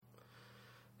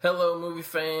Hello, movie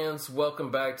fans. Welcome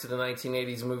back to the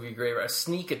 1980s movie graveyard. A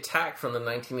sneak attack from the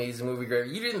 1980s movie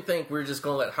graveyard. You didn't think we were just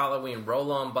going to let Halloween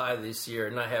roll on by this year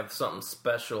and not have something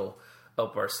special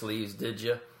up our sleeves, did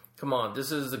you? Come on,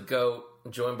 this is the GOAT,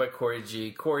 joined by Corey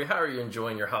G. Corey, how are you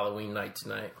enjoying your Halloween night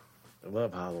tonight? I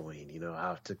love Halloween. You know,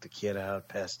 I took the kid out,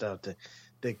 passed out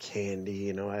the candy.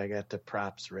 You know, I got the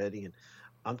props ready, and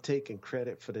I'm taking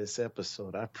credit for this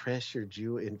episode. I pressured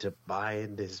you into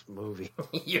buying this movie.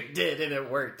 You did, and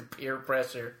it worked. The peer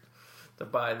pressure to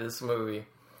buy this movie.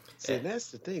 See, that's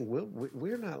the thing.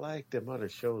 We're not like them other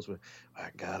shows where I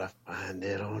gotta find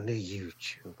it on the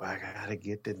YouTube. I gotta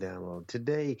get the download.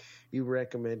 Today, you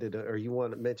recommended, or you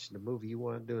want to mention the movie you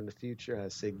want to do in the future. I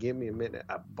said, give me a minute.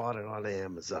 I bought it on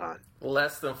Amazon.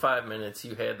 Less than 5 minutes,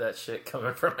 you had that shit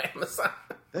coming from Amazon.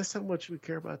 That's how much we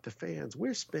care about the fans.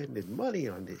 We're spending money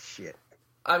on this shit.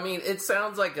 I mean, it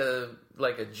sounds like a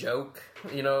joke,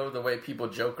 you know, the way people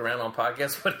joke around on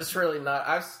podcasts, but it's really not.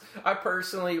 I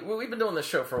personally, we've been doing this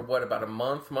show for about a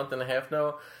month and a half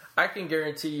now. I can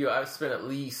guarantee you I've spent at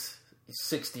least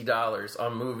 $60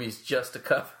 on movies just to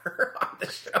cover on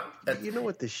the show. You know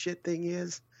what the shit thing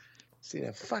is? See,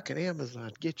 that fucking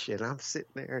Amazon gets you, and I'm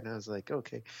sitting there, and I was like,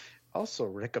 okay. Also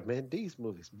recommend these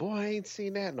movies. Boy, I ain't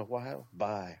seen that in a while.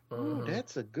 Buy. Ooh,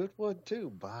 that's a good one, too.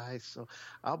 Buy. So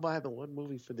I'll buy the one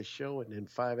movie for the show and then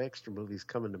 5 extra movies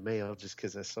come in the mail just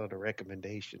because I saw the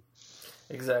recommendation.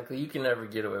 Exactly. You can never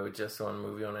get away with just one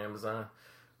movie on Amazon.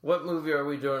 What movie are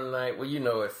we doing tonight? Well, you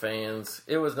know it, fans.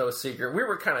 It was no secret. We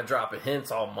were kind of dropping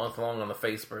hints all month long on the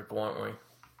Facebook, weren't we?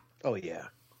 Oh, yeah.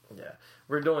 Yeah.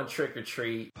 We're doing Trick or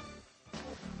Treat.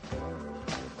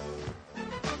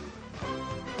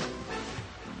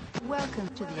 Welcome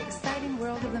to the exciting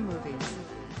world of the movies.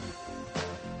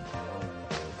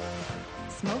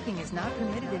 Smoking is not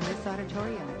permitted in this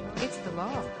auditorium. It's the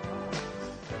law.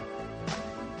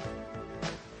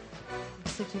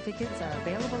 Certificates are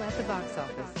available at the box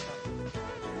office.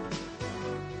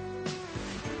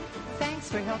 Thanks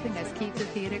for helping us keep the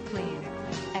theater clean.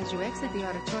 As you exit the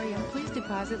auditorium, please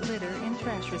deposit litter in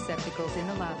trash receptacles in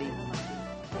the lobby.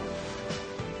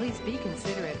 Please be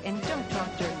considerate and don't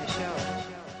talk during the show.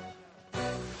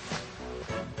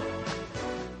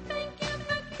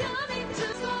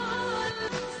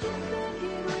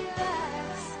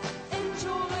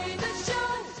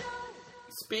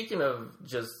 Speaking of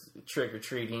just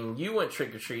trick-or-treating, you went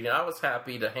trick-or-treating. I was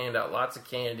happy to hand out lots of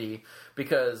candy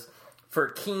because for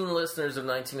keen listeners of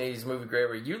 1980s Movie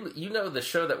Graveyard, you know the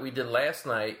show that we did last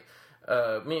night.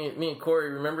 Me and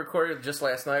Corey, remember Corey? Just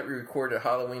last night we recorded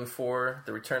Halloween 4,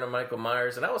 The Return of Michael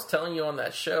Myers. And I was telling you on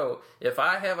that show, if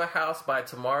I have a house by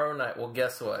tomorrow night, well,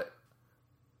 guess what?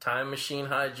 Time machine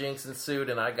hijinks ensued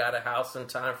and I got a house in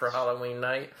time for Halloween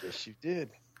night. Yes, you did.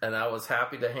 And I was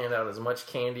happy to hand out as much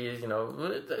candy as,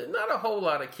 not a whole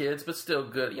lot of kids, but still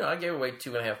good. I gave away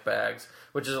 2.5 bags,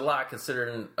 which is a lot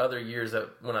considering other years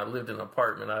that when I lived in an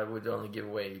apartment, I would only give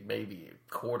away maybe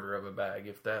a quarter of a bag,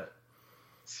 if that.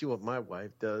 See what my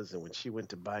wife does, and when she went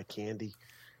to buy candy,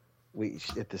 we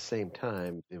at the same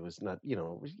time, it was not,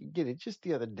 we get it just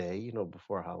the other day,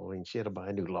 before Halloween, she had to buy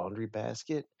a new laundry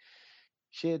basket.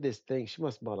 She had this thing, she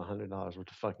must have bought $100 worth of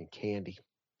fucking candy.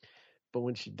 But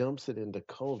when she dumps it in the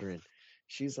cauldron,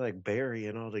 she's like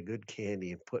burying all the good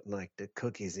candy and putting like the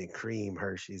cookies and cream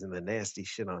Hershey's and the nasty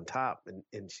shit on top.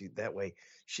 And she that way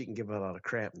she can give out all the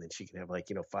crap and then she can have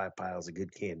 5 piles of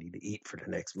good candy to eat for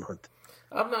the next month.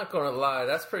 I'm not going to lie.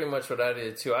 That's pretty much what I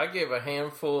did too. I gave a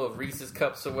handful of Reese's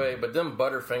Cups away, but them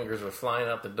Butterfingers were flying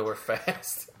out the door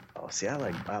fast. Oh, see, I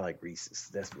like Reese's.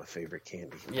 That's my favorite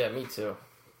candy. Yeah, me too.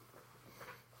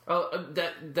 Oh,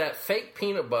 that fake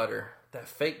peanut butter. That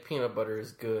fake peanut butter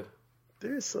is good.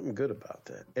 There is something good about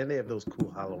that. And they have those cool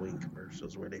Halloween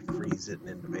commercials where they freeze it and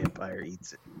then the vampire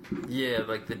eats it. Yeah,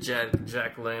 like the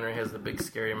Jack-o'-lantern has the big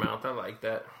scary mouth. I like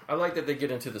that. I like that they get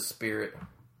into the spirit.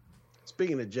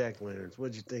 Speaking of jack-o'-lanterns,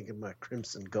 what'd you think of my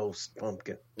Crimson Ghost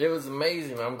pumpkin? It was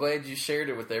amazing. I'm glad you shared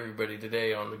it with everybody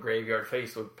today on the Graveyard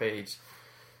Facebook page.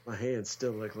 My hands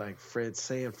still look like Fred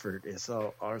Sanford. It's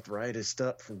all arthritis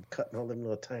up from cutting all them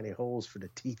little tiny holes for the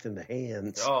teeth in the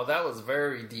hands. Oh, that was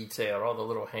very detailed. All the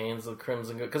little hands of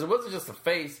Crimson Ghost. Because it wasn't just the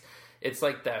face. It's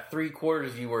like that 3/4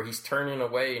 view where he's turning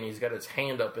away and he's got his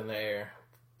hand up in the air.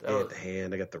 I got the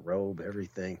hand, I got the robe,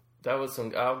 everything. That was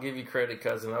some, I'll give you credit,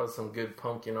 cousin. That was some good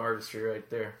pumpkin artistry right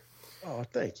there. Oh,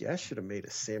 thank you. I should have made a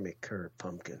Sammi Curr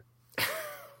pumpkin.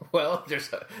 Well,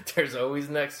 there's always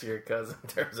next year, cousin.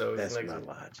 There's always That's next year. That's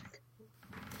my logic.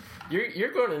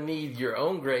 You're going to need your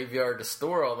own graveyard to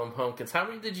store all them pumpkins. How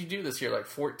many did you do this year? Like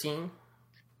 14?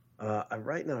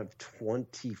 Right now I have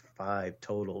 25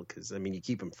 total because, you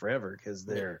keep them forever because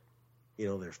they're,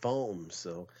 they're foam,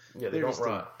 so Yeah, they they're don't just in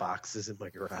rot. boxes in my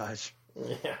garage.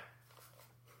 Yeah.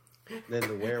 Then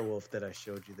the werewolf that I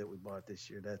showed you that we bought this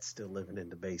year, that's still living in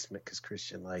the basement because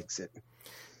Christian likes it.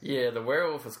 Yeah, the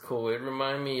werewolf is cool. It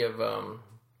reminded me of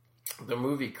the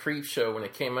movie Creep Show when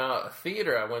it came out. A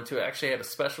theater I went to actually had a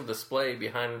special display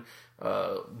behind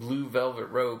blue velvet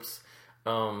ropes.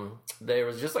 There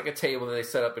was just like a table that they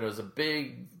set up, and it was a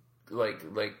big,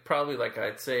 like probably like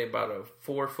I'd say about a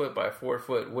 4 foot by 4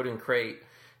 foot wooden crate.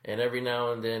 And every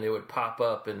now and then it would pop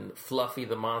up, and Fluffy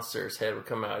the monster's head would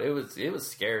come out. It was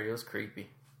scary. It was creepy.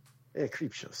 Yeah,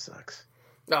 Creep Show sucks.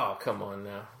 Oh, come on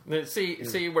now.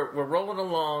 See, we're rolling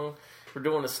along. We're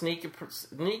doing a sneak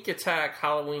attack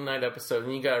Halloween night episode,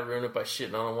 and you got to ruin it by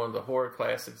shitting on one of the horror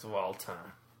classics of all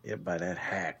time. Yeah, by that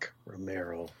hack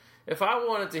Romero. If I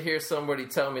wanted to hear somebody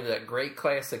tell me that great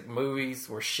classic movies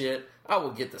were shit, I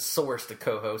will get the source to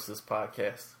co-host this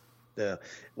podcast.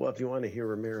 Well, if you want to hear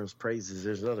Romero's praises,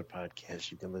 there's another podcast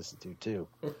you can listen to too.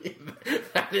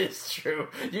 That is true.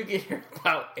 You can hear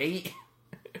about 8.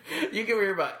 You can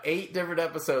hear about 8 different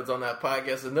episodes on that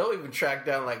podcast, and they'll even track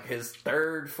down like his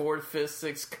 3rd, 4th,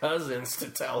 5th, 6th cousins to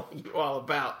tell you all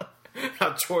about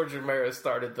how George Romero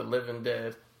started The Living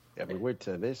Dead. Yeah, but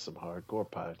there's some hardcore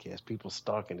podcasts. People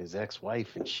stalking his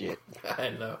ex-wife and shit. I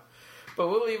know. But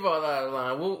we'll leave all that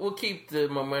alone. We'll keep the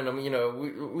momentum.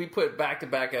 We put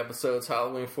back-to-back episodes,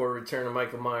 Halloween 4, Return of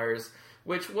Michael Myers,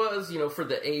 which was, for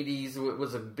the 80s, it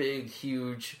was a big,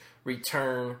 huge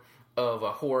return of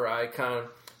a horror icon.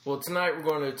 Well, tonight we're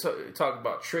going to talk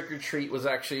about Trick or Treat was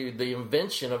actually the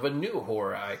invention of a new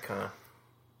horror icon.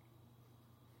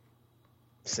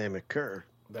 Sammi Curr.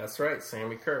 That's right,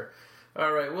 Sammi Curr.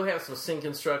 All right, we'll have some sync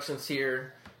instructions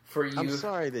here for you. I'm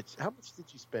sorry, how much did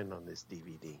you spend on this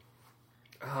DVD?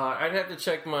 I'd have to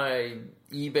check my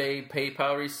eBay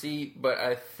PayPal receipt, but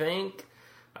I think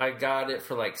I got it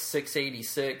for like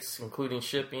 $6.86, including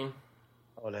shipping.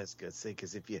 Oh, that's good. See,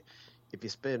 because if you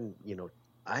spend,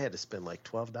 I had to spend like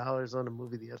 $12 on a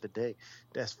movie the other day.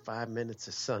 That's 5 minutes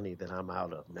of Sunny that I'm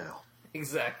out of now.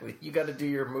 Exactly. You got to do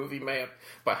your movie math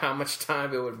by how much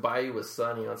time it would buy you with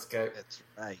Sunny on Skype. That's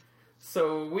right.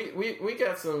 So we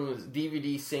got some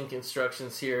DVD sync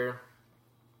instructions here.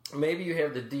 Maybe you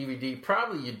have the DVD.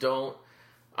 Probably you don't.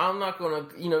 I'm not going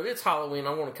to, it's Halloween.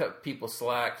 I want to cut people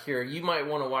slack here. You might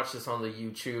want to watch this on the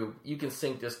YouTube. You can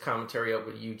sync this commentary up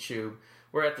with YouTube.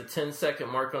 We're at the 10-second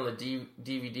mark on the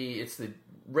DVD. It's the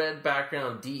red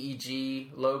background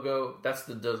DEG logo. That's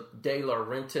the De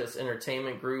Laurentiis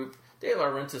Entertainment Group. De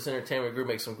Laurentiis Entertainment Group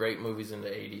makes some great movies in the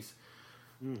 80s.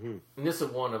 Mm-hmm. And this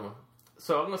is one of them.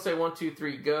 So I'm going to say 1, 2,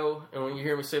 3, go. And when you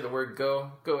hear me say the word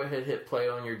go ahead, hit play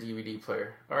on your DVD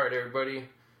player. All right, everybody.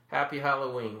 Happy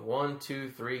Halloween. 1, 2,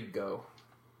 3, go.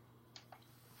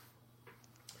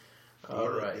 All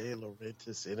right. De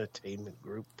Laurentiis Entertainment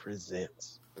Group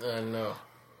presents. I know.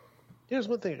 Here's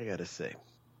one thing I got to say.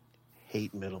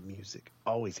 Hate metal music.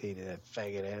 Always hated that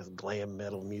faggot-ass glam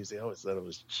metal music. I always thought it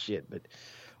was shit, but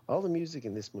all the music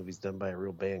in this movie is done by a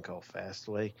real band called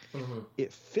Fastway. Mm-hmm.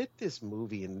 It fit this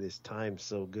movie in this time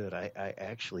so good. I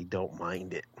actually don't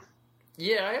mind it.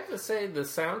 Yeah, I have to say the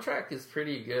soundtrack is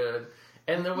pretty good.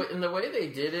 And the way they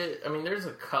did it, I mean, there's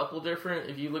a couple different,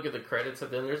 if you look at the credits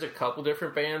at them, there's a couple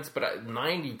different bands, but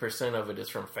 90% of it is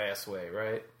from Fastway,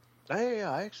 right? I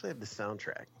actually have the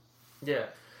soundtrack. Yeah.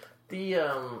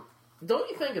 Don't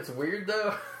you think it's weird,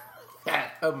 though,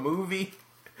 that a movie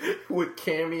with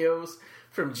cameos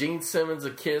from Gene Simmons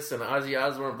of Kiss and Ozzy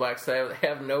Osbourne of Black Sabbath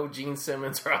have no Gene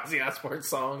Simmons or Ozzy Osbourne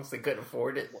songs? They couldn't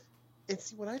afford it. And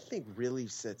see, what I think really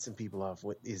sets some people off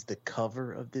is the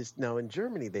cover of this. Now, in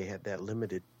Germany, they had that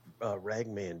limited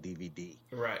Ragman DVD.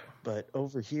 Right. But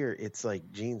over here, it's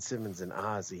like Gene Simmons and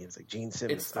Ozzy. It's like Gene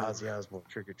Simmons, Ozzy Osbourne,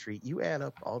 Trick or Treat. You add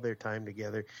up all their time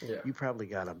together, you probably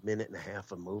got a minute and a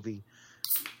half a movie.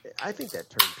 I think that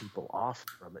turned people off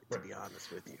from it, to be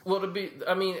honest with you. Well,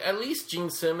 at least Gene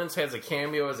Simmons has a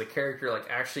cameo as a character, like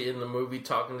actually in the movie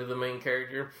talking to the main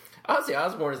character. Ozzy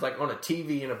Osbourne is like on a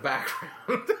TV in the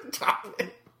background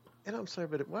talking. And I'm sorry,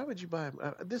 but why would you buy?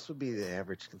 This would be the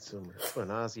average consumer. For an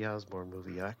Ozzy Osbourne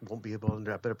movie, I won't be able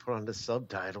to. I better put on the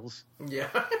subtitles. Yeah.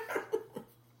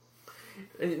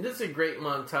 This is a great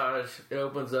montage. It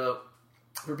opens up.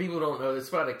 For people who don't know, it's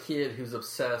about a kid who's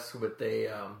obsessed with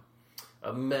a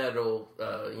metal,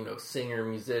 singer,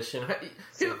 musician.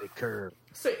 Sammi Curr.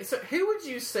 So who would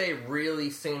you say really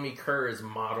Sammi Curr is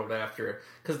modeled after?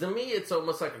 Because to me, it's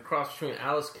almost like a cross between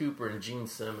Alice Cooper and Gene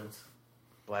Simmons.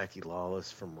 Blackie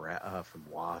Lawless from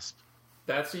Wasp.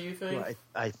 That's who you think? Well,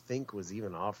 I think was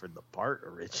even offered the part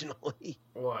originally.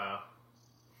 Wow.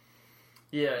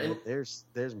 Yeah, And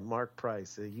there's Mark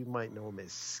Price. You might know him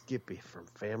as Skippy from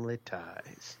Family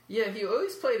Ties. yeah, he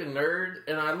always played a nerd,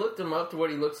 and I looked him up to what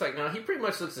he looks like now. He pretty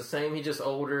much looks the same. He's just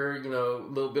older, a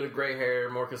little bit of gray hair,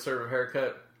 more conservative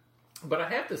haircut. But I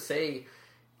have to say,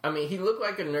 I mean, he looked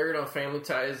like a nerd on Family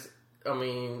Ties. I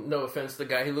mean, no offense to the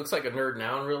guy. He looks like a nerd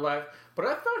now in real life. But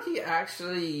I thought he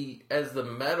actually, as the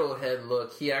metalhead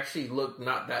look, he actually looked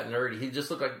not that nerdy. He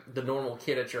just looked like the normal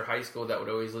kid at your high school that would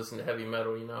always listen to heavy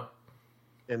metal,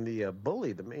 And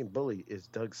the main bully, is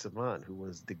Doug Savant, who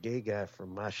was the gay guy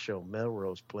from my show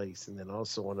Melrose Place, and then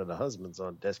also one of the husbands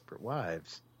on Desperate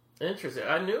Wives. Interesting.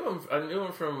 I knew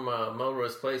him from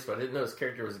Melrose Place, but I didn't know his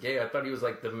character was gay. I thought he was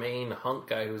like the main hunk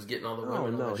guy who was getting all the women. Oh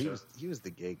no, on the show. he was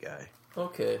the gay guy.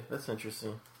 Okay, that's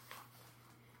interesting.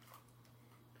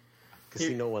 Because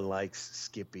no one likes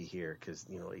Skippy here, because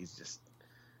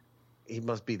he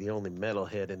must be the only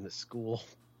metalhead in the school.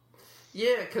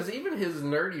 Yeah, because even his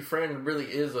nerdy friend really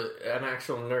is an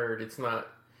actual nerd. It's not.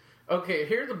 Okay,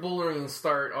 here the bullying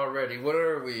start already. What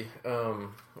are we?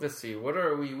 Let's see. What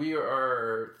are we? We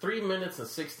are 3 minutes and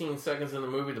 16 seconds in the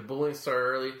movie. The bullying started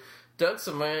early. Doug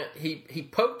Samant, he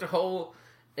poked a hole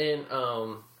in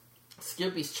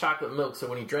Skippy's chocolate milk, so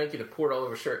when he drank it poured all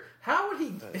over his shirt. How would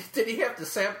he? Did he have to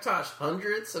sabotage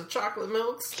hundreds of chocolate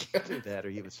milks? Either that, or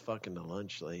he was fucking the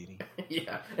lunch lady.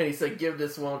 Yeah, and he said, "Give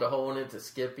this one to hole in it to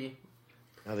Skippy."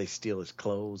 Now they steal his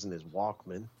clothes and his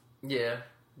Walkman. Yeah,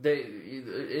 they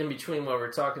in between while we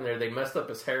were talking there, they messed up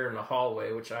his hair in the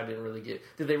hallway, which I didn't really get.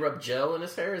 Did they rub gel in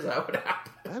his hair? Is that what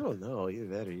happened? I don't know. Either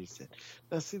that or you said.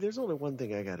 Now, see, there's only one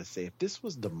thing I gotta say. If this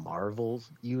was the Marvel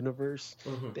universe,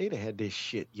 they'd have had this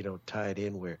shit, tied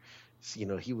in where,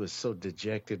 he was so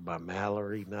dejected by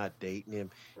Mallory not dating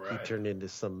him, Right. he turned into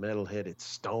some metal-headed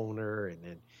stoner, and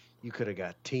then you could have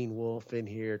got Teen Wolf in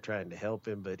here trying to help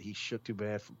him, but he shook too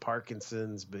bad from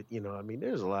Parkinson's. But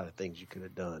there's a lot of things you could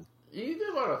have done. You did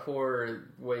a lot of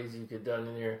horror ways you could have done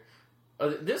in here.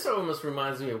 This almost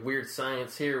reminds me of Weird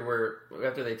Science here, where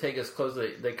after they take his clothes,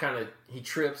 he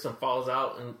trips and falls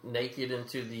out and naked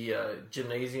into the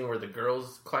gymnasium where the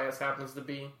girls' class happens to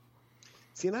be.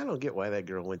 See, and I don't get why that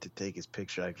girl went to take his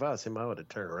picture. Like, if I was him, I would have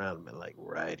turned around and been like,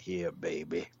 right here,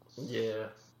 baby. Yeah,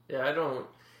 I don't.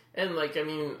 And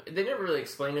they never really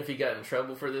explained if he got in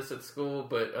trouble for this at school,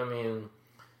 but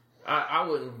I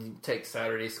wouldn't take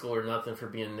Saturday school or nothing for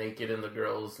being naked in the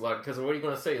girls' lot. Because what are you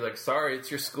going to say? Like, sorry,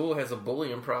 it's your school has a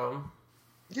bullying problem.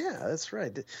 Yeah, that's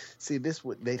right. See,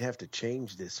 they'd have to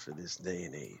change this for this day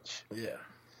and age. Yeah.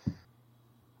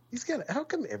 How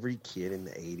come every kid in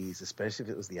the 80s, especially if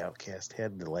it was the outcast,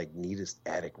 had the neatest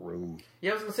attic room?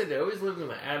 Yeah, I was going to say, they always lived in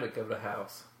the attic of the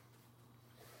house.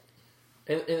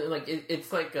 And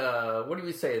it's like, what do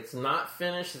we say? It's not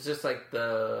finished. It's just like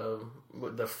the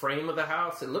frame of the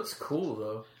house. It looks cool,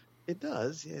 though. It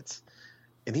does.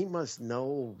 And he must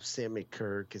know Sammi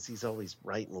Curr because he's always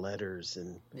writing letters.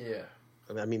 And yeah.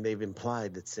 I mean, they've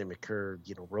implied that Sammi Curr,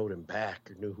 wrote him back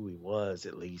or knew who he was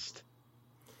at least.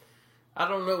 I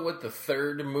don't know what the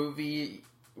third movie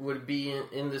would be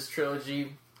in this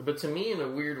trilogy, but to me, in a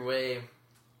weird way,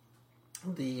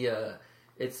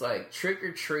 it's like Trick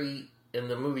or Treat in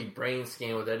the movie Brain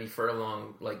Scan with Eddie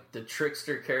Furlong. Like the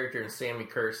trickster character and Sammi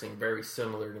Curr seem very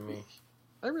similar to me.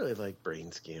 I really like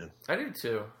Brain Scan. I do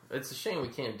too. It's a shame we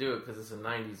can't do it because it's a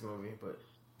 '90s movie, but.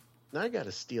 Now I got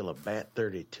to steal a Bat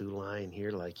 32 line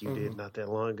here, like you did not that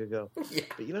long ago. Yeah.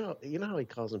 But you know how he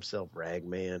calls himself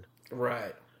Ragman?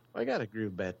 Right. I got to agree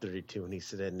with Bat 32, and he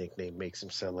said that nickname makes him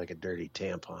sound like a dirty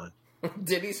tampon.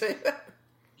 Did he say that?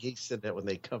 He said that when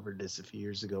they covered this a few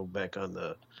years ago back on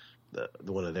the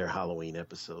one of their Halloween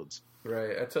episodes.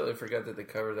 Right. I totally forgot that they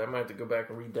covered that. I might have to go back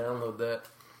and re-download that.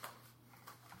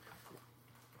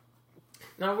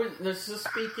 Now, just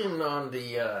speaking on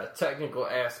the technical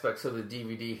aspects of the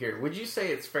DVD here, would you say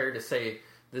it's fair to say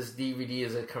this DVD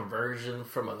is a conversion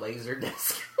from a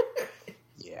Laserdisc?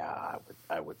 Yeah,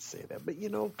 I would say that. But,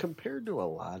 compared to a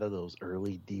lot of those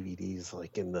early DVDs,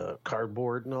 like in the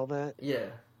cardboard and all that. Yeah.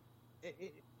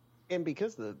 And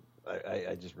because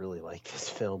I just really like this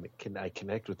film, I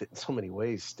connect with it in so many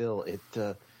ways still.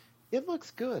 It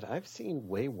looks good. I've seen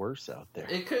way worse out there.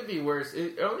 It could be worse.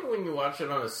 Only when you watch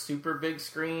it on a super big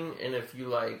screen, and if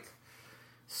you,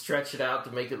 stretch it out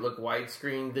to make it look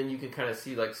widescreen, then you can kind of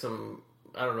see, some,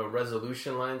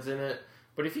 resolution lines in it.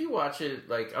 But if you watch it,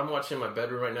 I'm watching in my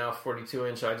bedroom right now,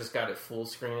 42-inch, I just got it full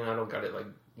screen. I don't got it,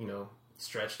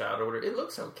 stretched out or whatever. It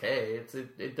looks okay.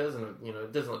 It doesn't,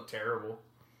 it doesn't look terrible.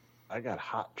 I got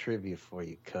hot trivia for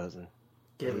you, cousin.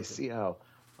 You see how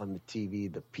on the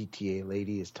TV the PTA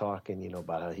lady is talking,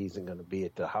 about how he's going to be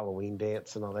at the Halloween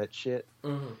dance and all that shit?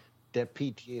 Mm-hmm. That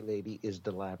PTA lady is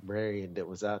the librarian that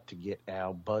was out to get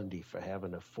Al Bundy for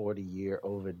having a 40-year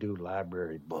overdue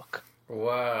library book.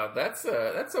 Wow, that's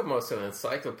almost an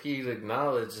encyclopedic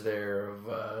knowledge there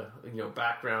of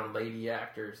background lady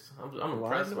actors. I'm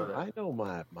impressed with it. I know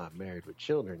my Married with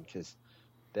Children because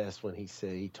that's when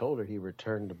he told her he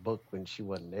returned the book when she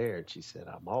wasn't there, and she said,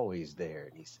 "I'm always there."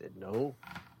 And he said, "No,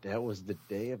 that was the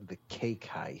day of the cake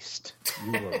heist.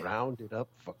 You were rounded up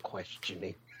for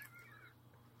questioning."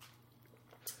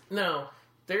 No,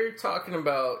 they're talking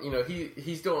about,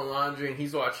 he's doing laundry and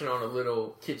he's watching on a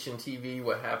little kitchen TV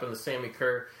what happened to Sammi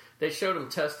Curr. They showed him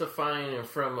testifying in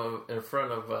front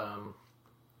of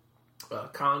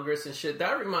Congress and shit.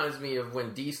 That reminds me of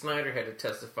when Dee Snider had to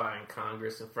testify in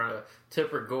Congress in front of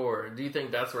Tipper Gore. Do you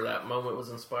think that's where that moment was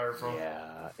inspired from?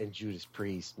 Yeah, and Judas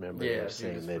Priest, remember? Yeah,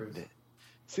 saying Judas Priest.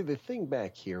 See, the thing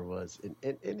back here was,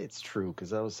 and it's true,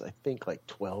 because I think, like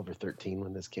 12 or 13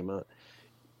 when this came out.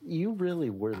 You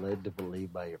really were led to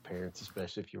believe by your parents,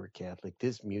 especially if you were Catholic,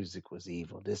 this music was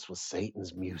evil. This was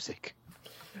Satan's music.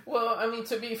 Well, I mean,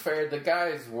 to be fair, the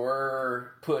guys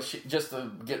were pushing, just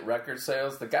to get record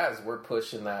sales, the guys were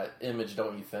pushing that image,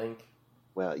 don't you think?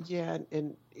 Well, yeah,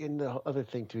 and the other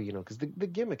thing, too, because the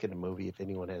gimmick in the movie, if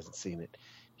anyone hasn't seen it,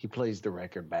 he plays the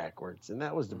record backwards. And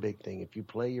that was the big thing. If you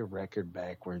play your record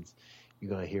backwards,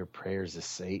 you're going to hear prayers of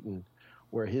Satan.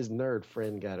 Where his nerd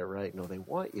friend got it right. No, they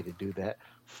want you to do that.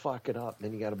 Fuck it up.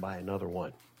 Then you got to buy another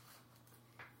one.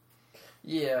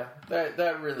 Yeah,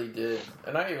 that really did.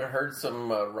 And I even heard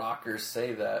some rockers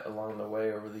say that along the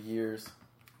way over the years.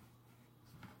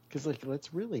 Because,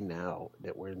 let's really, now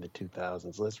that we're in the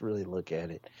 2000s, let's really look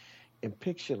at it and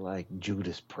picture,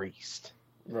 Judas Priest.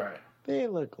 Right. They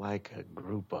look like a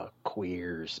group of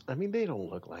queers. I mean, they don't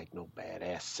look like no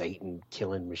badass Satan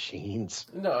killing machines.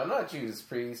 No, not Judas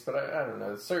Priest, but I don't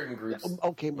know, certain groups.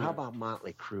 Okay, how about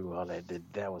Motley Crue? All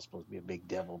that was supposed to be a big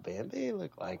devil band. They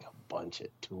look like a bunch of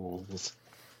tools.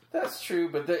 That's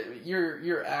true, but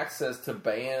your access to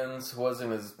bands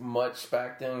wasn't as much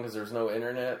back then because there was no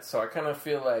internet. So I kind of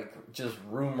feel like just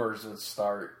rumors would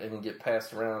start and get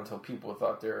passed around until people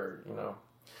thought they were,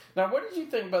 Now, what did you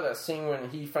think about that scene when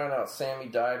he found out Sammy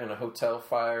died in a hotel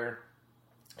fire?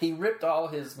 He ripped all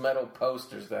his metal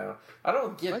posters down. I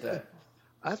don't get that.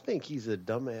 I think he's a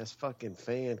dumbass fucking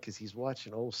fan because he's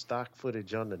watching old stock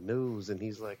footage on the news and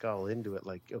he's all into it.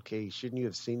 Like, okay, shouldn't you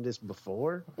have seen this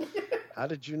before? How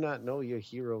did you not know your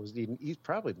heroes? He's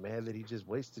probably mad that he just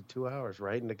wasted 2 hours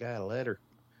writing the guy a letter.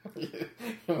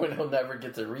 When he'll never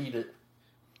get to read it.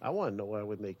 I want to know why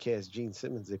when they cast Gene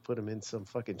Simmons, they put him in some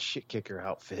fucking shit kicker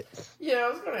outfit. Yeah, I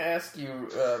was going to ask you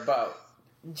about...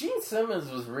 Gene Simmons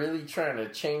was really trying to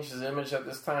change his image at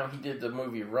this time. He did the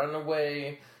movie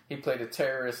Runaway. He played a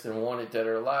terrorist in Wanted Dead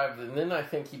or Alive. And then I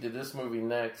think he did this movie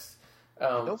next.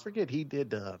 Don't forget he did...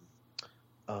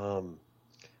 damn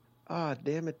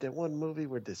it, that one movie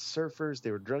where the surfers,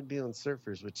 they were drug dealing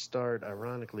surfers, which starred,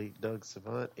 ironically, Doug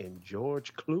Savant and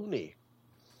George Clooney.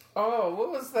 Oh,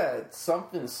 what was that?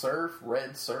 Something Surf,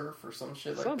 Red Surf, or some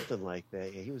shit like that? Something like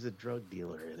that. Yeah, he was a drug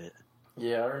dealer in it.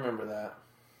 Yeah, I remember that.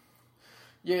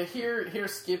 Yeah, here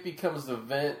Skippy comes to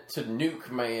vent to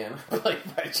Nuke Man, played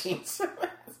by Gene Simmons.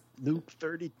 Nuke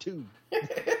 32.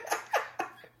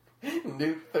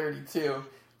 Nuke 32,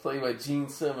 played by Gene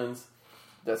Simmons.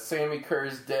 That Sammi Curr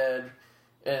is dead.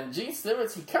 And Gene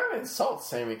Simmons, he kind of insults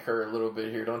Sammi Curr a little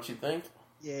bit here, don't you think?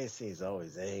 Yes, he's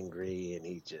always angry, and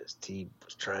he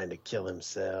was trying to kill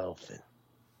himself. And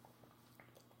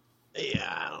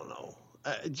yeah, I don't know.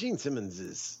 Gene Simmons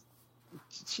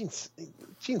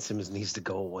needs to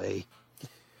go away.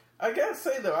 I gotta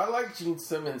say though, I like Gene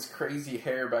Simmons' crazy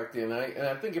hair back then, and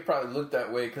I think it probably looked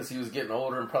that way because he was getting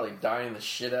older and probably dyeing the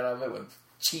shit out of it with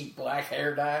cheap black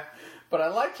hair dye. But I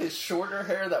like his shorter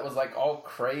hair that was all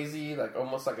crazy,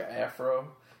 almost like an afro.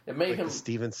 It made him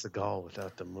Steven Seagal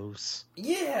without the moose.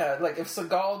 Yeah, if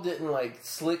Seagal didn't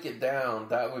slick it down,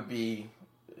 that would be,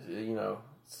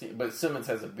 But Simmons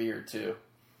has a beard too.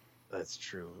 That's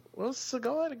true. Well,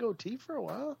 Seagal had a goatee for a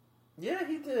while. Yeah,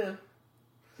 he did.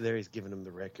 There he's giving him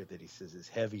the record that he says is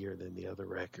heavier than the other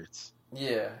records.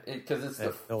 Yeah, because it's I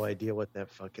have no idea what that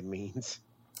fucking means.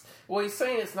 Well, he's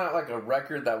saying it's not a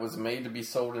record that was made to be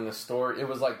sold in a store. It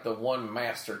was the one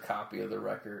master copy of the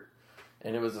record.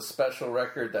 And it was a special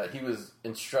record that he was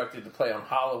instructed to play on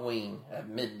Halloween at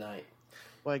midnight.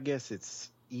 Well, I guess it's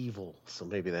evil, so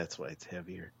maybe that's why it's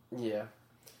heavier. Yeah.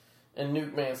 And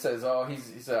Nuke Man says, he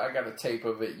said, I got a tape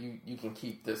of it. You can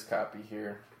keep this copy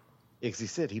here. Because he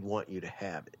said he'd want you to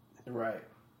have it. Right.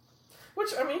 Which,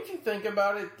 I mean, if you think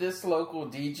about it, this local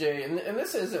DJ, and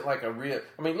this isn't like a real...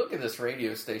 I mean, look at this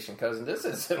radio station, cousin. This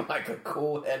isn't like a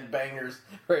cool headbangers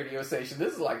radio station.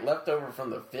 This is like leftover from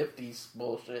the 50s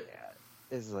bullshit. Yeah.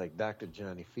 This is like Dr.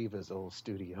 Johnny Fever's old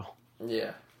studio.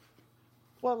 Yeah.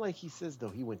 Well, like he says, though,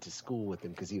 he went to school with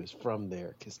him because he was from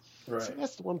there. Right. See,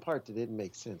 that's the one part that didn't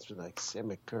make sense. For like,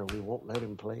 Sammi Curr, we won't let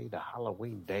him play the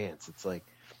Halloween dance. It's like,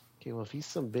 okay, well, if he's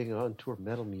some big on-tour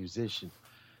metal musician,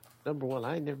 number one,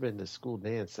 I ain't never been to school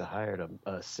dance that hired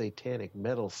a satanic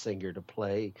metal singer to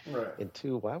play. Right. And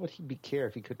two, why would he care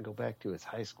if he couldn't go back to his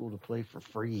high school to play for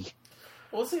free?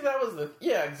 Well, see, that was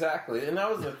exactly, and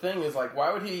that was the thing is like,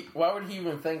 why would he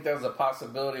even think that was a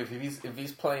possibility if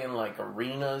he's playing like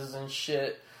arenas and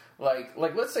shit? Like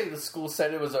let's say the school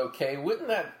said it was okay, wouldn't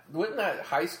that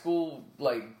high school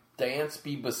like dance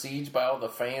be besieged by all the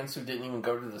fans who didn't even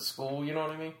go to the school? You know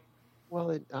what I mean?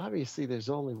 Well, obviously there's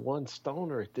only one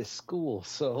stoner at this school,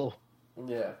 so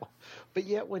yeah. But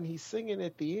yet when he's singing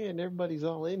at the end, everybody's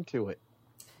all into it.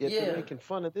 Yet they're making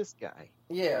fun of this guy.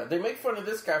 Yeah, they make fun of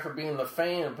this guy for being the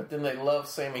fan, but then they love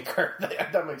Sammi Curr.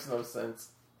 That makes no sense.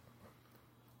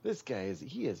 This guy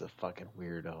is a fucking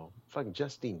weirdo. Fucking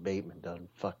Justine Bateman done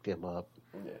fucked him up.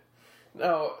 Yeah.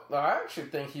 No, I actually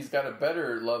think he's got a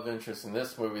better love interest in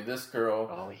this movie. This girl.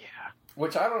 Oh, yeah.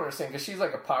 Which I don't understand, because she's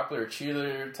like a popular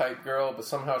cheerleader type girl, but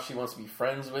somehow she wants to be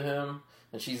friends with him,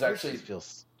 and she's actually... She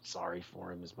feels sorry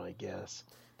for him, is my guess.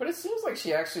 But it seems like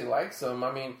she actually likes him.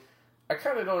 I mean... I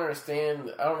kind of don't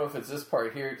understand. I don't know if it's this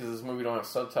part here because this movie don't have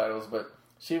subtitles, but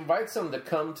she invites him to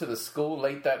come to the school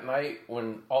late that night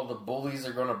when all the bullies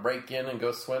are going to break in and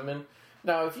go swimming.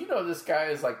 Now, if you know this guy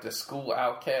is like the school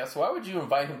outcast, why would you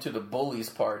invite him to the bullies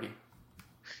party?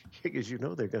 Because you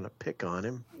know they're going to pick on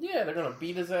him. Yeah, they're going to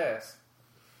beat his ass.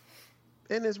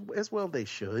 And as well they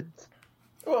should.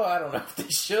 Well, I don't know if they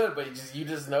should, but you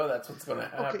just know that's what's going to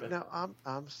happen. Okay, now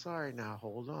I'm sorry. Now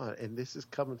hold on, and this is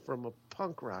coming from a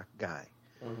punk rock guy.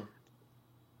 Mm-hmm.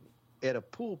 At a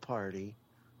pool party,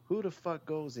 who the fuck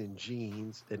goes in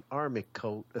jeans, an army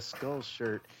coat, a skull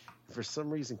shirt, and for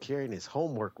some reason carrying his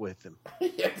homework with him?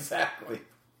 Yeah, exactly.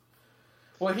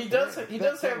 Well, he does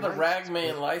have the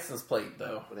Ragman license plate,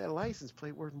 though. Well, that license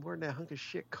plate worth more than that hunk of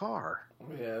shit car.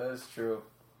 Yeah, that's true.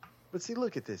 But see,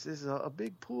 look at this. This is a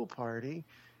big pool party,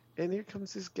 and here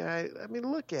comes this guy. I mean,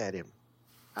 look at him.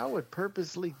 I would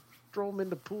purposely throw him in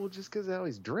the pool just because how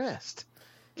he's dressed.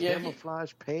 Yeah,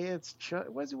 camouflage pants.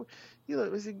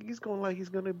 He's going like he's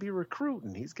going to be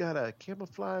recruiting. He's got a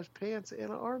camouflage pants and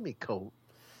an army coat.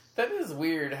 That is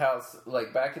weird how,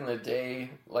 like, back in the day,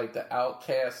 like, the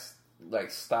outcast,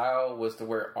 like, style was to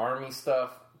wear army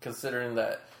stuff, considering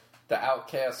that the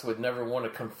outcast would never want to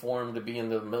conform to be in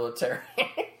the military.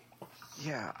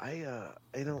 Yeah,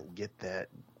 I don't get that.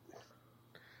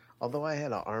 Although I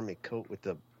had an army coat with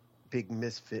the big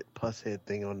misfit puss head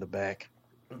thing on the back.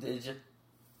 Did you?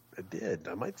 I did.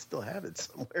 I might still have it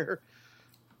somewhere.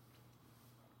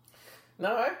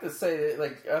 No, I have to say,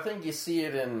 like, I think you see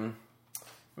it in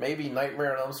maybe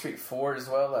Nightmare on Elm Street 4 as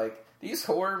well. Like, these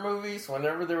horror movies,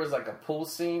 whenever there was, like, a pool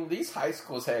scene, these high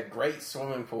schools had great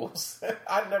swimming pools.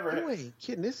 I've never... Wait,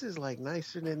 kid, this is, like,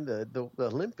 nicer than the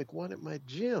Olympic one at my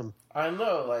gym. I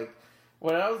know, like,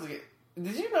 when I was...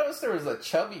 Did you notice there was a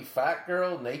chubby fat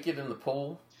girl naked in the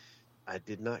pool? I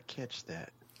did not catch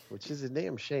that, which is a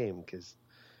damn shame, because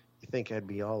you think I'd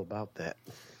be all about that.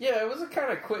 Yeah, it was a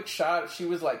kind of quick shot. She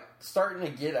was, like, starting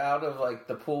to get out of, like,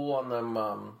 the pool on them,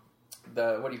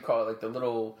 what do you call it, like, the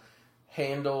little...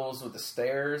 handles with the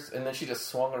stairs, and then she just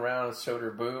swung around and showed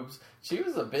her boobs. She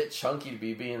was a bit chunky to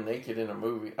be being naked in a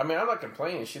movie. I mean, I'm not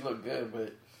complaining. She looked good,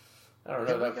 but I don't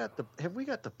know. Have we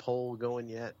got the poll going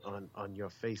yet on your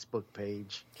Facebook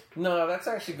page? No, that's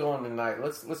actually going tonight.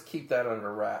 Let's keep that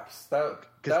under wraps.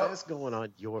 Because that's going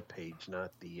on your page,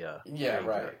 not the yeah,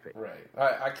 right, page. Right.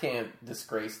 I can't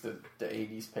disgrace the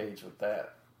 80s page with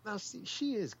that. Now, see,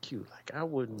 she is cute. Like, I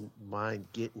wouldn't mind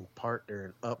getting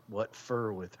partnering up what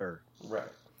fur with her. Right.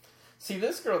 See,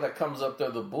 this girl that comes up, though,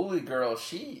 the bully girl,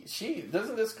 she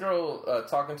doesn't this girl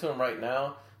talking to him right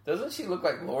now, doesn't she look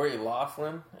like Lori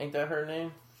Loughlin? Ain't that her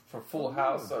name? From Full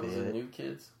House, that was in New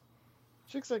Kids?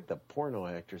 She looks like the porno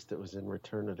actress that was in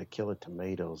Return of the Killer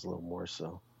Tomatoes, a little more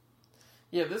so.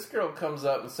 Yeah, this girl comes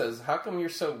up and says, how come you're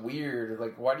so weird?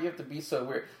 Like, why do you have to be so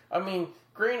weird? I mean,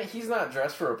 granted, he's not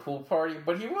dressed for a pool party,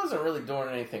 but he wasn't really doing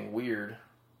anything weird.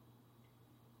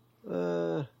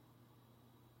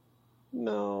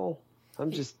 No.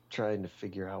 I'm just trying to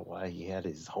figure out why he had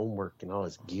his homework and all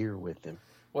his gear with him.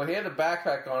 Well, he had a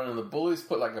backpack on, and the bullies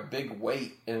put, like, a big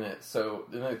weight in it, so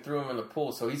then they threw him in the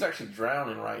pool, so he's actually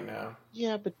drowning right now.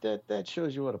 Yeah, but that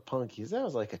shows you what a punk he is. That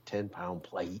was like a 10-pound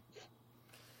plate.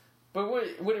 But would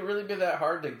it really be that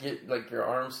hard to get like your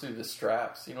arms through the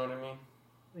straps? You know what I mean?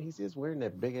 He's just wearing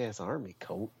that big ass army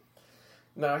coat.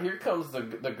 Now here comes the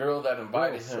girl that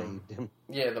invited him. Saved him.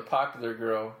 Yeah, the popular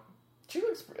girl. She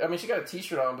looks. I mean, she got a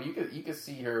t-shirt on, but you could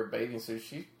see her bathing suit.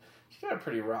 She got a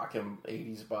pretty rocking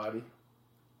 '80s body.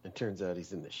 It turns out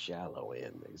he's in the shallow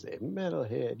end. They say,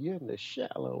 "Metalhead, you're in the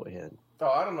shallow end." Oh,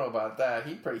 I don't know about that.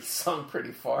 He sunk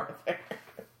pretty far there.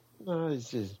 No, it's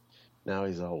just now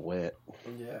he's all wet.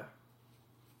 Yeah.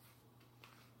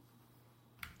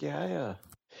 Yeah,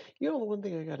 you know, the one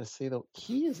thing I gotta say though,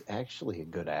 he is actually a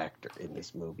good actor in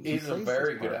this movie. He's a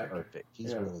very good actor. Perfect.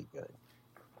 He's really good.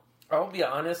 I'll be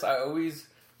honest, I always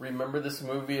remember this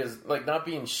movie as like not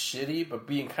being shitty, but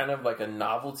being kind of like a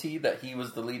novelty that he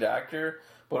was the lead actor.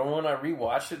 But when I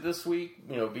rewatched it this week,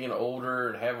 you know, being older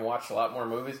and having watched a lot more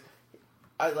movies,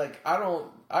 I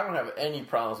don't have any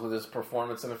problems with his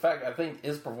performance. And in fact, I think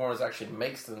his performance actually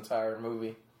makes the entire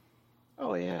movie.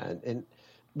 Oh yeah, and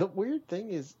the weird thing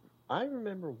is, I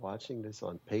remember watching this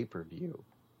on pay-per-view,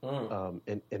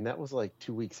 and that was like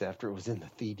 2 weeks after it was in the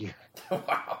theater.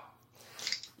 Wow.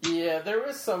 Yeah, there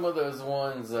was some of those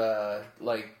ones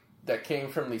like that came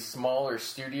from these smaller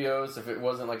studios. If it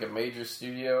wasn't like a major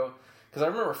studio, because I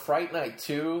remember Fright Night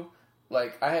 2.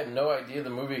 Like I had no idea the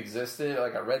movie existed.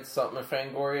 Like I read something in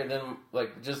Fangoria, and then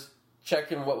like just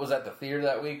checking what was at the theater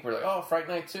that week. We're like, oh, Fright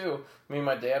Night 2. Me and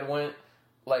my dad went.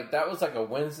 Like, that was like a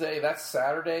Wednesday. That's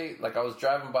Saturday. Like, I was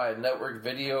driving by a network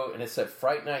video, and it said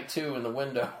Fright Night 2 in the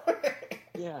window.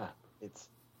 Yeah. It's...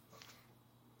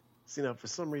 See, now, for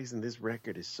some reason, this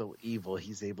record is so evil,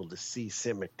 he's able to see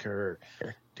Sammi Curr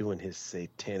doing his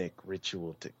satanic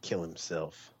ritual to kill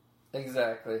himself.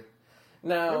 Exactly.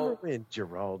 Now... Remember when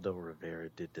Geraldo Rivera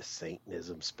did the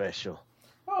Satanism special?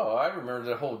 Oh, I remember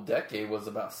the whole decade was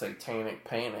about satanic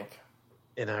panic.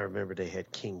 And I remember they had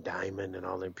King Diamond and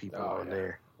all them people on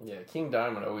there. Yeah, King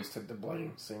Diamond always took the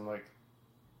blame, seemed like.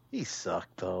 He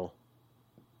sucked, though.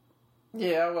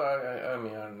 Yeah, well, I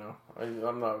mean, I don't know.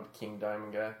 I'm not a King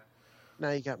Diamond guy.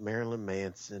 Now you got Marilyn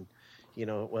Manson. You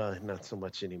know, well, not so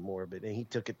much anymore, but then he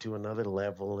took it to another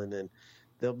level, and then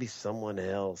there'll be someone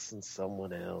else and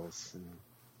someone else. And...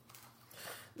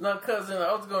 Now, cousin,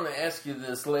 I was going to ask you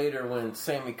this later when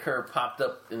Sammi Curr popped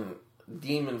up in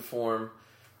demon form.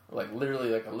 Like,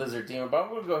 literally like a lizard demon. But I'm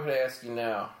going to go ahead and ask you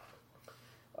now.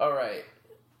 Alright.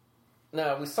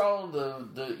 Now, we saw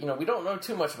the you know, we don't know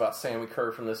too much about Sammi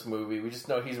Curr from this movie. We just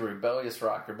know he's a rebellious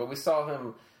rocker. But we saw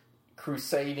him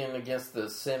crusading against the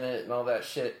Senate and all that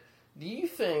shit. Do you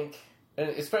think, and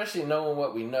especially knowing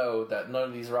what we know, that none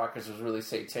of these rockers was really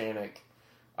satanic.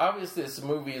 Obviously, this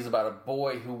movie is about a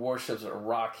boy who worships a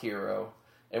rock hero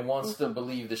and wants to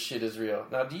believe the shit is real.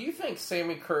 Now, do you think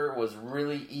Sammi Curr was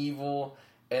really evil...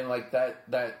 And like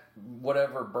that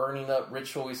whatever burning up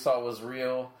ritual we saw was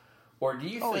real, or do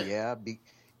you think? Oh yeah,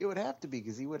 it would have to be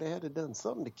because he would have had to done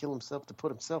something to kill himself to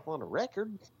put himself on a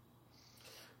record.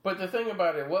 But the thing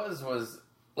about it was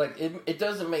like it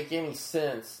doesn't make any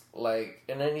sense like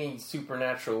in any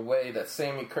supernatural way that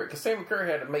Sammi Curr, because Sammi Curr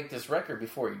had to make this record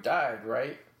before he died,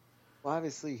 right? Well,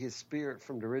 obviously his spirit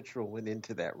from the ritual went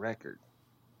into that record.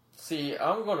 See,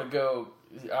 I'm going to go...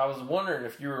 I was wondering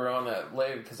if you were on that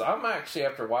later, because I'm actually,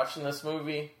 after watching this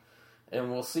movie, and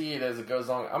we'll see it as it goes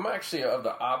on, I'm actually of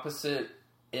the opposite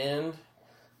end.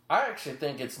 I actually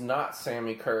think it's not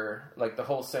Sammi Curr, like the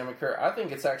whole Sammi Curr. I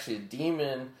think it's actually a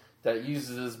demon that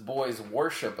uses this boy's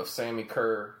worship of Sammi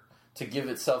Curr to give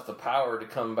itself the power to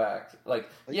come back. Like,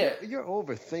 yeah. You're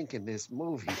overthinking this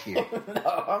movie here.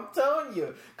 No, I'm telling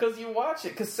you. Because you watch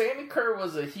it. Because Sammi Curr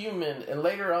was a human, and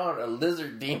later on, a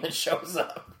lizard demon shows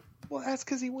up. Well, that's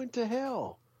because he went to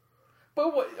hell.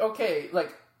 But what? Okay,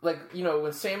 like you know,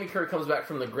 when Sammi Curr comes back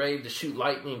from the grave to shoot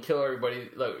lightning and kill everybody,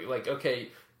 like okay,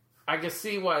 I can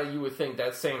see why you would think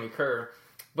that's Sammi Curr.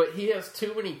 But he has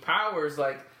too many powers.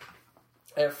 Like,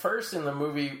 at first in the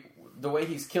movie... The way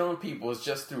he's killing people is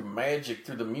just through magic,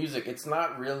 through the music. It's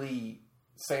not really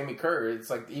Sammi Curr. It's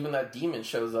like even that demon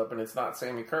shows up and it's not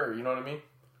Sammi Curr. You know what I mean?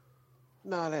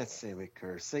 No, that's Sammi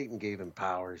Curr. Satan gave him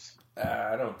powers.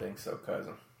 I don't think so,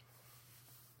 cousin.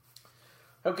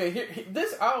 Okay,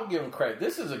 this I'll give him credit.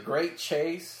 This is a great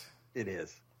chase. It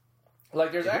is.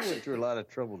 Like there's he actually went through a lot of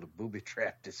trouble to booby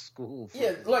trap to school.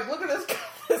 Yeah, like look at this guy.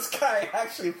 This guy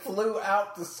actually flew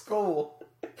out to school.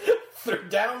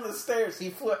 Down the stairs, he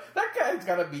flew. That guy's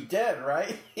got to be dead,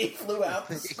 right? He flew out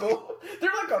to school.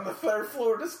 They're like on the third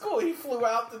floor of the school. He flew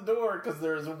out the door because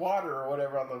there's water or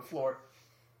whatever on the floor.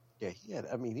 Yeah, he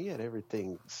had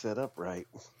everything set up right.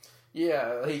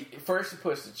 Yeah, he pushed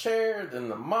the chair, then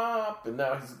the mop, and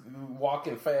now he's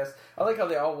walking fast. I like how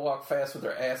they all walk fast with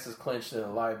their asses clenched in the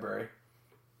library.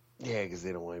 Yeah, because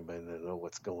they don't want anybody to know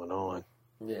what's going on.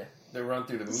 Yeah, they run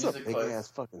through the It's music a big class.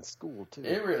 ass fucking school too.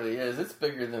 It really is. It's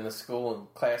bigger than the school in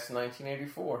class of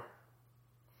 1984.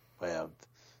 Well,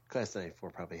 class 94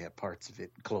 probably had parts of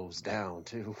it closed down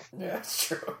too. Yeah, that's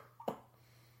true.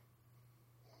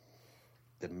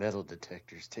 The metal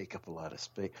detectors take up a lot of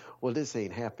space. Well, this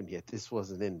ain't happened yet. This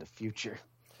wasn't in the future.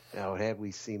 Now, had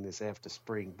we seen this after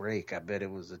spring break, I bet it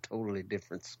was a totally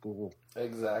different school.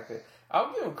 Exactly.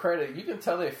 I'll give them credit. You can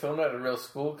tell they filmed at a real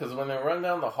school because when they run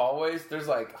down the hallways, there's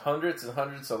like hundreds and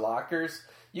hundreds of lockers.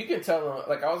 You can tell them.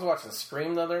 Like I was watching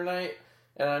Scream the other night,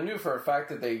 and I knew for a fact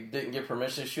that they didn't get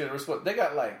permission to shoot it. They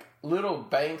got like little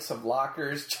banks of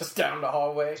lockers just down the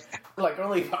hallway. Like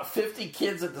only about 50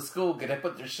 kids at the school could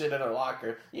put their shit in a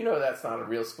locker. You know that's not a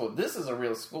real school. This is a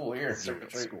real school here in Trick or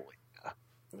Treat.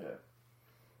 Yeah.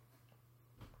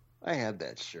 I had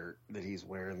that shirt that he's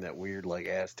wearing, that weird like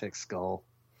Aztec skull.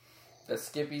 That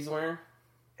Skippy's wearing?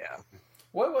 Yeah.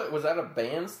 What was that a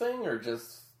band's thing or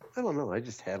just? I don't know. I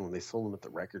just had one. They sold them at the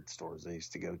record stores I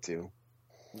used to go to.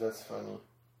 That's funny.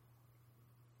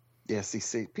 Yeah,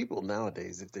 see, people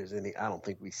nowadays, if there's any, I don't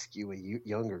think we skew a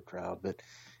younger crowd, but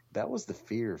that was the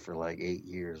fear for like 8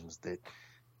 years, was that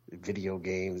video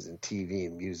games and TV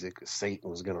and music, Satan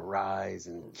was going to rise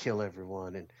and kill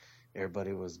everyone, and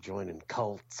everybody was joining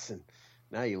cults, and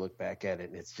now you look back at it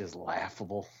and it's just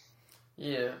laughable.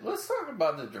 Yeah, let's talk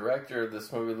about the director of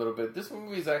this movie a little bit. This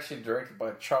movie is actually directed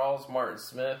by Charles Martin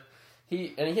Smith.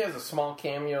 He has a small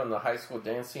cameo in the high school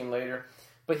dance scene later,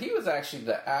 but he was actually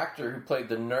the actor who played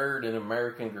the nerd in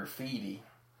American Graffiti.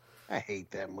 I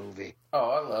hate that movie. Oh,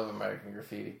 I love American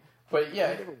Graffiti. But yeah,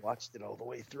 I never watched it all the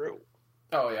way through.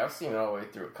 Oh yeah, I've seen it all the way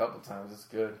through a couple times. It's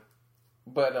good.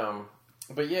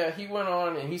 But yeah, he went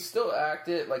on and he still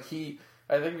acted. Like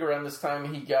I think around this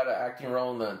time he got an acting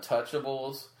role in The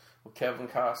Untouchables with Kevin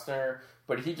Costner.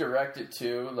 But he directed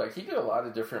too. Like he did a lot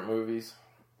of different movies.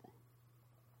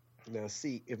 Now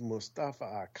see, if Mustafa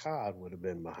Akkad would have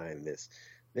been behind this,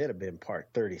 they'd have been part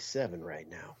 37 right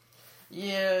now.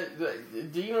 Yeah,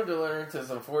 Dino De Laurentiis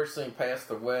unfortunately passed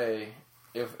away.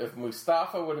 If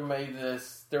Mustafa would have made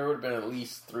this, there would have been at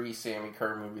least 3 Sammi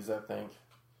Curr movies, I think.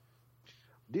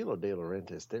 Dino De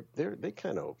Laurentiis, they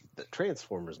kind of, the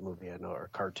Transformers movie, I know, or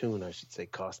cartoon, I should say,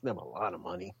 cost them a lot of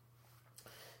money.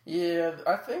 Yeah,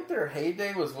 I think their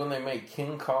heyday was when they made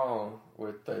King Kong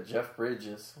with Jeff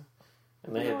Bridges.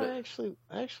 And they I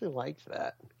actually liked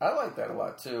that. I like that a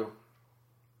lot too.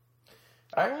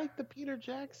 I like the Peter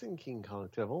Jackson King Kong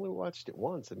too. I've only watched it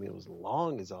once. I mean, it was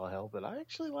long as all hell, but I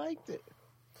actually liked it.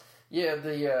 Yeah,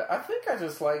 I think I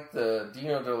just like the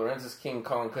Dino De Laurentiis King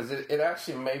Kong because it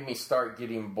actually made me start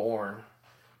getting born.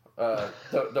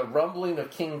 The rumbling of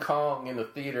King Kong in the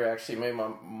theater actually made my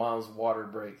mom's water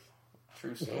break.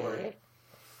 True story.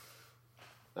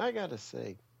 I gotta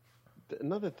say,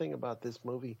 another thing about this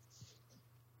movie,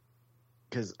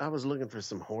 because I was looking for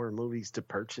some horror movies to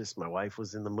purchase. My wife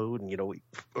was in the mood, and we,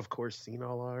 of course, seen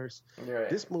all ours. Right.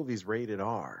 This movie's rated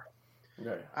R.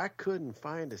 Right. I couldn't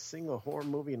find a single horror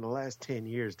movie in the last 10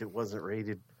 years that wasn't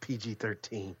rated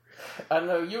PG-13. I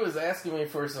know you was asking me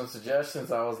for some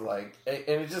suggestions. I was like, and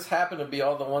it just happened to be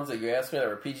all the ones that you asked me that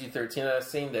were PG-13 that I've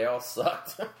seen. They all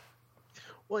sucked.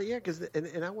 Well, yeah, because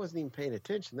and I wasn't even paying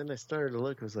attention. Then I started to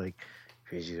look. It was like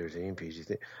PG-13,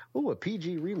 PG-13. Oh, a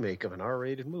PG remake of an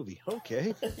R-rated movie.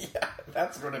 Okay. Yeah,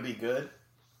 that's going to be good.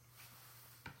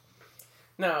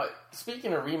 Now,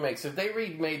 speaking of remakes, if they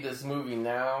remade this movie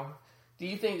now, do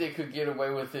you think they could get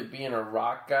away with it being a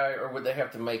rock guy, or would they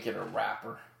have to make it a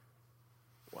rapper?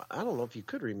 Well, I don't know if you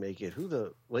could remake it.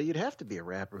 You'd have to be a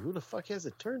rapper. Who the fuck has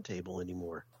a turntable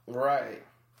anymore? Right.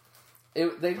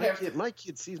 My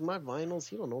kid sees my vinyls.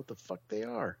 He don't know what the fuck they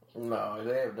are. No,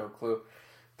 they have no clue.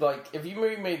 Like, if you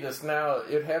remade this now,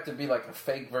 it'd have to be like a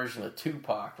fake version of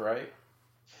Tupac, right?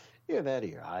 Yeah, that or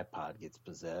your iPod gets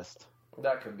possessed.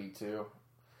 That could be too.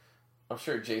 I'm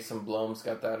sure Jason Blum's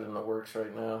got that in the works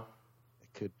right now.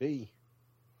 It could be.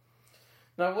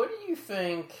 Now, what do you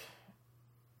think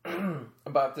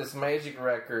about this magic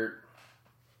record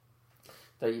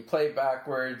that you play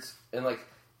backwards and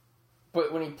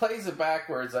but when he plays it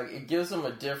backwards, it gives him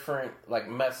a different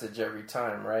message every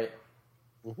time, right?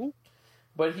 Mm-hmm.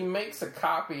 But he makes a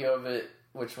copy of it,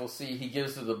 which we'll see he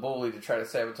gives to the bully to try to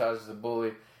sabotage the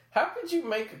bully. How could you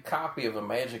make a copy of a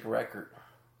magic record?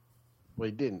 Well,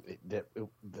 he didn't.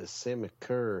 The Sammi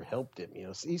Curr helped him.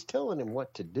 He's telling him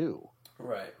what to do.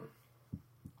 Right.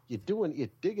 You're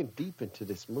digging deep into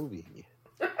this movie.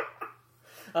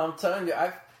 I'm telling you,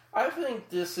 I think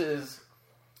this is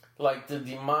like the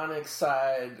demonic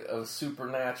side of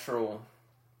Supernatural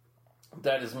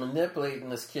that is manipulating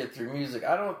this kid through music.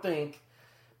 I don't think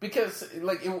because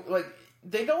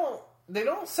they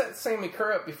don't set Sammi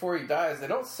Curr up before he dies. They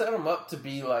don't set him up to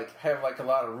be like have like a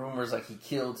lot of rumors like he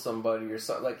killed somebody or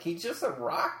something. Like he's just a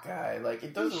rock guy. Like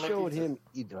it doesn't. They showed him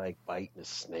like biting a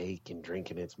snake and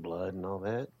drinking its blood and all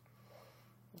that.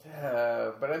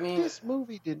 Yeah, but I mean, this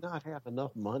movie did not have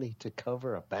enough money to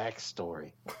cover a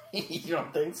backstory. You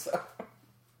don't think so?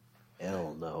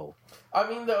 Hell no. I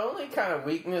mean, the only kind of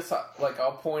weakness, like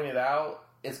I'll point it out,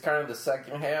 is kind of the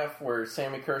second half where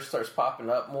Sammi Curr starts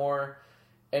popping up more.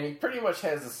 And he pretty much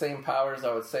has the same powers,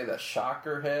 I would say, that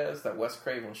Shocker has, that Wes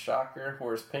Craven Shocker,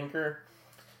 Horace Pinker.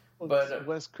 Well, but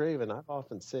Wes Craven, I've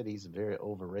often said he's very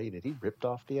overrated. He ripped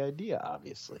off the idea,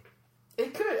 obviously.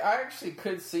 I actually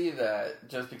could see that,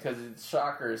 just because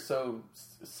Shocker is so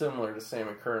similar to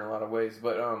Sammi Curr in a lot of ways.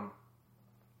 But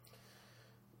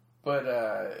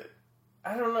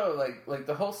I don't know, like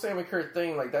the whole Sammi Curr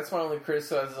thing, like that's my only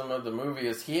criticism of the movie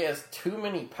is he has too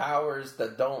many powers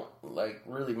that don't like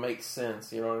really make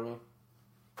sense. You know what I mean?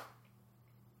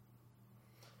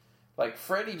 Like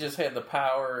Freddy just had the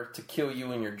power to kill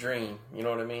you in your dream. You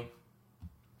know what I mean?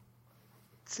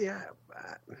 See,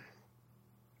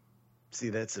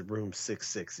 that's a room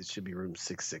 66. It should be room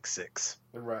 666.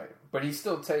 Right, but he's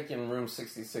still taking room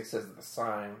 66 as the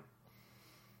sign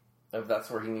of that's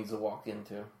where he needs to walk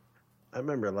into. I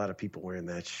remember a lot of people wearing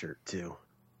that shirt, too.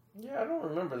 Yeah, I don't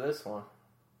remember this one.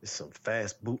 There's some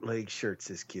fast bootleg shirts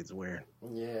this kid's wearing.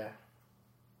 Yeah.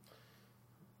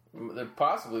 They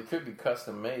possibly could be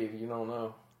custom made. You don't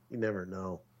know. You never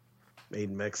know. Made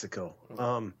in Mexico.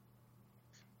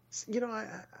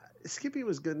 Skippy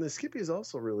was good. And Skippy is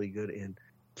also really good in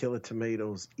Killer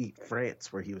Tomatoes Eat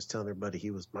France, where he was telling everybody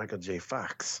he was Michael J.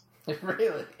 Fox.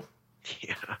 Really?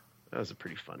 Yeah. That was a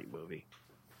pretty funny movie.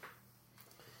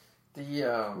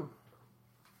 I'll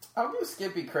give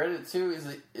Skippy credit too.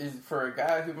 Is for a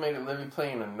guy who made a living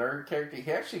playing a nerd character.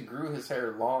 He actually grew his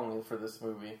hair long for this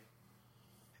movie.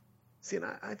 See, and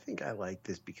I think I like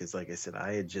this because, like I said,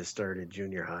 I had just started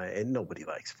junior high, and nobody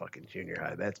likes fucking junior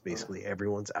high. That's basically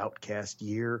everyone's outcast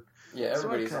year. Yeah,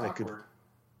 everybody's awkward.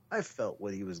 I felt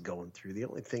what he was going through. The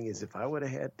only thing is, if I would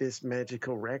have had this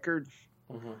magical record,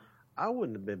 I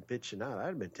wouldn't have been bitching out. I'd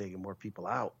have been taking more people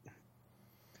out.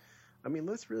 I mean,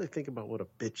 let's really think about what a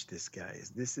bitch this guy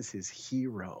is. This is his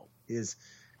hero.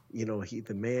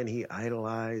 The man he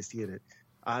idolized.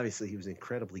 Obviously, he was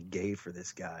incredibly gay for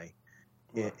this guy.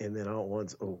 And then all at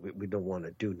once, we don't want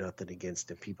to do nothing against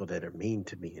the people that are mean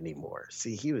to me anymore.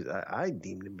 See, I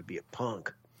deemed him to be a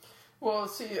punk. Well,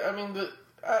 see, I mean,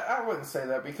 I wouldn't say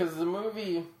that because the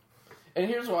movie, and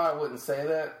here's why I wouldn't say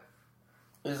that,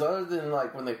 is other than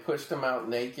like when they pushed him out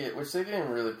naked, which they didn't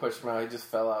really push him out, he just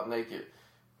fell out naked.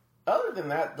 Other than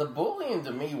that, the bullying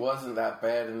to me wasn't that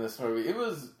bad in this movie. It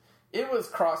was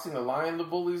crossing the line, the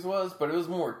bullies was, but it was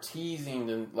more teasing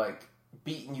than like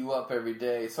beating you up every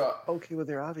day. So okay, well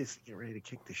they're obviously getting ready to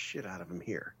kick the shit out of him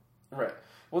here. Right.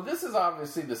 Well, this is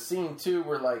obviously the scene too,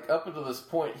 where like up until this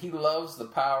point, he loves the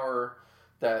power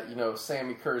that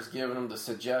Sammi Curr's giving him, the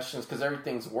suggestions, because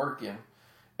everything's working,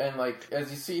 and like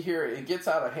as you see here, it gets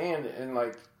out of hand, and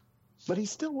like. But he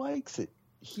still likes it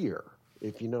here.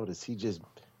 If you notice, he just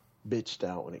bitched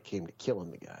out when it came to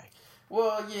killing the guy.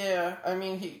 Well, yeah, I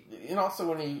mean, and also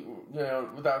when he,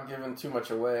 without giving too much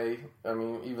away, I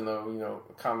mean, even though,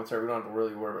 commentary, we don't have to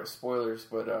really worry about spoilers,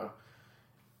 but,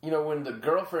 when the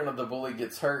girlfriend of the bully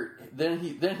gets hurt, then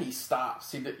he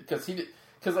stops.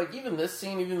 Because, like, even this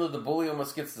scene, even though the bully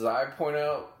almost gets his eye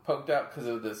poked out because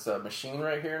of this machine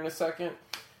right here in a second,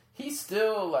 he's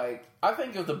still, like, I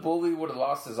think if the bully would have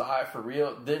lost his eye for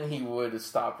real, then he would have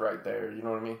stopped right there, you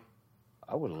know what I mean?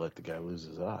 I would have let the guy lose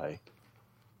his eye.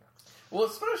 Well,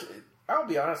 especially, I'll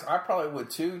be honest, I probably would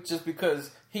too, just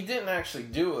because he didn't actually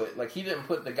do it. Like, he didn't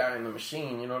put the guy in the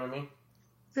machine, you know what I mean?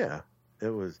 Yeah,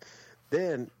 it was.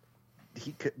 Then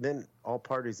all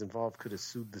parties involved could have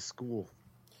sued the school.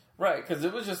 Right, because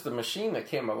it was just the machine that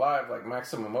came alive, like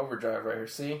Maximum Overdrive right here,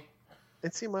 see?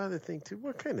 And see, my other thing too,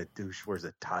 what kind of douche wears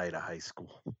a tie to high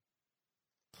school?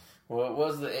 Well, it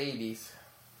was the 80s.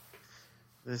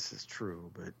 This is true,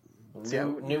 but...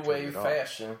 New wave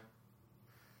fashion.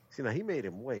 See, now he made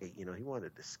him wait. He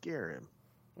wanted to scare him.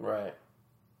 Right.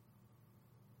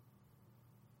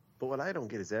 But what I don't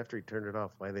get is after he turned it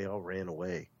off, why they all ran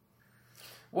away.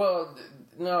 Well,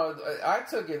 no, I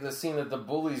took it the scene that the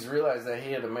bullies realized that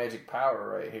he had a magic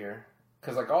power right here.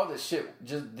 Because, like, all this shit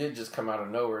just come out of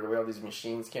nowhere. The way all these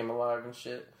machines came alive and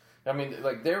shit. I mean,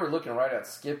 like, they were looking right at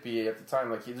Skippy at the time.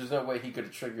 Like, there's no way he could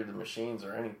have triggered the machines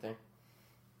or anything.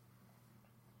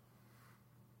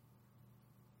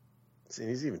 See,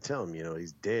 he's even telling him,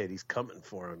 he's dead. He's coming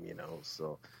for him,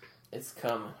 so. It's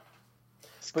coming.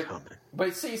 It's but, coming.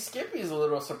 But see, Skippy's a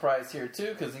little surprised here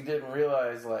too because he didn't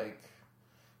realize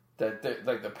that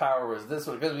the power was this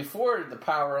one. Because before the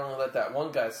power only let that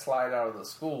one guy slide out of the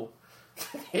school.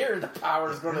 Here the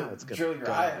power is going to drill your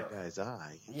eye out. The guy's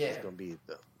eye. Yeah, it's going to be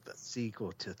the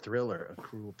sequel to Thriller, A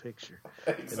Cruel Picture.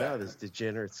 Exactly. And now this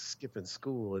degenerate's skipping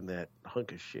school in that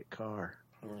hunk of shit car.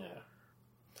 Yeah.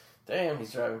 Damn,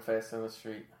 he's driving fast on the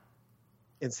street.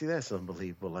 And see, that's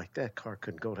unbelievable. Like, that car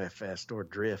couldn't go that fast or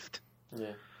drift.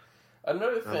 Yeah.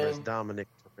 Another thing. Unless Dominic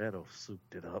Toretto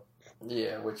souped it up.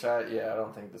 Yeah, I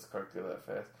don't think this car could go that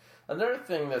fast. Another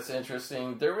thing that's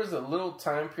interesting, there was a little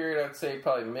time period, I'd say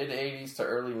probably mid-'80s to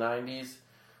early 90s,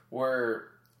 where,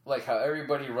 like how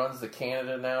everybody runs to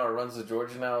Canada now or runs to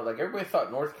Georgia now, like everybody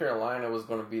thought North Carolina was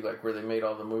going to be like where they made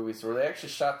all the movies, where they actually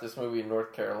shot this movie in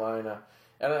North Carolina.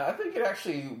 And I think it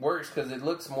actually works because it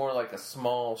looks more like a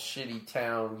small, shitty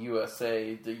town,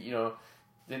 USA. They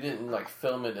didn't like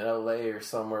film it in LA or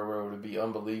somewhere where it would be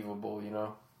unbelievable, You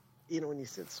know, when you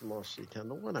said small shit town,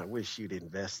 the one I wish you'd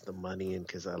invest the money in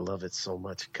because I love it so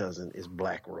much, cousin, is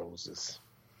Black Roses.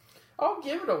 I'll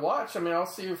give it a watch. I mean, I'll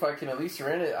see if I can at least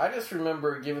rent it. I just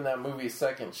remember giving that movie a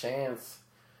second chance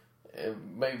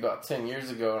maybe about 10 years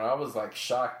ago, and I was like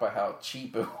shocked by how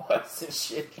cheap it was and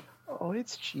shit. Oh,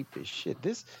 it's cheap as shit.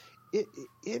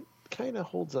 It kind of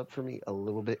holds up for me a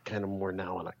little bit, kind of more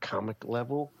now on a comic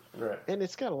level. Right. And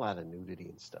it's got a lot of nudity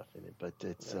and stuff in it, but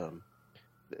it's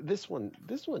this one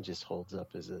just holds up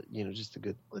as just a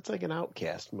good. It's like an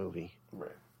Outcast movie.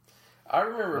 Right. I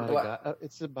remember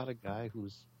it's about a guy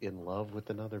who's in love with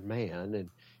another man and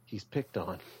he's picked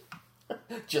on.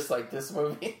 Just like this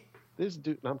movie. This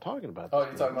dude, and I'm talking about. Oh,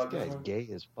 you're talking about this guy's one? Gay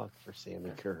as fuck for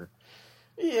Sammi Curr.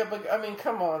 Yeah, but I mean,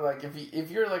 come on, like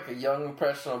if you're like a young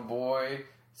impressionable boy,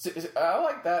 I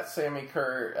like that Sammi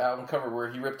Curr album cover where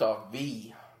he ripped off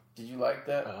V. Did you like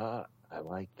that? I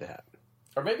like that.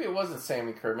 Or maybe it wasn't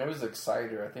Sammi Curr. Maybe it was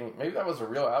Exciter. I think maybe that was a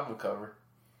real album cover.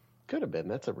 Could have been.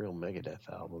 That's a real Megadeth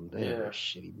album. They're a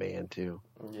shitty band too.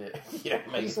 Yeah, yeah.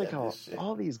 It's like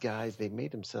all these guys. They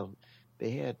made themselves.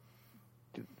 They had.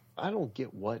 I don't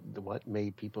get what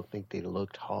made people think they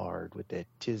looked hard with that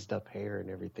tizzed up hair and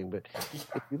everything. But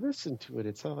if you listen to it,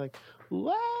 it's all like,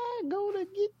 "I'm gonna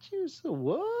get you some."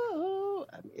 Whoa,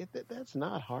 I mean, that's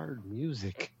not hard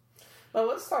music. Now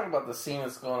let's talk about the scene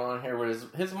that's going on here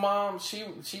with his mom. She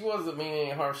wasn't meaning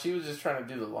any harm. She was just trying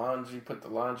to do the laundry, put the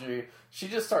laundry. She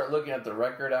just started looking at the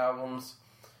record albums.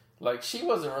 Like, she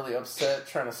wasn't really upset,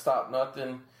 trying to stop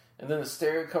nothing. And then the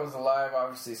stereo comes alive,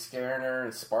 obviously scaring her,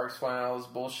 and sparks flying, all this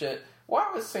bullshit.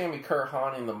 Why was Sammi Curr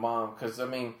haunting the mom? Because, I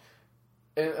mean,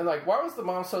 and like, why was the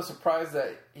mom so surprised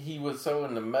that he was so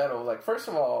into metal? Like, first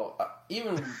of all,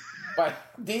 even by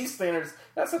these standards,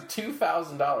 that's a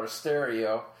 $2,000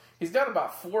 stereo. He's got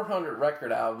about 400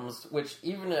 record albums, which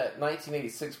even at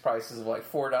 1986 prices of like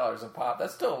 $4 a pop,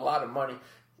 that's still a lot of money.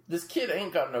 This kid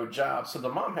ain't got no job, so the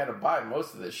mom had to buy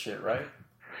most of this shit, right?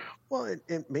 Well,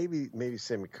 and maybe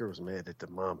Sammi Curr was mad that the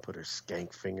mom put her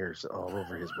skank fingers all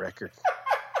over his record.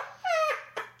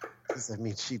 I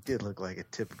mean, she did look like a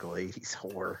typical 80s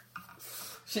whore.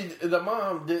 The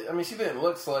mom did. I mean, she didn't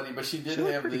look slutty, but she did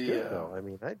have the. Good, though. I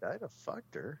mean, I'd have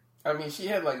fucked her. I mean, she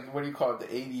had like, what do you call it, the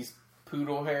 80s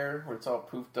poodle hair, where it's all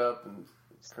poofed up and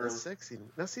curly. That's sexy.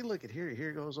 Now, see, look at here.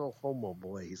 Here goes old homo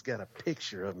boy. He's got a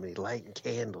picture of me lighting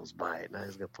candles by it. Now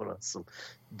he's gonna put on some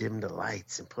dim the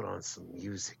lights and put on some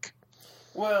music.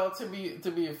 Well, to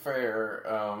be fair,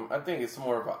 I think it's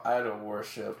more of an idol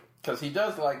worship because he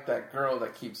does like that girl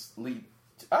that keeps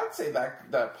I'd say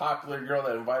that popular girl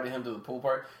that invited him to the pool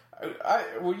party.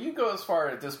 Would you go as far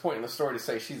at this point in the story to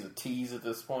say she's a tease at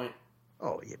this point?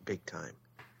 Oh yeah, big time.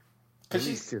 At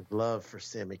least his love for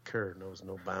Sammi Curr knows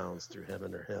no bounds through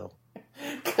heaven or hell.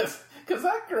 Because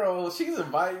that girl, she's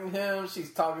inviting him,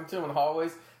 she's talking to him in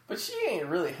hallways, but she ain't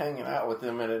really hanging out with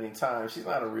him at any time. She's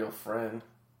not a real friend.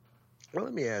 Well,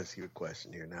 let me ask you a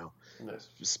question here now. Yes.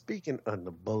 Speaking on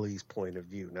the bully's point of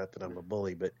view, not that I'm a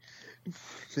bully, but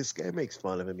this guy makes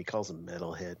fun of him. He calls him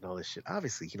metalhead and all this shit.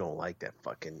 Obviously, he don't like that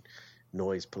fucking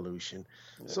noise pollution.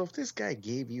 Yeah. So if this guy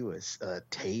gave you a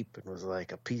tape and was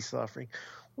like a peace offering,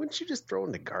 wouldn't you just throw it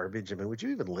in the garbage? I mean, would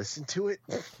you even listen to it?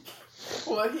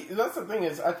 Well, that's the thing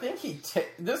is, I think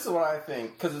this is what I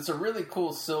think, because it's a really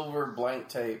cool silver blank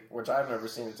tape, which I've never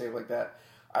seen a tape like that.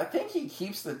 I think he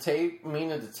keeps the tape,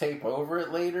 meaning to tape over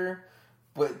it later,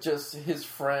 but just his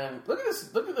friend. Look at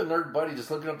this. Look at the nerd buddy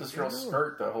just looking up this girl's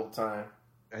skirt the whole time.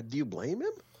 Do you blame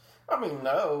him? I mean,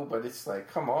 no, but it's like,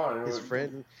 come on. His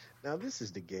friend. Now, this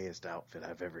is the gayest outfit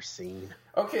I've ever seen.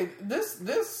 Okay, this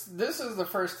is the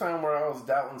first time where I was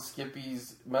doubting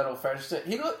Skippy's metal fashion.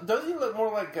 Does he look more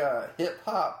like a hip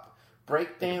hop break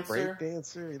Like a dancer. break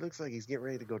dancer. He looks like he's getting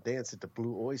ready to go dance at the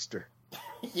Blue Oyster.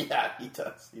 Yeah, he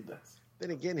does. He does.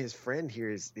 Then again, his friend here,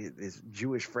 his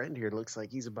Jewish friend here, looks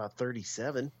like he's about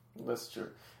 37. That's true.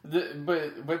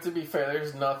 But to be fair,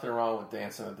 there's nothing wrong with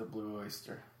dancing at the Blue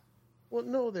Oyster. Well,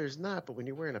 no, there's not. But when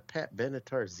you're wearing a Pat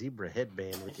Benatar zebra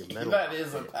headband with your medal, That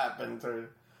is a Pat Benatar.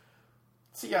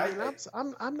 See,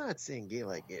 I'm not saying gay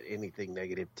like anything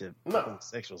negative to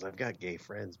homosexuals. I've got gay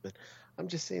friends, but I'm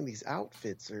just saying these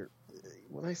outfits are.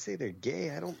 When I say they're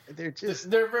gay,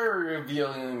 they're very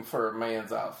revealing for a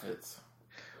man's outfits.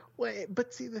 Well,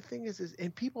 but see, the thing is,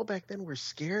 and people back then were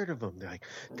scared of them. They're like,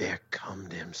 "There come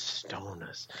them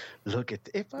stoners." Look at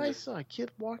if I saw a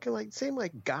kid walking same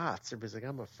like goths, everybody's like,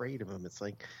 "I'm afraid of him." It's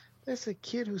like that's a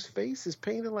kid whose face is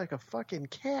painted like a fucking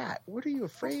cat. What are you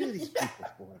afraid of these people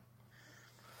for?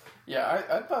 Yeah,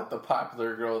 I thought the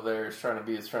popular girl there is trying to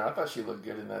be his friend. I thought she looked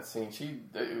good in that scene.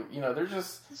 They're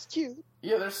just... It's cute.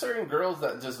 Yeah, there's certain girls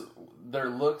that just... Their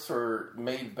looks were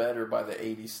made better by the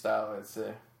 80s style, I'd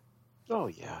say. Oh,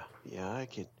 yeah. Yeah,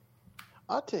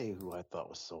 I'll tell you who I thought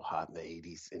was so hot in the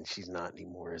 80s, and she's not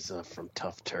anymore, is from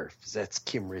Tough Turf. That's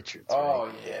Kim Richards, Oh,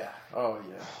 right? yeah. Oh,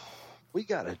 yeah. We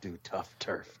got to do Tough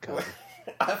Turf, Cody.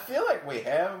 I feel like we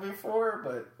have before,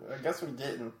 but I guess we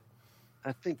didn't.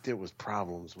 I think there was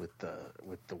problems with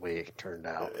the way it turned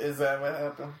out. Is that what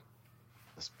happened?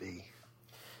 Must be.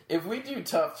 If we do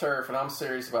Tough Turf, and I'm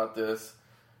serious about this,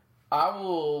 I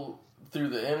will, through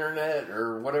the internet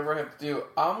or whatever I have to do,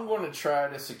 I'm going to try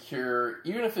to secure,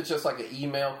 even if it's just like an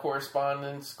email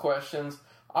correspondence questions,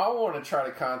 I want to try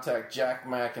to contact Jack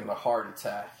Mack and the Heart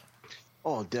Attack.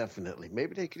 Oh, definitely.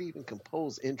 Maybe they could even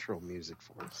compose intro music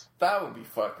for us. That would be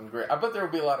fucking great. I bet there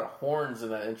would be a lot of horns in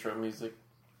that intro music.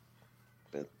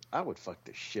 But I would fuck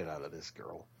the shit out of this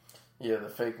girl. Yeah, the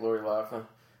fake Lori Loughlin.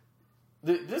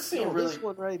 This scene really... This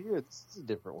one right here, this is a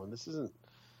different one. This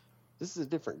is a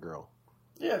different girl.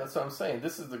 Yeah, that's what I'm saying.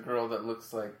 This is the girl that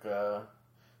looks like the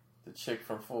chick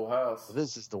from Full House. Well,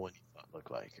 this is the one you thought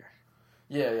looked like her.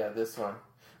 Yeah, this one.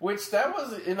 Which, that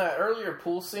was, in that earlier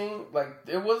pool scene,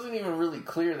 it wasn't even really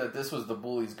clear that this was the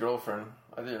bully's girlfriend.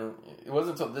 It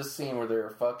wasn't until this scene where they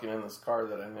were fucking in this car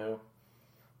that I knew.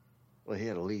 Well, he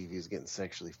had to leave. He was getting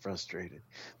sexually frustrated.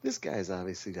 This guy's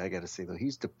obviously, I gotta say though,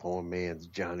 he's the poor man's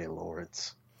Johnny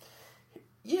Lawrence.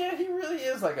 Yeah, he really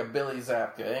is like a Billy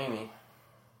Zabka, ain't he?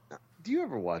 Do you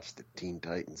ever watch the Teen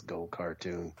Titans Go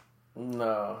cartoon?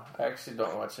 No, I actually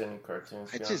don't watch any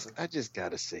cartoons. I just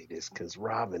gotta say this, because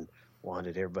Robin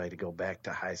wanted everybody to go back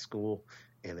to high school,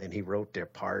 and then he wrote their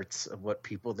parts of what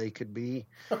people they could be.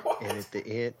 What? And at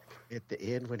the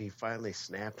end, when he finally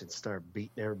snapped and started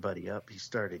beating everybody up, he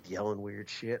started yelling weird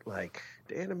shit like,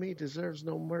 "The enemy deserves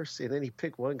no mercy." And then he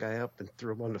picked one guy up and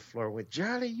threw him on the floor and went,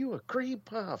 "Johnny, you a cream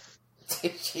puff."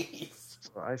 Jeez.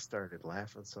 So I started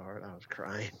laughing so hard I was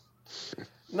crying.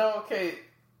 No, okay.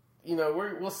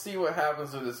 We'll see what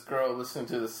happens with this girl listening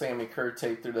to the Sammi Curr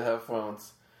tape through the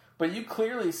headphones. But you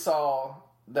clearly saw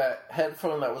that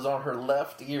headphone that was on her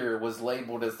left ear was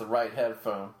labeled as the right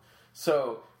headphone.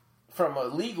 So, from a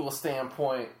legal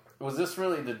standpoint, was this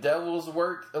really the devil's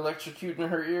work electrocuting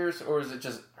her ears, or is it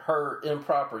just her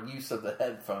improper use of the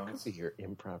headphones? I hear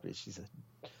improper. She's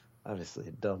obviously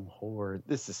a dumb whore.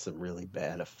 This is some really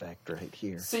bad effect right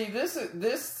here. See, this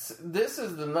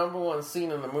is the number one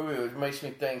scene in the movie which makes me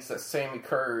think that Sammi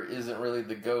Curr isn't really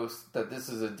the ghost, that this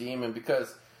is a demon,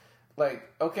 because...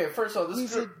 okay, first of all,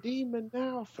 he's a demon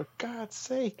now, for God's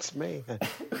sakes, man.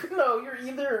 No, you're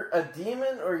either a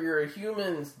demon or you're a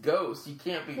human's ghost. You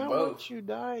can't be both. Once you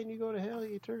die and you go to hell,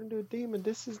 you turn into a demon.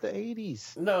 This is the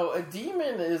 80s. No, a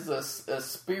demon is a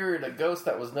spirit, a ghost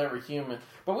that was never human.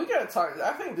 But we gotta talk.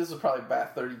 I think this is probably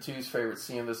Bat 32's favorite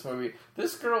scene in this movie.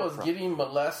 This girl is getting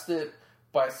molested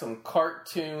by some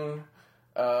cartoon.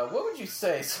 What would you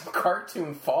say? Some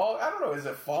cartoon fog? I don't know. Is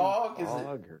it fog?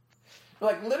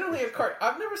 Literally a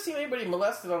I've never seen anybody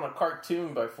molested on a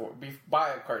cartoon by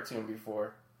a cartoon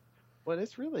before. Well,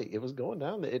 it was going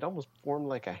down. It almost formed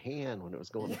like a hand when it was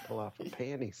going to pull off her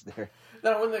panties there.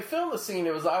 Now, when they filmed the scene,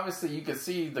 it was obviously, you could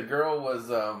see the girl was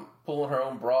pulling her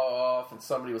own bra off, and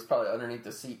somebody was probably underneath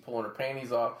the seat pulling her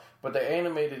panties off, but they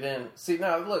animated in. See,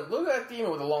 now, look at that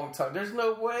demon with a long tongue. There's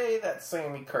no way that's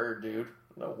Sammi Curr, dude.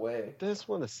 No way. That's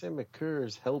one of Sammi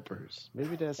Curr's helpers.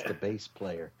 Maybe that's the bass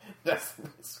player. That's the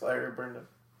bass player, Brenda.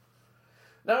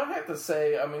 Now, I have to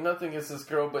say, nothing against this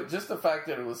girl, but just the fact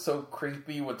that it was so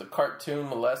creepy with the cartoon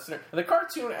molesting her. The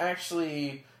cartoon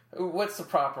actually, what's the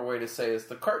proper way to say this?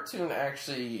 The cartoon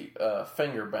actually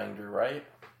finger banged her, right?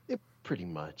 Pretty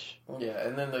much. Yeah,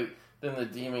 and then the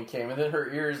demon came, and then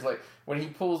her ears, when he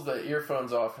pulls the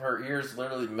earphones off, her ears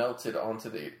literally melted onto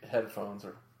the headphones.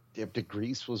 If the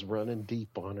grease was running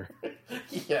deep on her.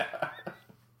 Yeah.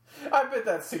 I bet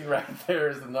that scene right there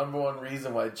is the number one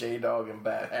reason why J-Dog and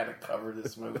Bat had to cover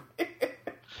this movie.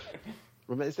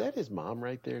 Is that his mom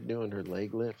right there doing her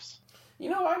leg lifts? You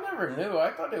know, I never knew.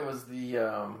 I thought it was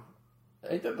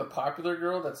ain't that the popular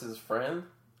girl that's his friend?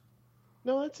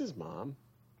 No, that's his mom.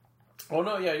 Oh,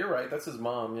 no, yeah, you're right. That's his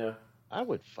mom, yeah. I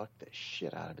would fuck the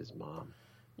shit out of his mom.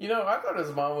 You know, I thought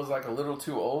his mom was like a little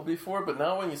too old before, but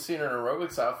now when you see her in an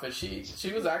aerobics outfit,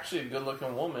 she was actually a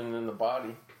good-looking woman in the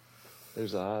body.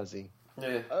 There's Ozzy.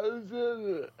 Yeah.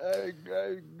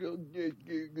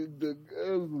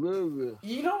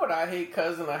 You know what I hate,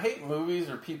 cousin? I hate movies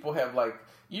where people have like,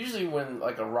 usually when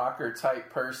like a rocker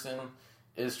type person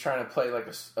is trying to play like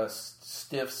a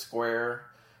stiff square,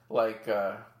 like,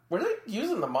 were they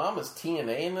using the mom as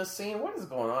TNA in this scene? What is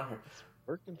going on here? It's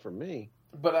working for me.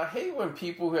 But I hate when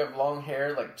people who have long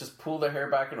hair, like, just pull their hair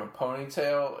back in a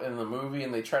ponytail in the movie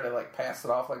and they try to, like, pass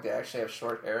it off like they actually have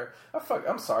short hair.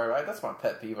 I'm sorry, right? That's my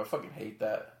pet peeve. I fucking hate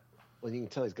that. Well, you can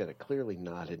tell he's got it clearly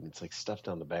knotted and it's, like, stuffed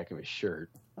on the back of his shirt.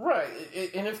 Right.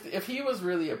 And if he was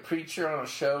really a preacher on a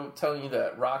show telling you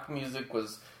that rock music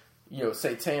was, you know,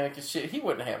 satanic and shit, he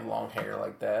wouldn't have long hair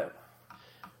like that.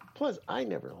 Plus, I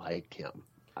never liked him.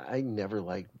 I never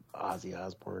liked Ozzy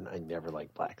Osbourne. I never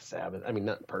liked Black Sabbath. I mean,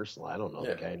 not personal. I don't know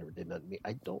the guy. Never did nothing to me.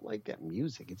 I don't like that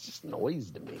music. It's just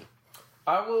noise to me.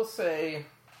 I will say,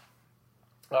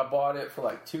 I bought it for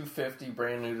like $250,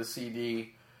 brand new to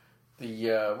CD.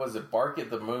 The was it Bark at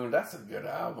the Moon? That's a good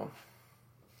album.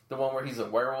 The one where he's a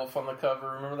werewolf on the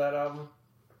cover. Remember that album?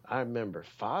 I remember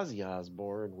Fozzy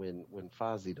Osbourne when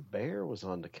Fozzy the Bear was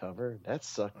on the cover. That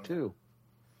sucked too.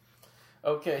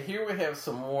 Okay, here we have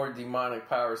some more demonic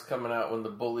powers coming out when the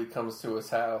bully comes to his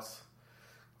house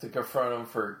to confront him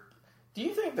for... Do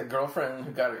you think the girlfriend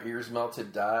who got her ears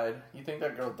melted died? You think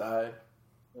that girl died?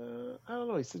 I don't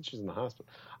know. He said she was in the hospital.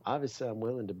 Obviously, I'm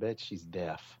willing to bet she's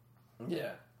deaf.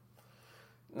 Yeah.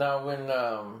 Now, when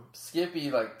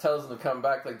Skippy like tells them to come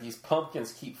back, like these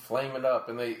pumpkins keep flaming up,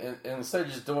 and and instead of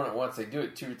just doing it once, they do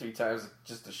it 2 or 3 times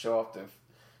just to show off the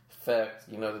effect.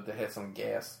 You know that they had some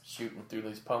gas shooting through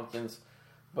these pumpkins.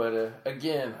 But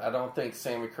again, I don't think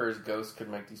Sammi Curr's ghost could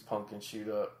make these pumpkins shoot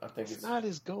up. I think it's not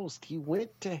his ghost. He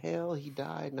went to hell. He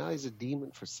died. Now he's a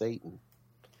demon for Satan.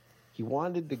 He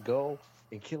wanted to go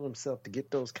and kill himself to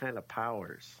get those kind of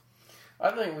powers.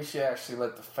 I think we should actually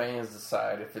let the fans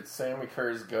decide if it's Sammi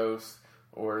Curr's ghost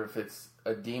or if it's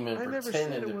a demon pretending to be Sammi Curr.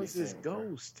 I never said it was his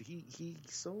ghost. He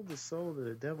sold his soul to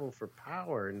the devil for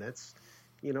power, and that's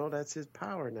his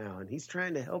power now. And he's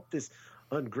trying to help this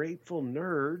ungrateful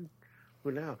nerd.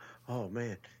 Well, now, oh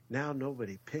man, now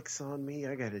nobody picks on me.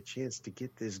 I got a chance to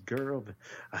get this girl,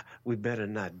 but we better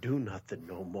not do nothing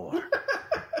no more.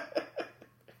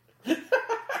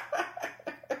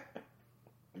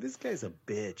 This guy's a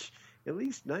bitch. At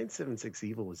least 976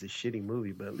 Evil was a shitty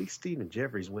movie, but at least Stephen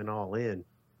Jeffries went all in.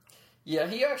 Yeah,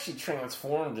 he actually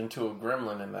transformed into a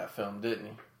gremlin in that film, didn't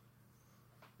he?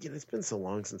 Yeah, it's been so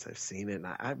long since I've seen it, and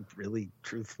I really,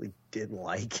 truthfully didn't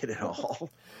like it at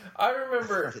all. I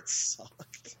remember... it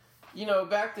sucked. You know,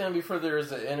 back then, before there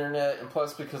was the internet, and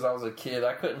plus because I was a kid,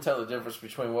 I couldn't tell the difference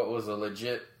between what was a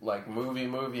legit, like, movie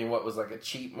and what was, like, a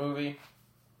cheap movie.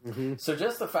 Mm-hmm. So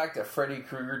just the fact that Freddy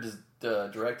Krueger just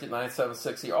directed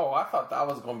 976, I thought that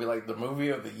was going to be, like, the movie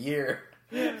of the year.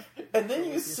 Yeah. And then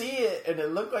you see it, and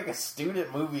it looked like a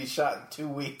student movie shot in 2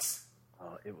 weeks.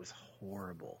 Oh, it was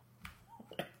horrible.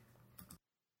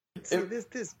 See,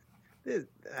 this,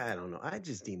 I don't know. I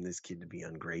just deem this kid to be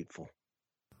ungrateful.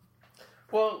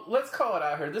 Well, let's call it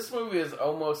out here. This movie is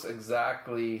almost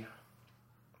exactly,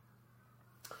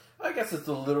 I guess it's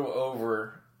a little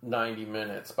over 90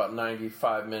 minutes, about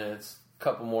 95 minutes, a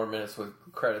couple more minutes with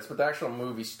credits, but the actual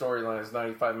movie storyline is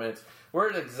 95 minutes.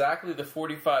 We're at exactly the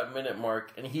 45-minute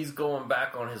mark, and he's going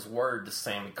back on his word to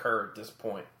Sammi Curr at this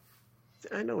point.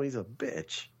 I know he's a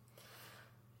bitch.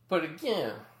 But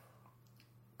again...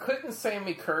 Couldn't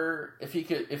Sammi Curr, if he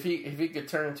could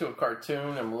turn into a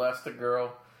cartoon and molest a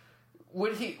girl,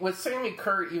 would Sammi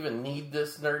Curr even need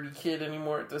this nerdy kid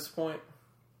anymore at this point?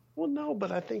 Well, no,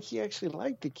 but I think he actually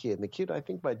liked the kid. And the kid, I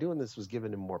think, by doing this was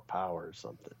giving him more power or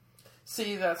something.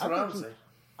 See, that's what I'm saying.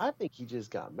 I think he just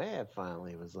got mad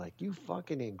finally. It was like, you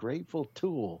fucking ungrateful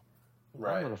tool.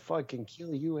 Right. I'm going to fucking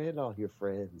kill you and all your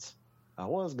friends. I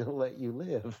was going to let you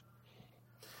live.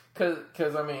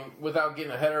 Because, I mean, without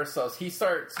getting ahead of ourselves, he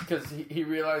starts, because he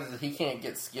realizes he can't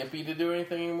get Skippy to do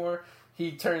anything anymore,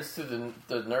 he turns to the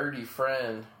nerdy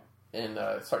friend and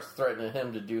starts threatening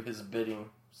him to do his bidding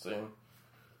soon.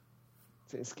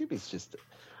 See, Skippy's just,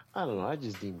 I don't know, I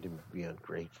just deemed him to be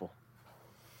ungrateful.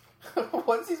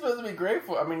 What's he supposed to be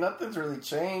grateful? I mean, nothing's really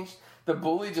changed. The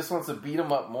bully just wants to beat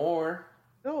him up more.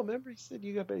 No, remember he said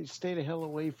you got to stay the hell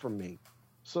away from me.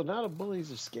 So now the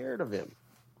bullies are scared of him.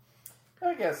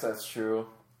 I guess that's true.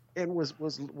 And was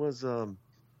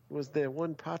there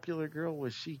one popular girl?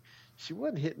 Was she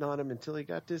wasn't hitting on him until he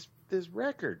got this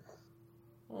record.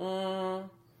 I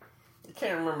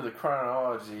can't remember the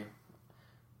chronology,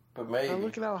 but maybe. Now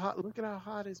look at how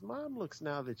hot his mom looks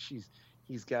now that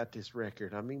he's got this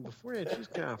record. I mean, before that, she was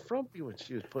kind of frumpy when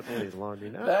she was putting in his laundry.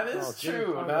 Now, that is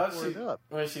true. Now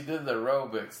when she did the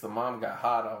aerobics, the mom got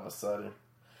hot all of a sudden.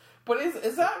 But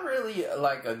is that really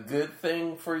like a good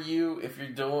thing for you if you're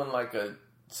doing like a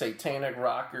satanic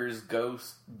rockers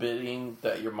ghost bidding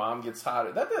that your mom gets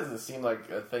hot? That doesn't seem like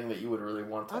a thing that you would really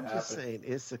want to happen. I'm just saying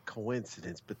it's a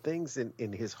coincidence, but things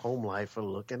in his home life are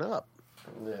looking up.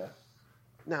 Yeah.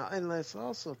 Now, and let's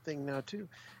also think now, too,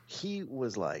 he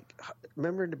was like,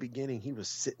 remember in the beginning, he was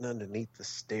sitting underneath the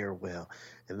stairwell,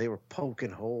 and they were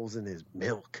poking holes in his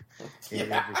milk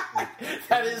and everything.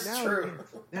 That is true.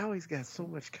 Now he's got so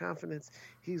much confidence,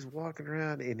 he's walking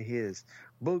around in his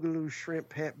Boogaloo Shrimp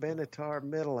Pat Benatar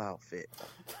metal outfit.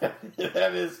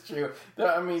 That is true.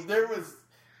 I mean,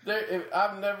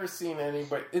 I've never seen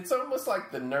anybody. It's almost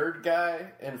like the nerd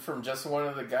guy, and from Just One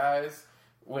of the Guys.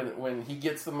 When he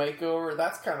gets the makeover,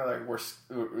 that's kind of like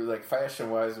like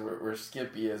fashion wise where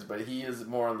Skippy is, but he is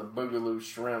more on the Boogaloo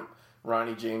Shrimp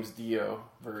Ronnie James Dio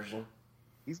version.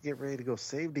 He's getting ready to go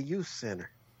save the youth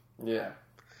center. Yeah,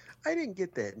 I didn't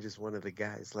get that in Just One of the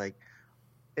Guys. Like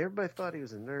everybody thought he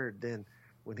was a nerd. Then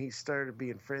when he started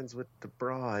being friends with the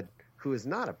broad, who is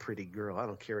not a pretty girl, I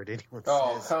don't care what anyone says.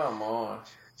 Oh, come on.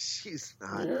 She's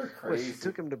not. You're crazy. Well,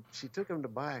 she took him to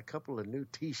buy a couple of new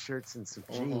T-shirts and some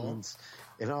jeans,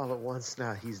 and all at once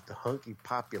now he's the hunky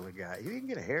popular guy. He didn't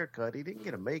get a haircut. He didn't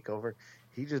get a makeover.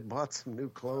 He just bought some new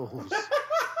clothes.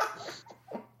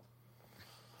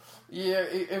 Yeah,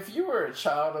 if you were a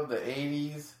child of the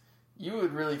 80s, you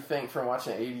would really think from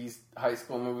watching 80s high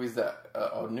school movies that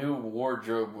a new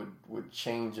wardrobe would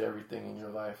change everything in your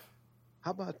life. How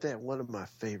about that? One of my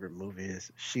favorite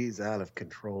movies, She's Out of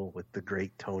Control with the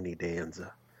great Tony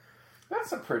Danza.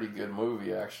 That's a pretty good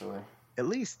movie, actually. At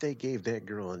least they gave that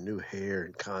girl a new hair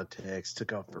and contacts,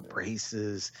 took off her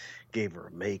braces, gave her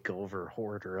a makeover,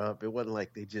 hoard her up. It wasn't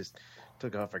like they just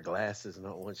took off her glasses and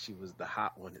not once she was the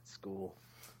hot one at school.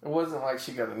 It wasn't like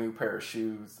she got a new pair of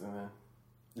shoes and then...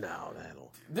 No,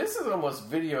 that'll... This is almost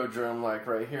Videodrome-like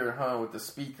right here, huh? With the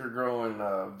speaker growing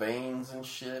veins and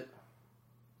shit.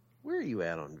 Where are you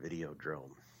at on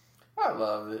Videodrome? I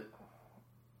love it.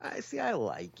 I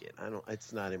like it.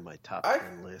 It's not in my top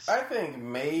 10 list. I think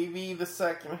maybe the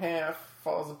second half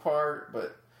falls apart,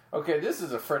 but okay, this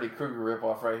is a Freddy Krueger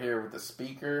ripoff right here with the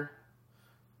speaker.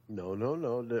 No.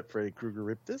 That Freddy Krueger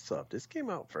ripped this off. This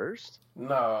came out first.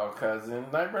 No, cousin.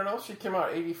 Nightmare on Elm Street came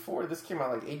out 84. This came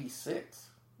out like 86.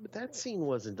 But that scene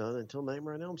wasn't done until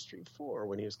Nightmare on Elm Street 4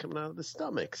 when he was coming out of the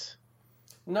stomachs.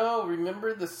 No,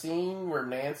 remember the scene where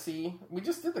Nancy... We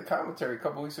just did the commentary a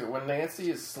couple weeks ago. When Nancy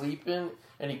is sleeping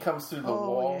and he comes through the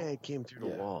wall. Oh, yeah, he came through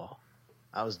the wall.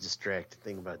 I was distracted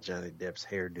thinking about Johnny Depp's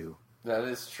hairdo. That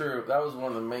is true. That was one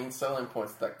of the main selling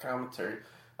points of that commentary.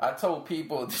 I told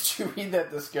people... Did you read that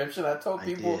description? I told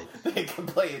people they could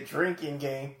play a drinking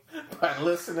game by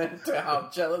listening to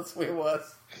how jealous we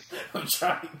was of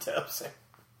Johnny Depp's hair.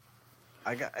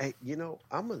 I'm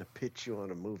going to pitch you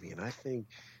on a movie, and I think...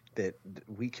 that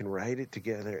we can write it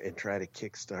together and try to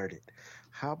kickstart it.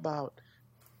 How about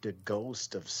the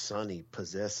ghost of Sunny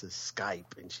possesses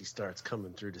Skype and she starts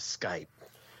coming through the Skype?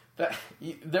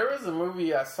 There was a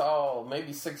movie I saw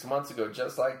maybe 6 months ago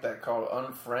just like that called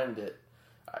Unfriended.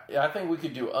 I think we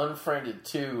could do Unfriended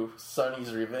 2,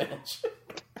 Sunny's Revenge.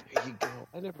 There you go.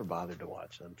 I never bothered to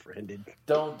watch Unfriended.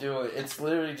 Don't do it. It's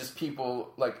literally just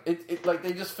people, like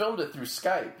they just filmed it through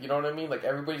Skype. You know what I mean? Like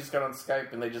everybody just got on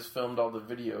Skype and they just filmed all the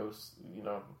videos. You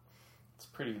know, it's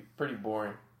pretty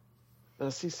boring. Now,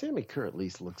 see, Sammi Curr at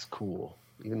least looks cool,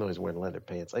 even though he's wearing leather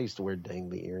pants. I used to wear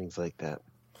dangly earrings like that.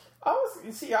 I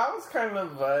was kind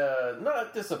of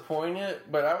not disappointed,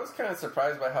 but I was kind of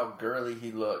surprised by how girly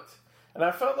he looked. And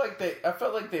I felt like they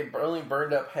only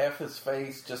burned up half his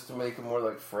face just to make him more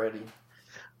like Freddy.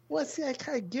 Well, see, I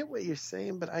kind of get what you're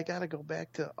saying, but I got to go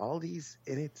back to all these,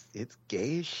 and it's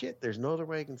gay as shit. There's no other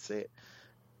way I can say it.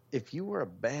 If you were a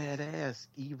badass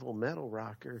evil metal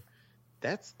rocker,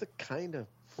 that's the kind of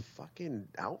fucking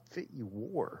outfit you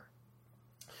wore.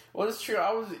 Well, it's true.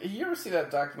 You ever see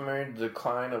that documentary, The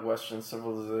Decline of Western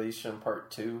Civilization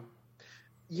Part 2?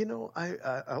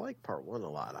 I like part one a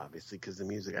lot, obviously, because the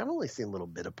music. I've only seen a little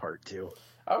bit of part two.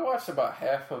 I watched about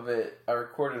half of it. I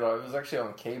recorded all. It was actually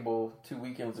on cable 2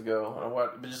 weekends ago.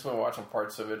 I just been watching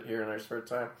parts of it here in their spare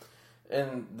time.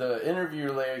 And the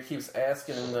interviewer later keeps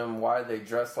asking them why they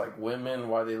dress like women,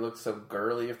 why they look so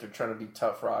girly if they're trying to be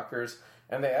tough rockers.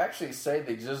 And they actually say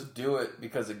they just do it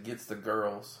because it gets the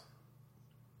girls.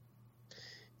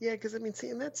 Yeah, because and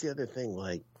that's the other thing.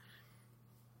 Like,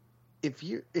 if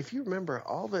you remember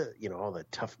all the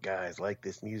tough guys like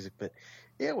this music, but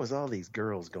it was all these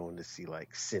girls going to see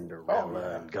like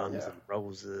Cinderella and Guns N'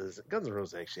 Roses. Guns N'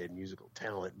 Roses actually had musical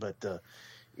talent, but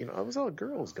it was all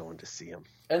girls going to see them.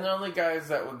 And the only guys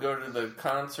that would go to the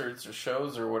concerts or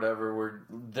shows or whatever were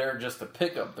there just to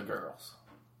pick up the girls.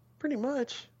 Pretty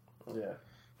much. Yeah.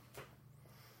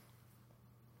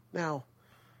 Now,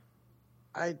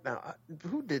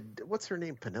 what's her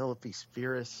name? Penelope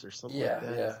Spheris or something Yeah, like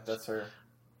that? yeah, that's her.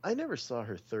 I never saw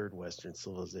her third Western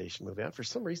Civilization movie. For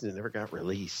some reason, it never got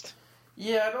released.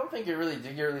 Yeah, I don't think it really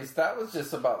did get released. That was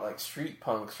just about like street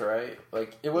punks, right?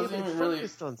 Like it wasn't even really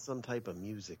focused on some type of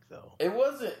music, though. It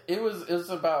wasn't. It was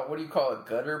about, what do you call it?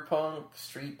 Gutter punk,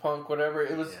 street punk, whatever.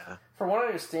 It was. Yeah. From what I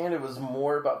understand, it was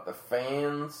more about the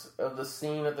fans of the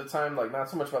scene at the time. Like not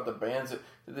so much about the bands.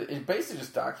 It basically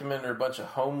just documented a bunch of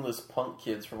homeless punk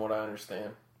kids, from what I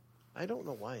understand. I don't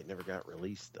know why it never got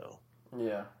released, though.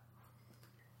 Yeah.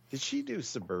 Did she do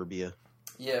Suburbia?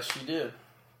 Yeah, she did.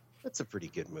 That's a pretty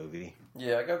good movie.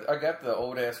 Yeah, I got the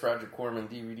old ass Roger Corman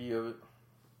DVD of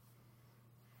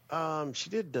it. She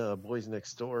did Boys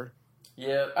Next Door.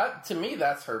 Yeah, to me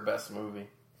that's her best movie.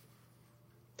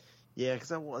 Yeah,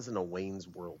 because I wasn't a Wayne's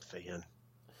World fan.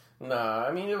 Nah,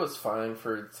 I mean it was fine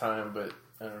for its time, but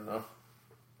I don't know.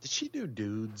 Did she do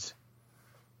Dudes?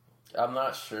 I'm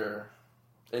not sure.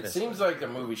 It seems like a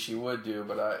movie she would do,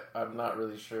 but I'm not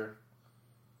really sure.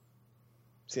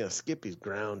 See, Skippy's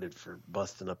grounded for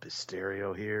busting up his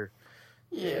stereo here.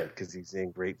 Yeah. Because he's an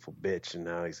ungrateful bitch, and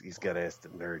now he's got to ask the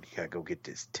nerd, you got to go get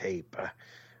this tape.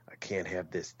 I can't have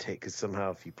this tape, because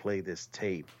somehow if you play this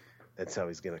tape, that's how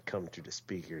he's going to come through the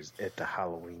speakers at the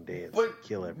Halloween dance and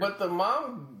kill everyone. But the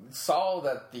mom saw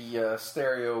that the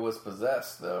stereo was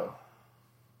possessed, though,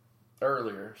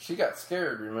 earlier. She got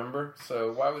scared, remember?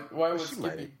 So why would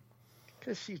Skippy...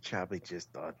 Because she probably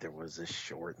just thought there was a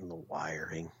short in the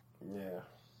wiring. Yeah.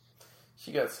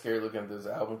 She got scared looking at this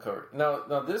album cover.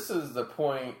 Now this is the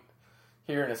point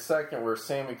here in a second where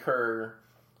Sammi Curr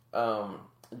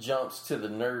jumps to the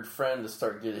nerd friend to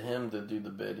start getting him to do the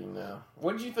bidding now.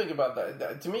 What did you think about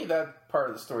that? To me, that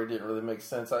part of the story didn't really make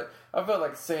sense. I felt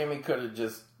like Sammy could have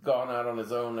just gone out on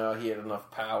his own now he had enough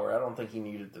power. I don't think he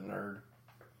needed the nerd.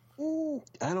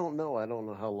 I don't know. I don't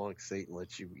know how long Satan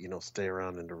lets you, stay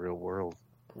around in the real world.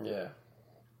 Yeah.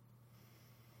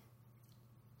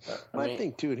 My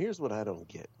thing, too, and here's what I don't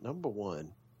get. Number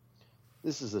one,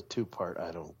 this is a two-part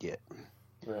I don't get.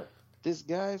 Right. This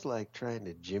guy's like trying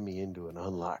to jimmy into an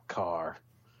unlocked car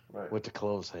with the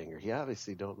clothes hanger. He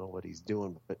obviously don't know what he's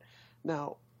doing, but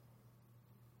now,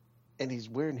 and he's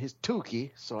wearing his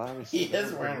toque, so obviously he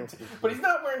is wearing it, but he's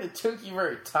not wearing the toque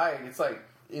very tight. It's like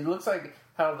it looks like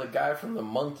how the guy from the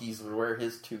Monkees would wear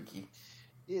his toque.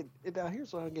 Now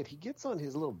here's what I get. He gets on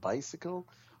his little bicycle.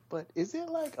 But is it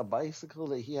like a bicycle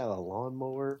that he had a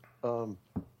lawnmower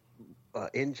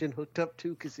engine hooked up to?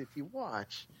 Because if you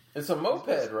watch... It's a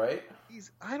moped, right?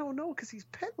 I don't know, because he's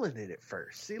pedaling it at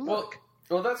first. See, look.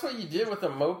 Well, that's what you did with a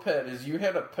moped, is you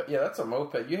had that's a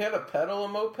moped. You had to pedal a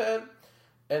moped,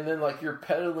 and then, like, your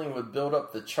pedaling would build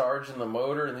up the charge in the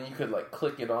motor, and then you could, like,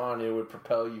 click it on, and it would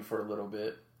propel you for a little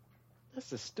bit. That's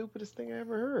the stupidest thing I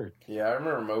ever heard. Yeah, I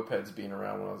remember mopeds being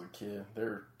around when I was a kid.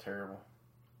 They're terrible.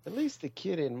 At least the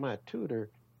kid in my tutor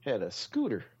had a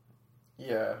scooter.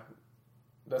 Yeah,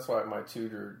 that's why my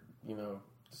tutor,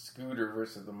 scooter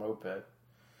versus the moped.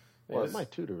 Well, my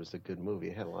tutor was a good movie.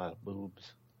 It had a lot of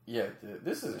boobs. Yeah,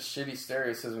 this is a shitty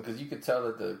stereo system because you could tell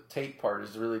that the tape part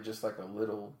is really just like a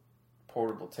little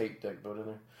portable tape deck built in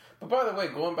there. But by the way,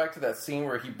 going back to that scene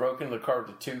where he broke into the car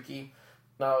with the Tukey,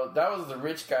 now that was the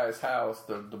rich guy's house,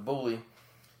 the bully.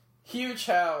 Huge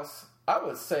house. I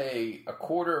would say a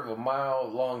quarter of a mile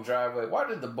long driveway. Why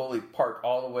did the bully park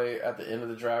all the way at the end of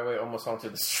the driveway, almost onto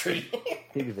the street?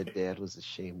 Maybe the dad was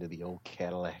ashamed of the old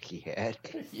Cadillac he had.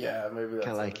 Yeah, maybe that's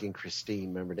kind of like in Christine.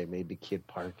 Remember, they made the kid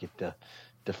park at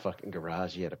the fucking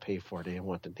garage he had to pay for. They didn't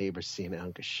want the neighbors seeing a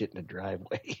hunk of shit in the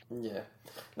driveway. Yeah.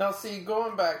 Now, see,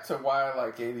 going back to why I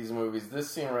like 80s movies,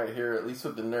 this scene right here, at least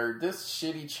with the nerd, this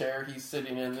shitty chair he's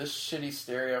sitting in, this shitty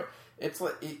stereo. It's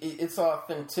like it's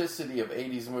authenticity of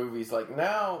 80s movies. Like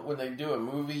now, when they do a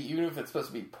movie, even if it's supposed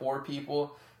to be poor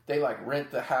people, They like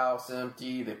rent the house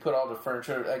empty. They put all the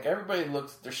furniture. Like everybody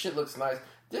their shit looks nice.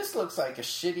 This looks like a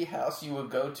shitty house you would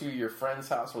go to. Your friend's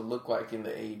house would look like in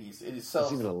the 80s. It is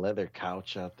There's even a leather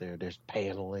couch out there. There's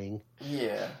paneling.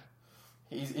 Yeah.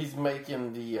 He's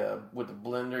making with the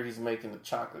blender, he's making the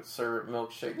chocolate syrup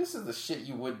milkshake. This is the shit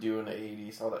you would do in the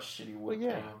 80s, all that shitty wood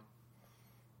pan.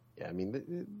 Yeah, I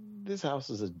mean, this house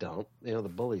is a dump. You know, the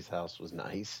bully's house was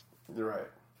nice. You're right.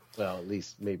 Well, at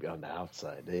least maybe on the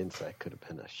outside. The inside could have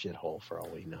been a shithole for all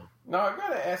we know. Now, I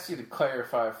gotta ask you to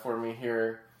clarify for me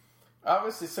here.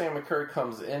 Obviously, Sammi Curr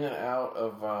comes in and out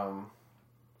of,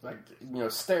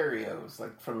 stereos,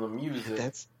 like from the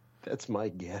music. That's my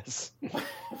guess.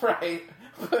 Right.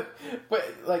 But,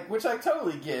 like, which I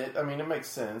totally get. I mean, it makes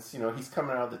sense. You know, he's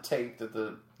coming out of the tape that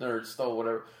the nerd stole,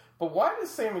 whatever. But why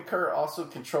does Sammi Curr also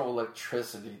control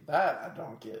electricity? That I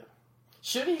don't get.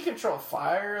 Should he control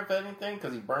fire, if anything,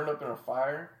 because he burned up in a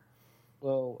fire?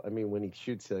 Well, I mean, when he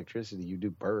shoots electricity, you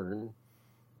do burn.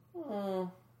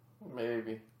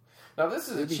 Maybe. Now, this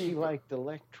is Maybe a cheap... he liked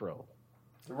Electro.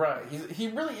 Right. He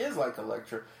really is like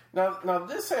Electra. Now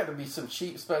this had to be some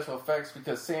cheap special effects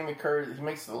because Sammi Curr, he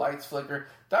makes the lights flicker.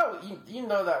 That you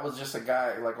know that was just a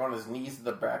guy like on his knees in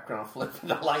the background flipping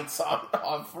the lights on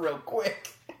off real quick.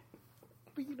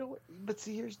 But you know what? But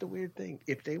see, here's the weird thing.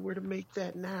 If they were to make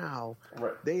that now,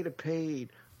 right, they'd have paid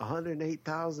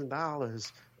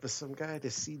 $108,000 for some guy to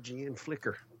CG and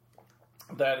flicker.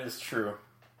 That is true.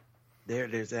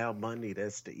 There's Al Bundy.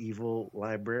 That's the evil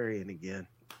librarian again.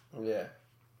 Yeah.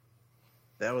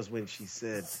 That was when she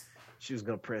said she was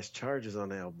going to press charges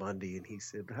on Al Bundy, and he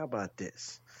said, how about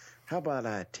this? How about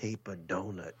I tape a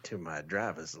donut to my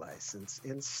driver's license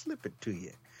and slip it to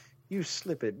you? You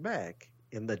slip it back,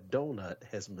 and the donut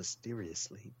has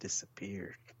mysteriously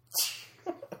disappeared.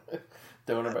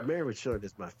 Marriage Short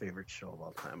is my favorite show of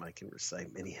all time. I can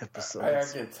recite many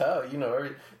episodes. I can tell. You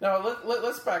know. Now,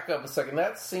 let's back up a second.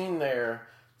 That scene there,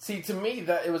 see, to me,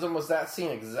 that it was almost that scene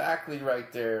exactly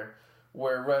right there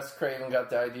where Russ Craven got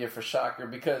the idea for Shocker,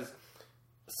 because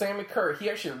Sammi Curr, he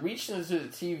actually reached into the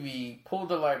TV, pulled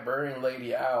the librarian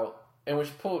lady out, and when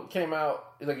she came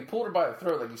out, like he pulled her by the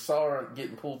throat, like you saw her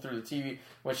getting pulled through the TV.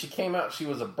 When she came out, she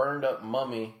was a burned up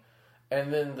mummy.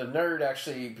 And then the nerd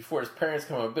actually, before his parents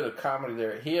came, a bit of comedy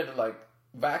there, he had to like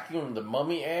vacuum the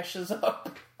mummy ashes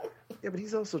up. Yeah, but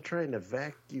he's also trying to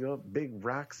vacuum up big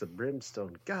rocks of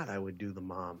brimstone. God, I would do the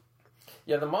mom.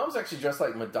 Yeah, the mom's actually dressed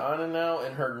like Madonna now,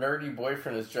 and her nerdy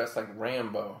boyfriend is dressed like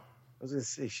Rambo. I was going to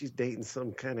say, she's dating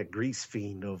some kind of grease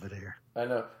fiend over there. I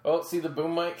know. Oh, see the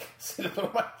boom mic? See the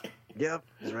boom mic? Yep,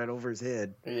 it's right over his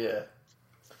head. Yeah.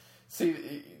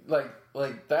 See,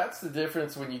 like that's the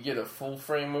difference when you get a full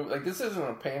frame movie. Like, this isn't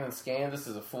a pan and scan, this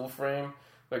is a full frame.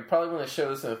 Like, probably when they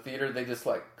showed this in the theater, they just,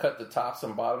 like, cut the tops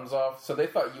and bottoms off. So they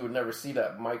thought you would never see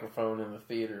that microphone in the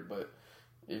theater, but...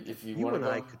 If you want and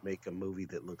to I could make a movie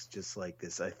that looks just like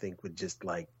this, I think, with just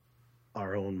like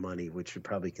our own money, which would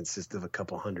probably consist of a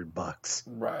couple $100.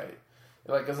 Right.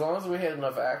 Like, as long as we had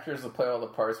enough actors to play all the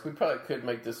parts, we probably could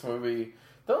make this movie.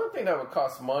 The only thing that would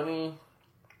cost money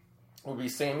would be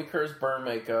Sammi Curr's burn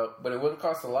makeup, but it wouldn't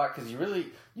cost a lot because you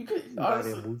could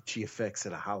honestly buy them Wuchi effects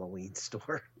at a Halloween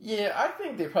store. Yeah, I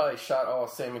think they probably shot all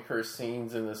Sammi Curr's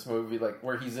scenes in this movie, like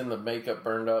where he's in the makeup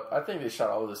burned up. I think they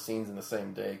shot all of the scenes in the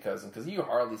same day, cousin, because you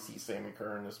hardly see Sammi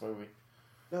Curr in this movie.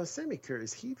 Now, Sammi Curr,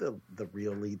 is he the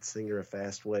real lead singer of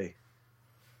Fast Way?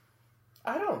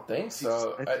 I don't think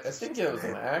so. I think he was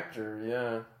an actor,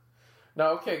 yeah.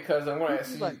 Now, okay, cuz I'm going to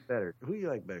ask you. Who you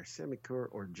like better, Sammi Curr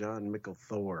or John Michael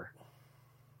Thor?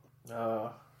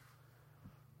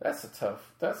 That's a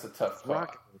tough call.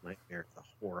 Rock Nightmare is a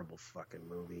horrible fucking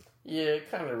movie. Yeah, it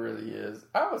kind of really is.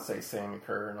 I would say Sammi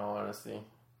Curr, in all honesty.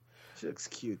 She looks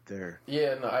cute there.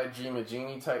 Yeah, in the I Dream a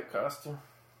Genie type costume.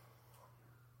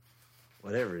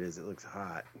 Whatever it is, it looks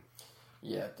hot.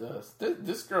 Yeah, it does.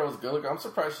 This girl's good looking. I'm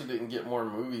surprised she didn't get more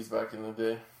movies back in the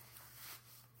day.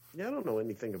 Yeah, I don't know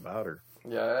anything about her.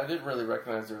 Yeah, I didn't really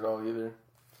recognize her at all either.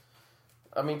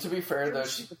 I mean, to be fair, though,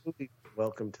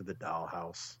 Welcome to the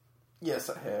Dollhouse. Yes,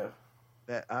 I have.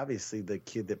 That obviously the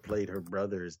kid that played her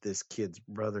brother is this kid's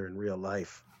brother in real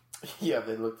life. Yeah,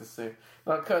 they look the same.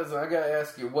 Now, cousin, I gotta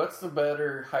ask you, what's the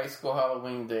better high school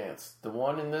Halloween dance? The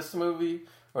one in this movie,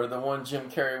 or the one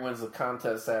Jim Carrey wins the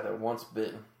contest at Once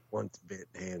Bitten? Once Bitten,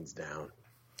 hands down.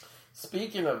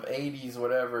 Speaking of 80s,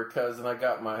 whatever, cousin, I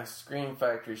got my Scream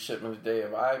Factory shipment today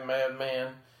of I,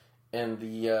 Madman and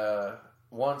the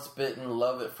Once Bitten,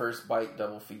 Love at First Bite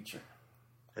double feature.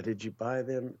 Did you buy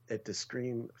them at the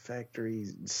Scream Factory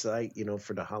site,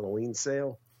 for the Halloween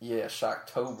sale? Yeah,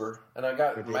 Shocktober. And I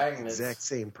got For the magnets. exact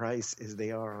same price as they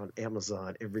are on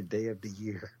Amazon every day of the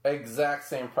year. Exact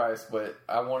same price, but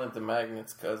I wanted the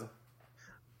magnets, cousin.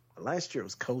 Last year it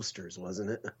was Coasters, wasn't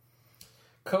it?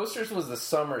 Coasters was the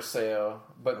summer sale,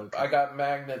 but Okay. I got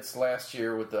magnets last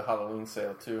year with the Halloween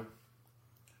sale, too.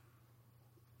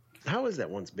 How is that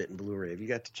Once Bitten Blu-ray? Have you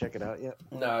got to check it out yet?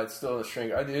 No, it's still in the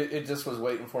shrink. It just was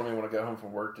waiting for me when I got home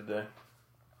from work today.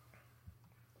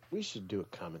 We should do a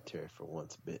commentary for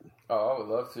Once Bitten. Oh, I would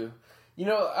love to. You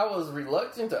know, I was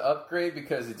reluctant to upgrade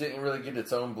because it didn't really get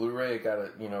its own Blu-ray. It got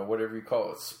a, whatever you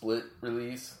call it, split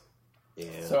release.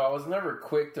 Yeah. So I was never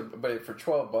quick to, but for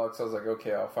 $12, I was like,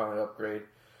 okay, I'll finally upgrade.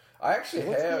 I actually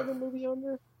What's the have other movie on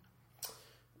there?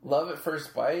 Love at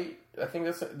First Bite. I think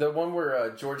that's the one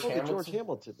where George Hamilton. George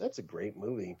Hamilton. That's a great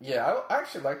movie. Yeah, I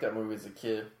actually liked that movie as a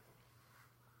kid.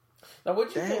 Now,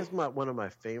 what'd you That think? has one of my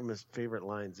favorite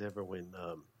lines ever when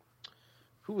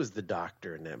who was the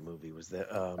doctor in that movie? Was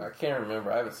that I can't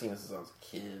remember. I haven't seen this since I was a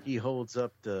kid. he holds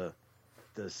up the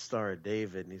Star of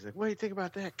David and he's like, "What do you think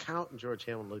about that, Count?" And George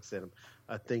Hamilton looks at him.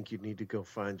 "I think you need to go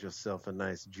find yourself a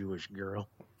nice Jewish girl."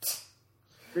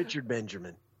 Richard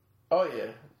Benjamin. Oh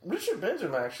yeah, Richard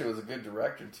Benjamin actually was a good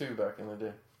director too back in the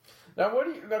day. Now, what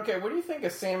do you think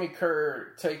of Sammi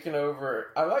Curr taking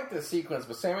over? I like the sequence,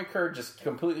 but Sammi Curr just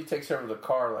completely takes over the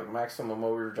car like Maximum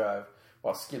Overdrive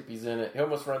while Skippy's in it. He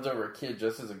almost runs over a kid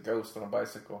just as a ghost on a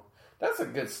bicycle. That's a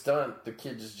good stunt. The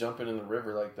kid just jumping in the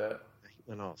river like that. He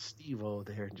went all Steve-O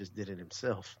there and just did it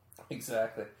himself.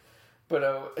 Exactly.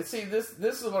 But see, this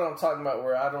is what I'm talking about.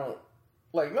 Where I don't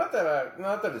like not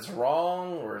that it's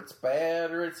wrong or it's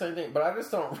bad or it's anything, but I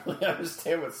just don't really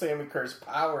understand what Sammi Curr's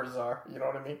powers are. You know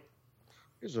what I mean?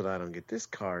 Here's what I don't get. This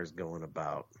car is going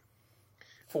about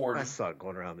 40. I saw it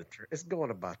going around the turn. It's going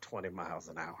about 20 miles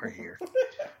an hour here.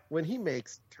 When he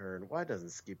makes a turn, why doesn't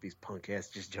Skippy's punk ass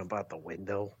just jump out the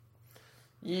window?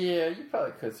 Yeah, you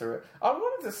probably could, sir. I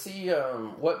wanted to see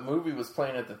what movie was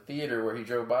playing at the theater where he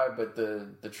drove by, but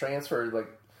the transfer, like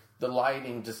the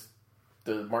lighting, just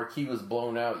the marquee was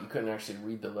blown out. You couldn't actually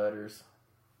read the letters.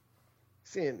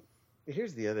 See, and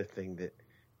here's the other thing that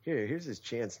here's his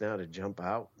chance now to jump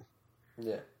out.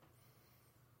 Yeah.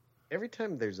 Every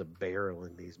time there's a barrel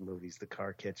in these movies, the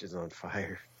car catches on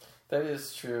fire. That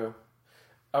is true.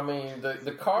 I mean,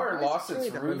 the car lost its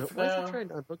roof Why is now. he trying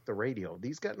to unhook the radio?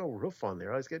 He's got no roof on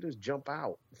there. All he's got to do is jump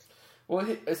out. Well,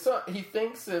 he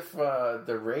thinks if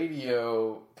the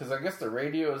radio, because I guess the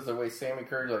radio is the way Sammi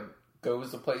Curr like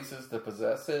goes to places to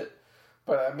possess it.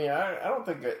 But I mean, I don't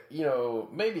think that,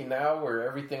 maybe now where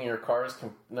everything in your car is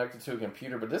connected to a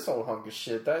computer, but this old hunk of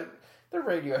shit, the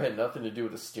radio had nothing to do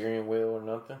with the steering wheel or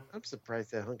nothing. I'm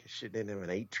surprised that hunk of shit didn't have an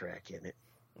 8-track in it.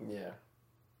 Yeah.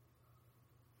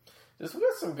 We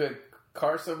got some good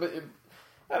car stuff, but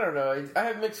I don't know. I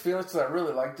have mixed feelings because I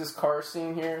really like this car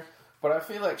scene here, but I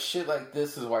feel like shit like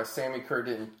this is why Sammi Curr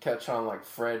didn't catch on like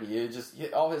Freddy.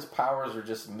 All his powers are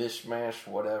just mishmash,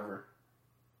 whatever.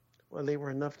 Well, they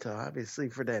were enough to, obviously,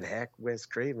 for that hack Wes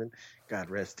Craven, God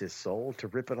rest his soul, to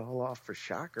rip it all off for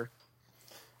Shocker.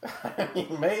 I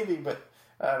mean, maybe, but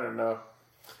I don't know.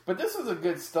 But this was a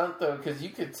good stunt, though, because you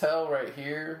could tell right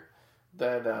here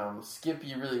that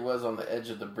Skippy really was on the edge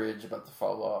of the bridge about to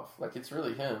fall off. Like, it's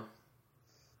really him.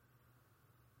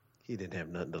 He didn't have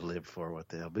nothing to live for, what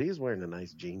the hell. But he was wearing a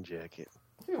nice jean jacket.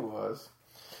 He was.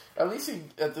 At least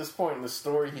at this point in the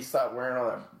story, he stopped wearing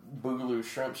all that boogaloo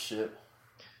shrimp shit.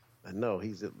 I know,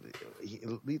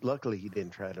 luckily he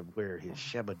didn't try to wear his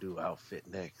Shabadoo outfit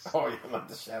next. Oh, yeah, not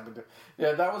the Shabadoo.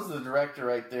 Yeah, that was the director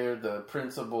right there, the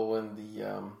principal in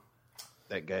the...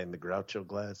 That guy in the Groucho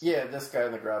glass? Yeah, this guy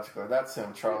in the Groucho glass. That's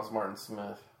him, Charles Martin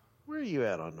Smith. Where are you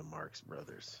at on the Marx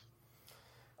Brothers?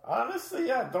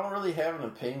 Honestly, I don't really have an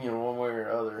opinion one way or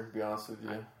other, to be honest with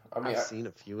you. I mean, I've seen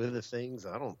a few of the things.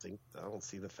 I don't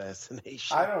see the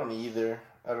fascination. I don't either.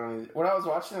 When I was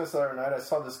watching this the other night, I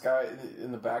saw this guy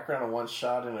in the background of one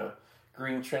shot in a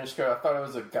green trench coat. I thought it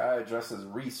was a guy dressed as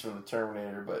Reese from the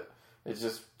Terminator, but it's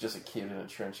just a kid in a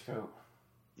trench coat.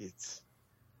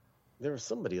 There was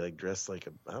somebody like dressed like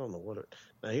I don't know what.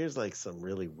 Now here's like some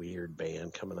really weird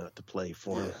band coming out to play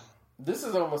for him. This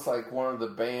is almost like one of the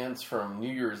bands from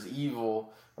New Year's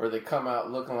Evil, where they come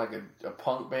out looking like a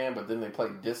punk band, but then they play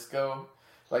disco.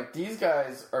 Like, these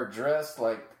guys are dressed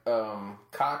like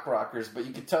cock rockers, but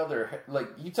you could tell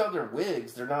they're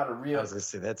wigs. They're not a real. I was gonna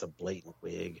say that's a blatant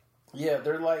wig. Yeah,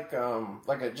 they're like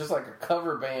a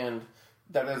cover band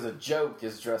that, as a joke,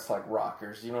 is dressed like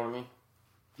rockers. You know what I mean?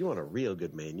 You want a real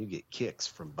good man, you get Kicks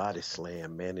from Body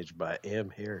Slam, managed by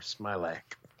M. Harris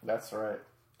Smilak. That's right.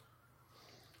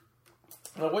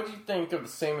 Now, what do you think of the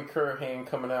Sammi Curr hand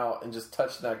coming out and just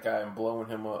touching that guy and blowing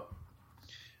him up?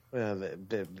 Well,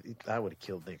 I would have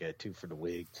killed that guy too for the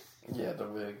wig. Yeah, the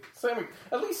wig.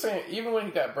 Even when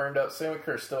he got burned up, Sammi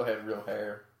Curr still had real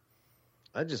hair.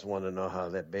 I just want to know how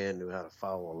that band knew how to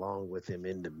follow along with him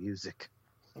into music.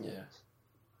 Yeah.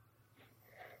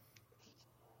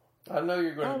 I know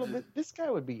you're going to... This guy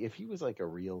would be, if he was like a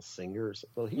real singer,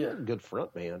 well, he's a good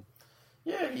front man.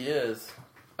 Yeah, he is.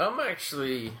 I'm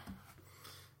actually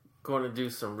going to do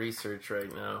some research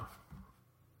right now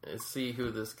and see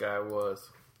who this guy was.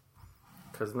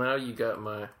 Because now you got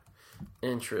my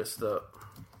interest up.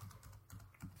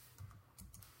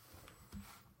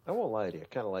 I won't lie to you. I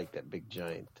kind of like that big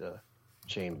giant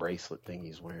chain bracelet thing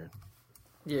he's wearing.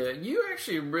 Yeah, you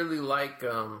actually really like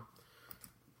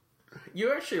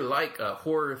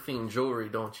horror themed jewelry,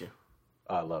 don't you?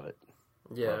 I love it.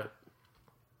 Yeah. Love it.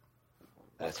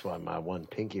 That's why my one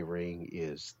pinky ring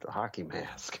is the hockey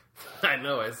mask. I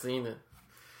know, I've seen it.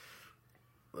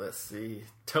 Let's see.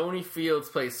 Tony Fields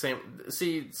plays Sam.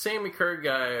 See, Sammi Curr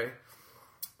guy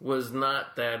was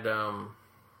not that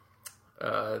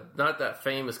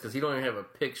famous because he don't even have a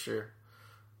picture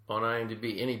on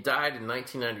IMDb, and he died in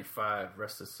 1995.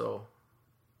 Rest his soul.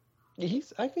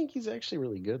 I think he's actually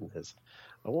really good in this.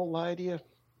 I won't lie to you.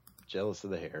 Jealous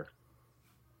of the hair.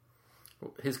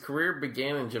 His career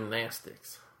began in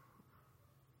gymnastics.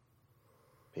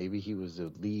 Maybe he was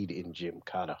the lead in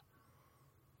Gymkata.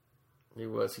 He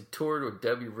was. He toured with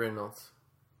Debbie Reynolds.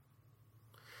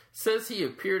 Says he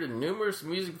appeared in numerous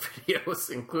music videos,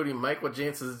 including Michael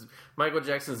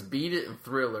Jackson's "Beat It" and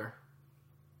 "Thriller."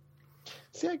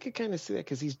 See, I could kind of see that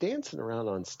because he's dancing around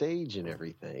on stage and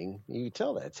everything. You can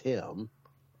tell that's him.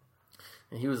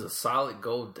 And he was a solid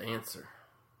gold dancer.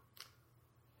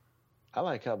 I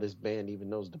like how this band even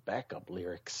knows the backup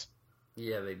lyrics.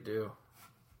 Yeah, they do.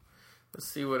 Let's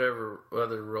see whatever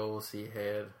other roles he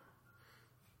had.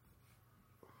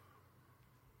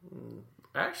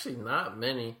 Actually, not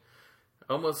many.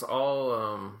 Almost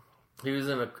all.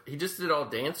 He just did all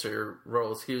dancer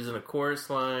roles. He was in A Chorus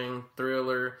Line,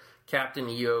 Thriller, Captain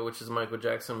EO, which is a Michael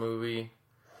Jackson movie.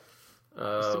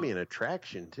 Used to be an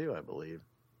attraction too, I believe.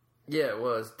 Yeah, it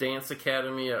was Dance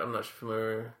Academy. I'm not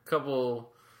familiar. A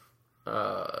couple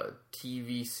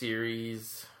TV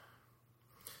series,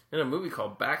 and a movie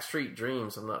called Backstreet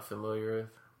Dreams. I'm not familiar with.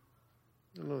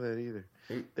 I don't know that either.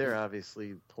 They're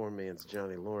obviously, poor man's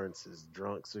Johnny Lawrence is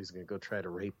drunk, so he's going to go try to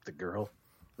rape the girl.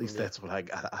 At least that's what I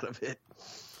got out of it.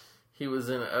 He was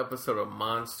in an episode of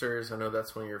Monsters. I know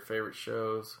that's one of your favorite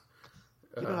shows.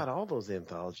 You know, out of all those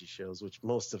anthology shows, which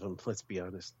most of them, let's be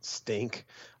honest, stink,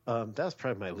 that was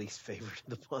probably my least favorite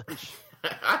of the bunch.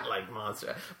 I like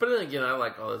Monsters. But then again, I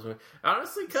like all those movies.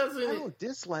 Honestly, cousin... I don't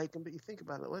dislike them, but you think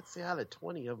about it. Let's say out of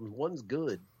 20 of them, one's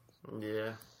good.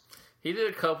 Yeah. He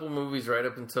did a couple movies right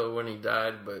up until when he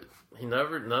died, but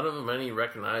none of them any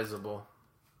recognizable.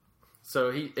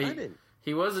 So he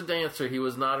was a dancer. He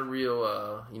was not a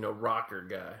real, rocker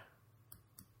guy.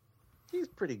 He's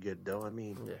pretty good, though. I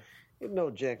mean,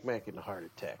 no Jack Mack in a heart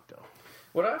attack, though.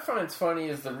 What I find funny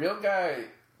is the real guy,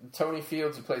 Tony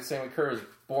Fields, who played Sammi Curr, was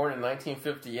born in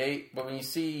 1958. But when you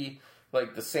see,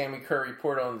 like, the Sammi Curr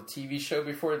report on the TV show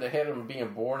before, they had him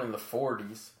being born in the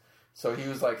 40s. So he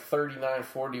was like 39,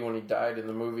 40 when he died in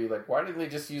the movie. Like, why didn't they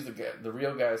just use the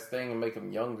real guy's thing and make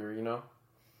him younger, you know?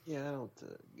 Yeah, I don't...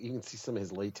 you can see some of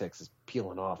his latex is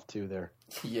peeling off, too, there.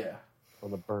 Yeah. On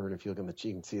the burn, if you look in the cheek,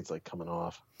 you can see it's, like, coming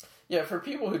off. Yeah, for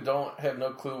people who don't have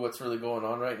no clue what's really going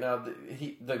on right now,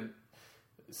 the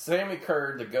Sammi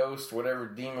Curr, the ghost, whatever,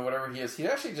 demon, whatever he is, he's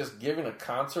actually just giving a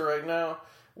concert right now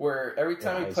where every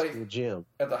time he plays...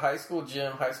 At the high school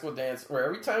gym, high school dance, where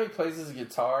every time he plays his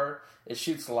guitar, it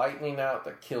shoots lightning out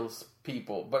that kills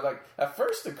people. But, like, at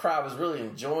first the crowd was really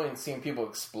enjoying seeing people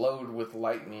explode with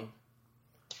lightning.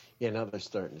 Yeah, now they're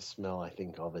starting to smell, I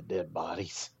think, all the dead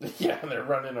bodies. Yeah, and they're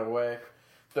running away.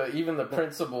 Even the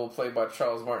principal, played by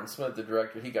Charles Martin Smith, the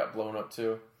director, he got blown up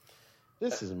too.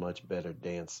 This is a much better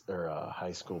dance or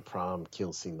high school prom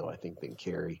kill scene, though, I think, than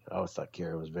Carrie. I always thought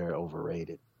Carrie was very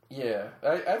overrated. Yeah,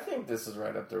 I think this is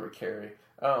right up there with Carrie.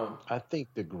 I think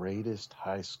the greatest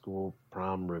high school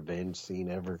prom revenge scene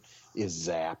ever is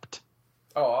Zapped.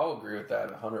 Oh, I'll agree with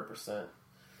that 100%.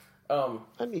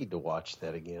 I need to watch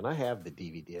that again. I have the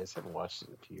DVD. I just haven't watched it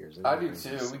in a few years. I do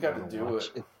too. We got to do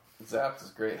it. Zapped is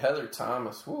great. Heather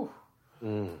Thomas, whoo.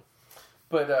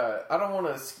 But I don't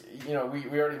want to,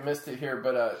 we already missed it here,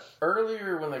 but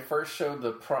earlier when they first showed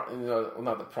the prom,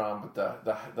 not the prom, but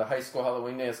the high school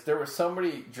Halloween dance, there was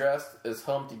somebody dressed as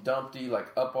Humpty Dumpty, like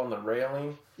up on the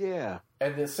railing. Yeah.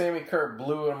 And then Sammi Curr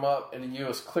blew him up, and he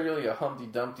was clearly a Humpty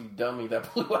Dumpty dummy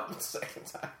that blew up the second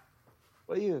time.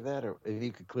 Well, either that or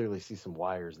you could clearly see some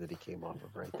wires that he came off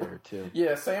of right there, too.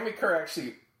 Yeah, Sammi Curr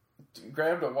actually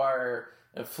grabbed a wire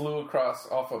and flew across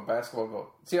off a basketball goal.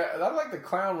 See, I like the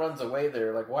clown runs away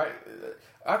there. Like, why?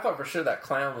 I thought for sure that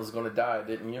clown was going to die,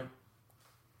 didn't you?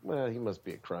 Well, he must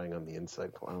be a crying on the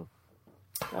inside clown.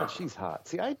 God, she's hot.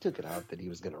 See, I took it out that he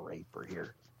was going to rape her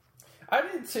here. I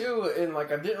did too, and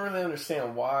like I didn't really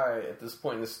understand why at this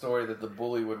point in the story that the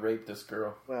bully would rape this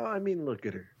girl. Well, I mean, look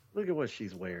at her. Look at what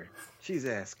she's wearing. She's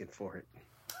asking for it.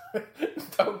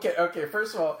 Okay.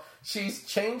 First of all, she's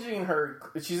changing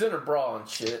her. She's in her bra and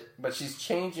shit, but she's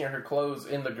changing her clothes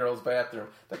in the girl's bathroom.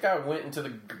 That guy went into the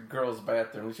girl's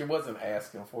bathroom. She wasn't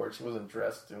asking for it. She wasn't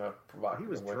dressed in a provocative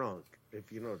way. He was drunk.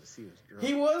 If you notice, he was drunk.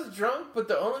 He was drunk, but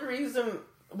the only reason.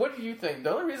 What do you think?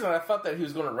 The only reason I thought that he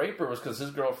was going to rape her was because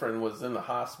his girlfriend was in the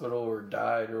hospital or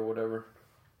died or whatever.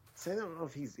 See, I don't know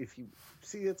if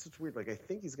see, that's what's weird. Like, I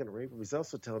think he's going to rape her. He's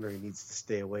also telling her he needs to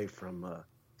stay away from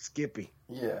Skippy.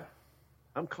 Yeah.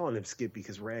 I'm calling him Skippy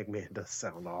because Ragman does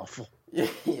sound awful.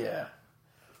 Yeah.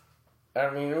 I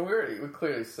mean, we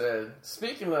clearly said.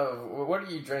 Speaking of, what are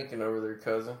you drinking over there,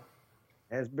 cousin?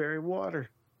 Raspberry water.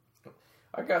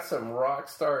 I got some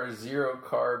Rockstar Zero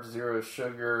Carb, Zero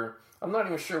Sugar. I'm not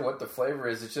even sure what the flavor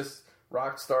is. It's just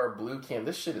Rockstar Blue Can.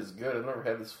 This shit is good. I've never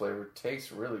had this flavor. It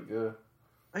tastes really good.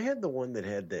 I had the one that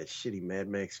had that shitty Mad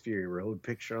Max Fury Road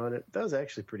picture on it. That was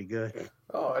actually pretty good.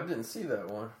 Oh, I didn't see that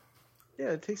one. Yeah,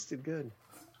 it tasted good.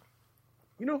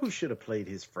 You know who should have played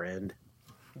his friend?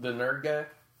 The nerd guy?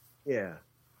 Yeah.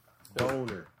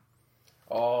 Boner.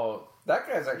 Oh, that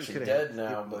guy's actually dead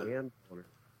now, but... Yeah,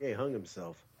 he hung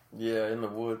himself. Yeah, in the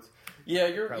woods. Yeah,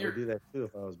 you're do that too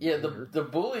if I was. Yeah, the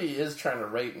bully is trying to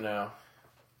rape now.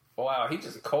 Wow, he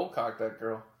just cold cocked that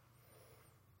girl.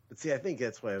 But see, I think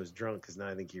that's why I was drunk because now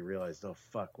I think he realized, oh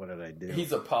fuck, what did I do?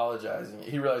 He's apologizing.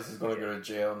 He realized he's going to go to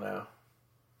jail now.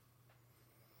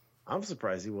 I'm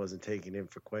surprised he wasn't taken in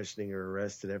for questioning or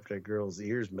arrested after that girl's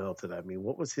ears melted. I mean,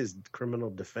 what was his criminal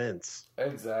defense?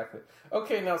 Exactly.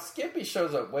 Okay, now Skippy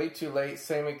shows up way too late.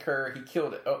 Sammi Curr, he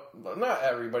killed, not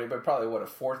everybody, but probably, a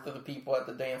fourth of the people at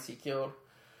the dance he killed.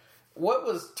 What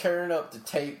was tearing up the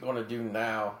tape going to do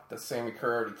now that Sammi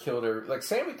Curr already killed her? Like,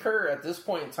 Sammi Curr, at this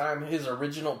point in time, his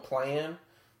original plan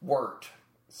worked.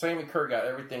 Sammi Curr got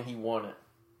everything he wanted.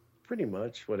 Pretty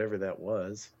much, whatever that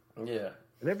was. Yeah.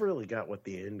 I never really got what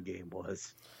the end game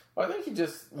was. Well, I think he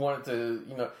just wanted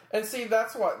to, and see,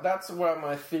 that's what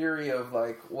my theory of,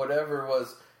 like, whatever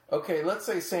was, okay, let's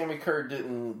say Sammi Curr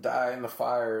didn't die in the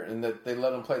fire and that they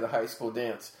let him play the high school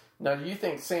dance. Now, do you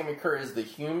think Sammi Curr as the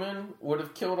human would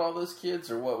have killed all those kids,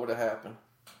 or what would have happened?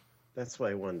 That's why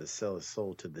he wanted to sell his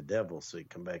soul to the devil so he'd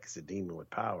come back as a demon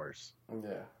with powers.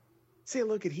 Yeah. See,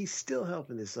 look, he's still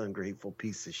helping this ungrateful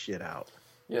piece of shit out.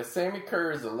 Yeah, Sammi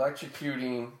Curr is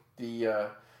electrocuting the...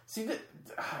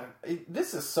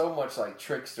 this is so much like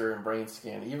Trickster and Brain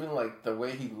Scan. Even like the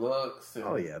way he looks. And...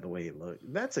 Oh yeah, the way he looks.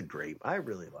 That's a great. I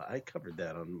covered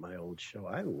that on my old show.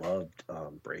 I loved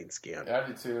Brain Scan. Yeah, I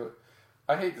do too.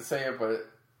 I hate to say it, but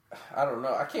I don't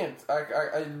know. I can't.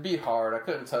 It'd be hard. I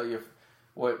couldn't tell you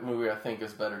what movie I think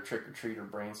is better, Trick or Treat or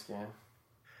Brain Scan.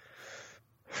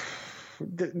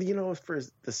 For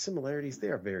the similarities, they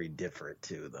are very different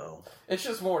too, though. It's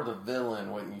just more the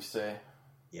villain, wouldn't you say?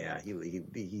 Yeah, he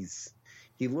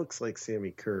looks like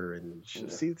Sammi Curr, and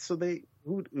see, so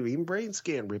even Brain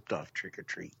Scan ripped off Trick or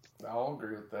Treat. I'll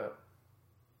agree with that.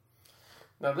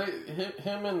 Now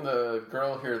him and the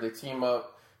girl here, they team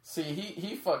up. See,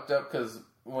 he fucked up because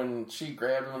when she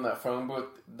grabbed him in that phone booth,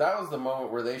 that was the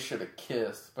moment where they should have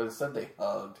kissed, but instead they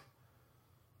hugged.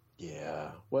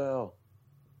 Yeah, well,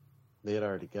 they had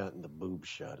already gotten the boob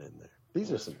shot in there.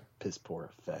 These are some piss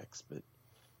poor effects, but.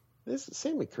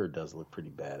 Sammi Curr does look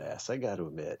pretty badass, I got to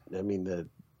admit. I mean,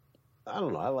 I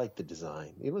don't know, I like the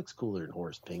design. He looks cooler than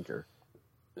Horace Pinker.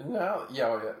 Now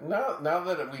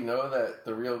that we know that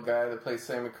the real guy that plays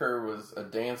Sammi Curr was a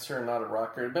dancer, not a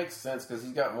rocker, it makes sense because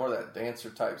he's got more of that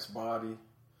dancer type's body.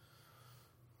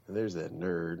 And there's that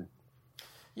nerd.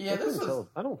 Yeah,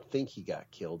 I don't think he got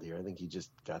killed here. I think he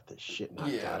just got the shit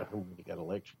knocked out of him when he got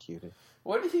electrocuted.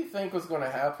 What did he think was going to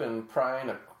happen prying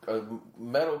a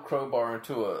metal crowbar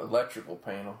into an electrical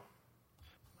panel?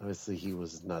 Obviously, he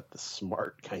was not the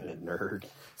smart kind of nerd.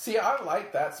 See, I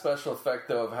like that special effect,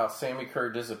 though, of how Sammi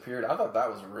Curr disappeared. I thought that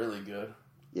was really good.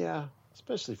 Yeah,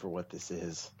 especially for what this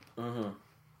is. Mm-hmm.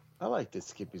 I like that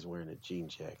Skippy's wearing a jean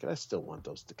jacket. I still want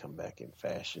those to come back in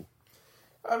fashion.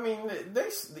 I mean,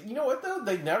 you know what, though?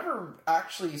 They never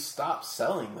actually stopped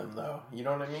selling them, though. You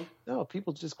know what I mean? No,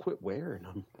 people just quit wearing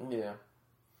them. Yeah.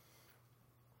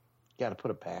 Got to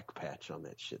put a back patch on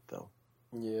that shit, though.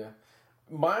 Yeah.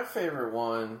 My favorite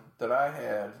one that I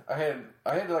had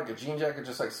like a jean jacket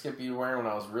just like Skippy was wearing when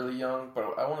I was really young,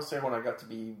 but I want to say when I got to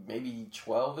be maybe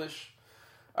 12-ish,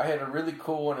 I had a really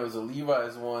cool one. It was a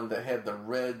Levi's one that had the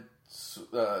red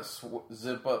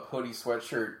zip-up hoodie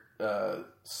sweatshirt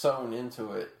sewn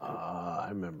into it. I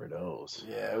remember those.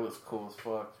 Yeah, it was cool as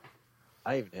fuck.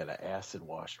 I even had an acid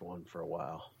washed one for a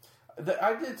while.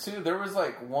 I did too. There was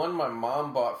like one my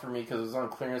mom bought for me because it was on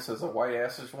clearance as a white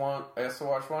acid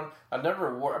wash one. I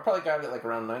never wore. I probably got it like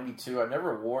around 92. I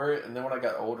never wore it, and then when I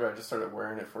got older, I just started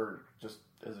wearing it for just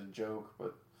as a joke.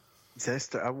 But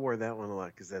I wore that one a lot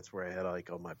because that's where I had like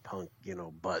all my punk,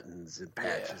 buttons and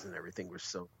patches and everything were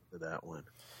soaked to that one.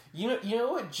 You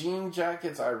know what jean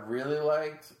jackets I really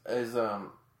liked is the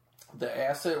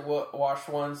acid wash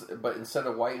ones, but instead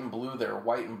of white and blue, they're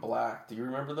white and black. Do you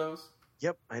remember those?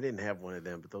 Yep, I didn't have one of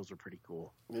them, but those were pretty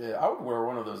cool. Yeah, I would wear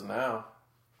one of those now.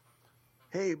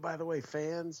 Hey, by the way,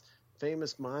 fans,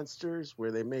 Famous Monsters,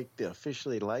 where they make the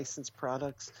officially licensed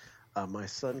products. My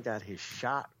son got his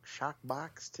shock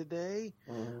box today.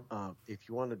 Mm-hmm. If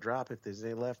you want to drop, if there's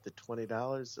any left at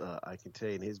 $20, I can tell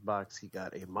you in his box he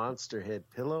got a Monster Head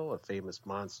pillow, a Famous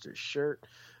Monsters shirt,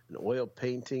 an oil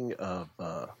painting of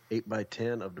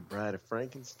 8x10 of the Bride of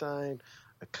Frankenstein,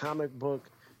 a comic book,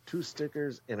 2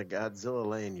 stickers, and a Godzilla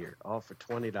lanyard, all for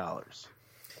 $20.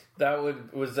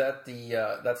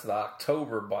 That's the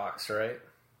October box, right?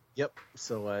 Yep.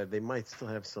 So they might still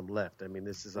have some left. I mean,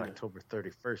 this is October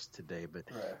 31st today, but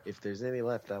if there's any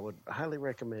left, I would highly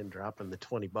recommend dropping the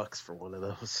 $20 for one of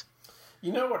those.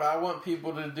 You know what I want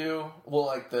people to do? Well,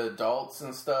 like the adults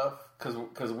and stuff,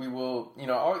 because we will,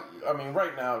 I mean,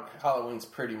 right now, Halloween's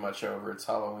pretty much over. It's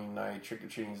Halloween night,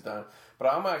 trick-or-treating's done.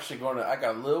 But I'm actually I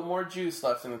got a little more juice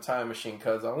left in the time machine,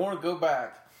 because I want to go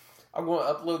back. I'm going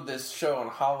to upload this show on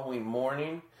Halloween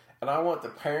morning, and I want the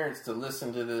parents to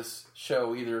listen to this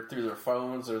show either through their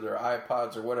phones or their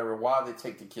iPods or whatever while they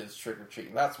take the kids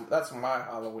trick-or-treating. That's my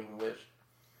Halloween wish.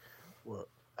 Well,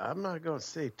 I'm not going to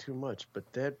say too much,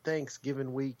 but that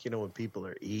Thanksgiving week, when people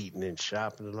are eating and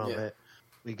shopping and all that,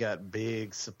 we got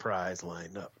big surprise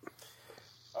lined up.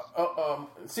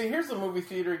 See, here's the movie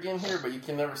theater again here, but you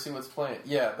can never see what's playing.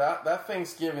 Yeah, that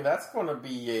Thanksgiving, that's going to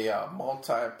be a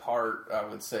multi-part, I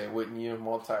would say, wouldn't you?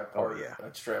 Multi-part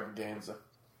extravaganza.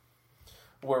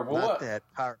 Where Not that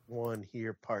part 1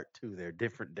 here, part 2. They're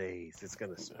different days. It's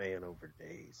going to span over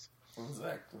days.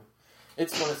 Exactly.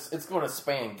 It's going to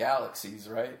span galaxies,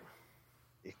 right?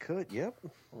 It could, yep.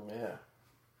 Yeah.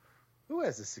 Who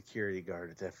has a security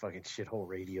guard at that fucking shithole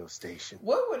radio station?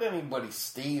 What would anybody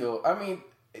steal? I mean,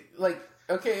 like,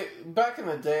 okay, back in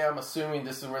the day, I'm assuming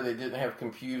this is where they didn't have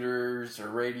computers or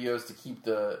radios to keep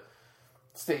the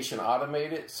station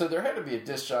automated. So there had to be a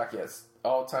disc jockey at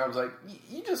all times. Like,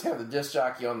 you just have the disc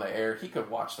jockey on the air. He could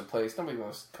watch the place. Nobody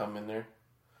wants to come in there.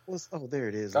 There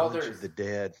it is. Lunch of the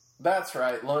Dead. That's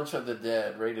right. Lunch of the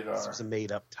Dead. Rated R. This was a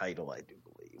made-up title, I do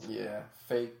believe. Yeah.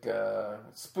 Fake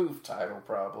spoof title,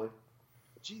 probably.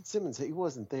 Gene Simmons, he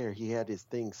wasn't there. He had his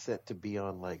thing set to be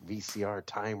on like VCR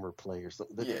timer play or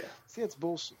something. But see, that's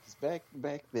bullshit. 'Cause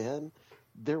back then,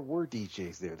 there were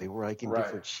DJs there. They were like in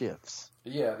different shifts.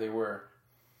 Yeah, they were.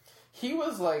 He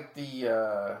was like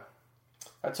the.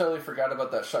 I totally forgot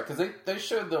about that shot because they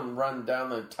showed them run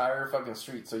down the entire fucking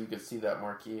street so you could see that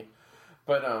marquee.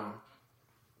 But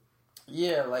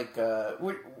yeah, like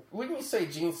wouldn't you say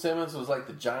Gene Simmons was like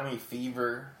the Johnny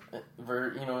Fever,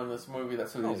 in this movie?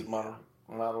 That's who he's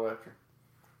model after.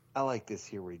 I like this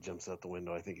here where he jumps out the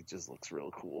window. I think it just looks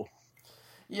real cool.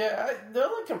 Yeah, the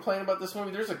only complaint about this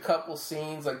movie, there's a couple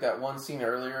scenes, like that one scene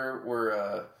earlier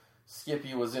where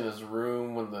Skippy was in his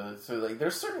room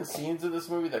there's certain scenes in this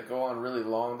movie that go on really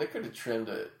long. They could have trimmed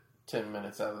 10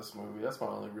 minutes out of this movie. That's my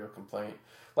only real complaint.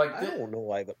 Like I don't know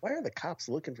why, but why are the cops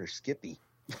looking for Skippy?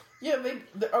 Yeah,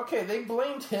 they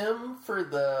blamed him for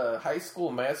the high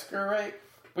school massacre, right?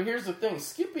 But here's the thing: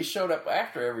 Skippy showed up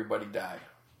after everybody died.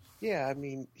 Yeah, I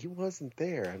mean, he wasn't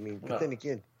there. I mean, but then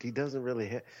again, he doesn't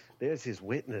really there's his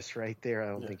witness right there. I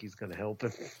don't think he's going to help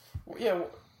him. Yeah.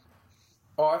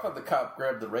 Oh, I thought the cop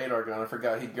grabbed the radar gun. I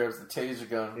forgot he grabs the taser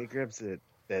gun. He grabs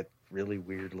that really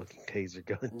weird-looking taser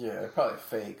gun. Yeah, probably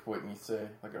fake, wouldn't you say?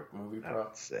 Like a movie prop? I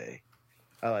would say.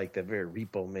 I like that very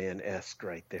Repo Man-esque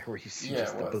right there where you see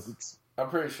just the boots. I'm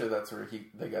pretty sure that's where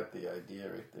they got the idea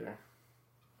right there.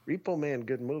 Repo Man,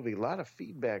 good movie. A lot of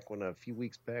feedback a few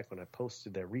weeks back when I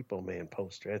posted that Repo Man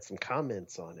poster. I had some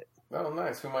comments on it. Oh,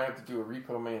 nice. We might have to do a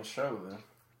Repo Man show then.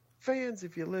 Fans,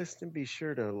 if you're listening, be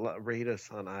sure to rate us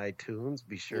on iTunes.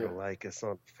 Be sure to like us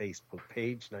on the Facebook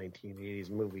page, 1980s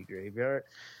Movie Graveyard.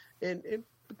 And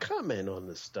comment on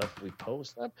the stuff we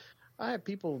post. I have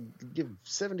people give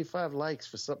 75 likes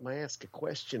for something I ask a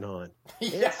question on.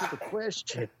 Yeah. Answer the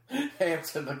question.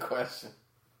 Answer the question.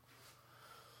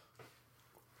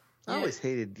 I always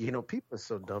hated, people are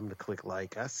so dumb to click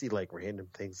like. I see like random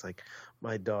things like,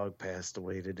 my dog passed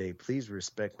away today. Please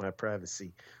respect my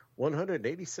privacy.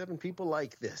 187 people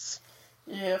like this.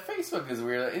 Yeah, Facebook is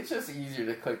weird. It's just easier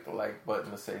to click the like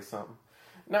button to say something.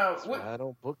 Now, That's why I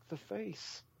don't book the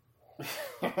face.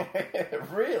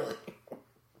 Really?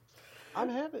 I'm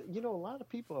having, a lot of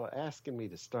people are asking me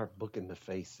to start booking the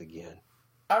face again.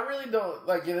 I really don't,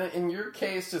 like, in your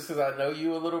case, just because I know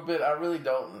you a little bit, I really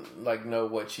don't, like, know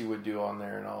what you would do on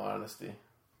there, in all honesty.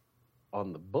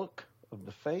 On the book of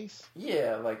the face?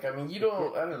 Yeah, like, I mean, you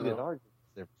don't, I don't know. Arguments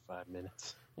there for 5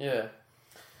 minutes. Yeah.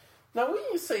 Now,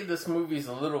 wouldn't you say this movie's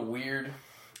a little weird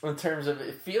in terms of,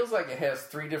 it feels like it has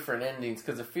 3 different endings,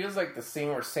 because it feels like the scene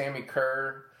where Sammi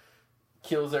Curr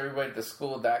kills everybody at the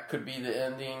school, that could be the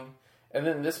ending. And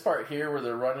then this part here where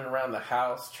they're running around the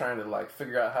house trying to, like,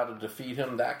 figure out how to defeat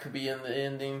him, that could be in the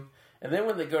ending. And then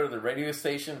when they go to the radio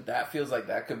station, that feels like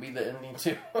that could be the ending,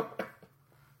 too.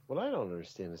 What I don't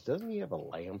understand is, doesn't he have a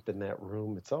lamp in that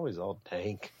room? It's always all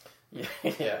dank. Yeah,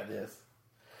 it is.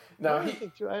 Now,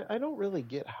 I don't really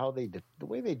get how the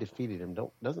way they defeated him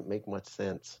doesn't make much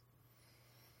sense.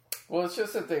 Well, it's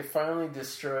just that they finally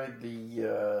destroyed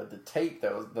the tape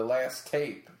that was the last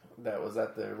tape that was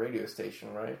at the radio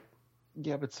station, right?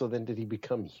 Yeah, but so then did he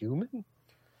become human?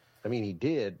 I mean, he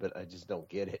did, but I just don't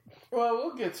get it. Well,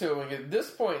 we'll get to it when we get. At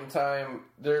this point in time,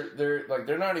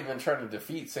 they're not even trying to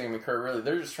defeat Sammi Curr. Really,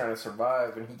 they're just trying to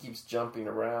survive, and he keeps jumping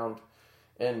around.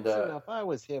 And so now if I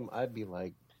was him, I'd be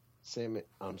like, Sammi,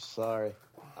 I'm sorry,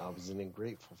 I was an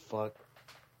ungrateful fuck.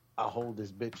 I'll hold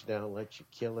this bitch down, let you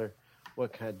kill her.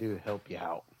 What can I do to help you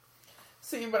out?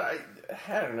 See, but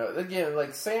I don't know. Again,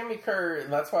 like Sammi Curr,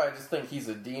 and that's why I just think he's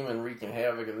a demon wreaking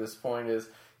havoc at this point. Is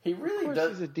he really of course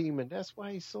does? He's a demon. That's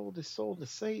why he sold his soul to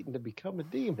Satan to become a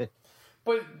demon.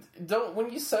 But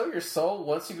when you sell your soul,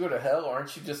 once you go to hell,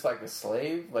 aren't you just like a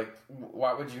slave? Like,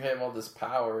 why would you have all this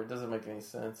power? It doesn't make any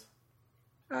sense.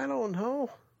 I don't know.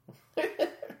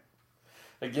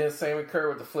 Again, Sammi Curr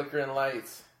with the flickering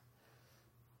lights.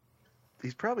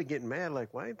 He's probably getting mad,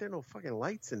 like, why ain't there no fucking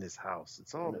lights in this house?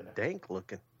 It's all dank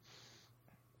looking.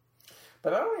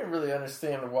 But I don't even really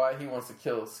understand why he wants to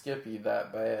kill Skippy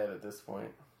that bad at this point.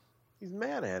 He's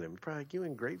mad at him. Probably, you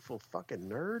ungrateful fucking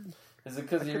nerd. Is it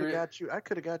because I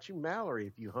could have got you Mallory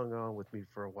if you hung on with me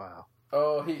for a while.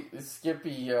 Oh,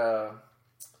 Skippy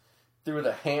threw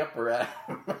the hamper at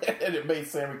him, and it made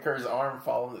Sammi Curr's arm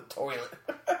fall in the toilet.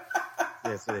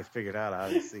 Yeah, so they figured out,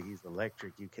 obviously, he's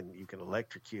electric. You can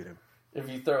electrocute him. If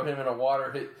you throw him in a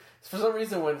water hit. For some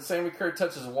reason, when Sammi Curr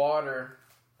touches water,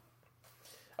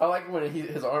 I like when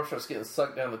his arm starts getting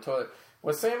sucked down the toilet.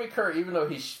 When Sammi Curr, even though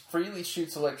he freely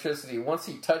shoots electricity, once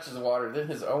he touches water, then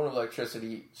his own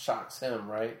electricity shocks him,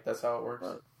 right? That's how it works?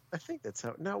 Well, I think that's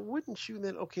how. Now, wouldn't you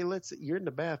then, okay, you're in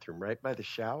the bathroom, right, by the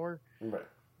shower? Right.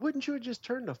 Wouldn't you have just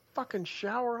turned the fucking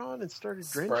shower on and started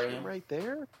drenching him right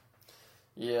there?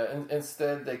 Yeah, and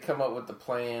instead they come up with the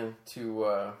plan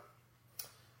to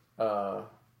go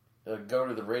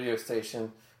to the radio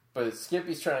station, but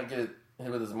Skippy's trying to get it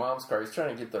with his mom's car. He's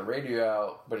trying to get the radio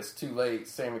out, but it's too late.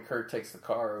 Sammi Curr takes the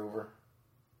car over.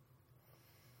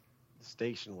 The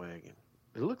station wagon.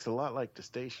 It looks a lot like the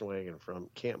station wagon from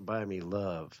Can't Buy Me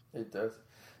Love. It does.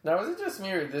 Now, is it just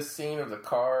me or this scene of the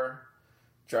car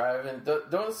driving?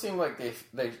 Don't it seem like it's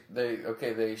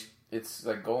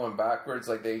like going backwards,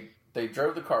 like they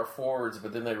drove the car forwards,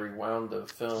 but then they rewound the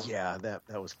film. Yeah,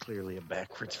 that was clearly a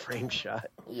backwards frame shot.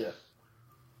 Yeah.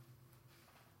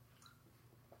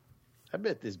 I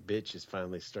bet this bitch is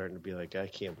finally starting to be like, I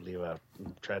can't believe I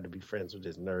tried to be friends with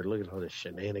this nerd. Look at all the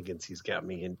shenanigans he's got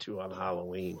me into on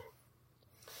Halloween.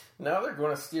 Now they're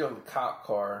going to steal the cop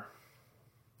car,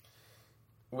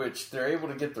 which they're able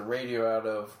to get the radio out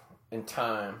of in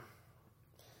time.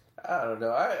 I don't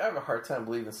know. I have a hard time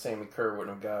believing Sammi Curr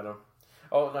wouldn't have got him.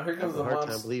 Oh, now here comes the I have a mom. hard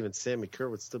time believing Sammi Curr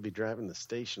would still be driving the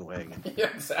station wagon. Yeah,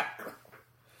 exactly.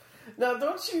 Now,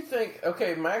 don't you think...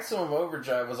 Okay, Maximum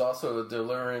Overdrive was also a De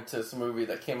Laurentiis movie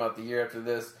that came out the year after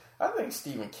this. I think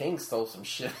Stephen King stole some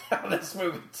shit out of this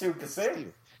movie, too, because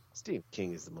Stephen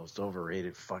King is the most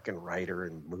overrated fucking writer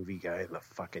and movie guy in the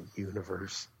fucking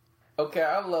universe. Okay,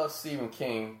 I love Stephen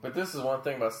King, but this is one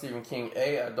thing about Stephen King.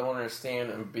 A, I don't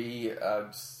understand, and B,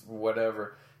 just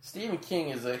whatever. Stephen King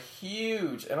is a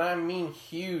huge, and I mean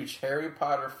huge, Harry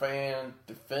Potter fan,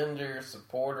 defender,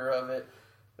 supporter of it.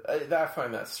 I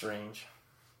find that strange.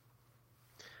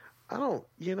 I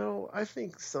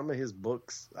think some of his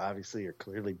books obviously are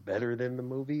clearly better than the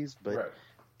movies, but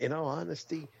in all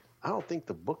honesty, I don't think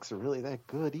the books are really that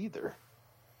good either.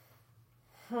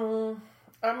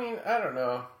 I mean, I don't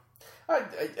know. I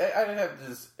have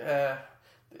this.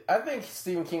 I think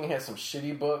Stephen King has some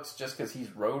shitty books just because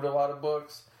he's wrote a lot of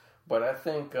books. But I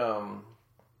think I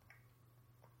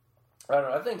don't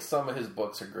know. I think some of his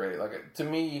books are great. Like to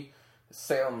me,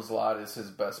 Salem's Lot is his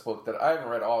best book. That I haven't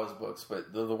read all his books,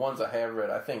 but the ones I have read,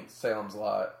 I think Salem's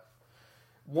Lot.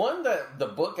 One that the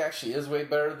book actually is way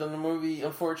better than the movie,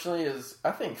 unfortunately, is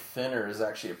I think Thinner is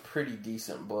actually a pretty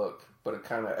decent book, but a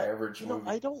kind of average movie.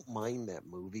 I don't mind that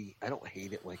movie. I don't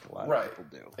hate it like a lot of people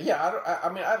do. Yeah, I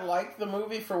mean, I like the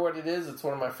movie for what it is. It's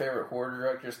one of my favorite horror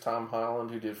directors, Tom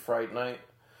Holland, who did Fright Night.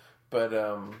 But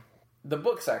the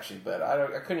book's actually better.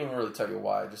 I couldn't even really tell you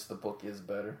why. Just the book is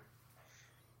better.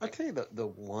 I'll tell you the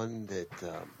one that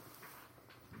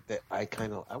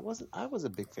I was a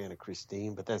big fan of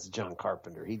Christine, but that's John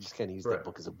Carpenter. He just kind of used that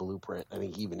book as a blueprint. I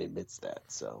think he even admits that.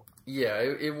 So yeah,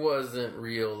 it wasn't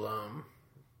real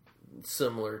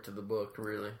similar to the book,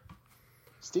 really.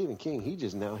 Stephen King, he's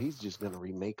just going to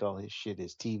remake all his shit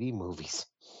as TV movies.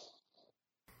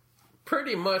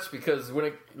 Pretty much, because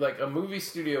when a movie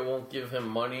studio won't give him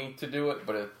money to do it,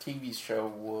 but a TV show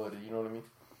would. You know what I mean?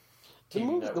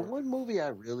 The one movie I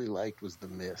really liked was The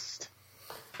Mist.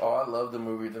 Oh, I love the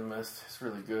movie The Mist. It's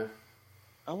really good.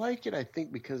 I like it, I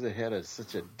think, because it had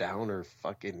such a downer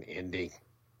fucking ending.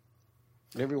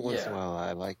 Every once in a while,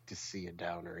 I like to see a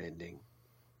downer ending.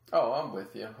 Oh, I'm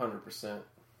with you, 100%.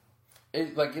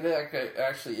 It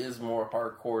actually is more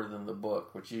hardcore than the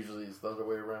book, which usually is the other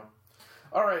way around.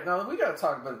 All right, now we got to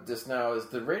talk about this now. Is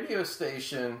the radio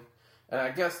station, and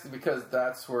I guess because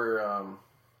that's where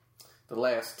the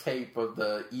last tape of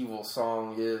the evil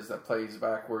song is that plays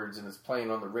backwards and is playing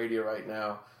on the radio right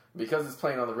now. Because it's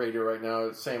playing on the radio right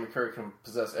now, Sammi Curr can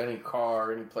possess any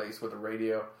car, any place with a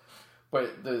radio.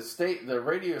 But the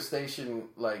radio station,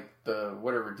 like the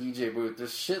whatever DJ booth,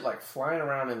 there's shit like flying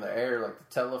around in the air, like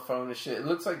the telephone and shit. It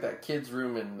looks like that kid's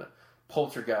room in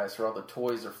Poltergeist where all the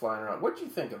toys are flying around. What do you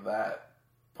think of that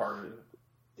part of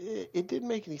it? It didn't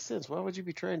make any sense. Why would you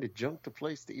be trying to jump the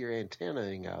place that you're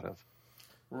antennaing out of?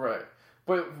 Right.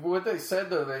 But what they said,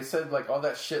 though, they said like all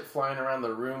that shit flying around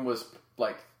the room was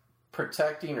like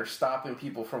protecting or stopping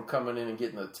people from coming in and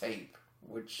getting the tape.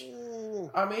 Which,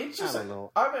 I mean, it's just, I don't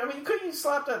know. I mean, couldn't you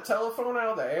slap that telephone out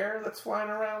of the air that's flying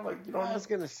around? Like, you know, I was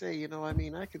going to say, I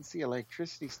mean, I can see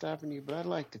electricity stopping you, but I'd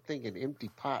like to think an empty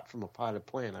pot from a potted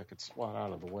plant I could swat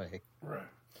out of the way. Right.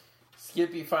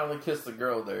 Skippy finally kissed the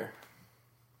girl there.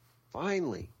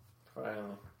 Finally.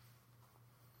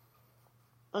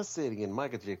 I'll say it again.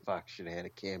 Michael J. Fox should have had a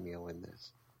cameo in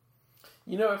this.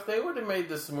 You know, if they would have made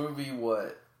this movie,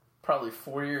 probably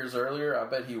 4 years earlier, I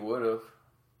bet he would have.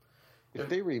 If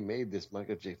they remade this,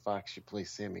 Michael J. Fox should play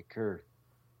Sammi Curr.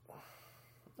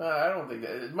 I don't think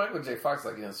that. Michael J. Fox is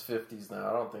like in his 50s now.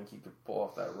 I don't think he could pull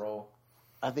off that role.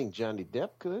 I think Johnny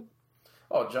Depp could.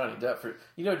 Oh, Johnny Depp.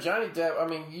 Johnny Depp, I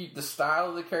mean, the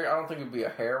style of the character, I don't think it would be a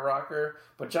hair rocker.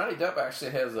 But Johnny Depp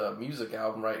actually has a music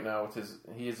album right now with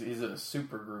he's in a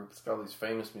super group. It's got all these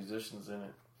famous musicians in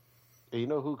it. You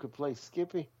know who could play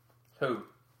Skippy? Who?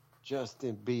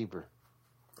 Justin Bieber.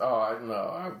 Oh, I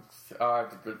know. I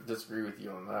have to disagree with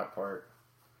you on that part.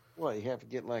 Well, you have to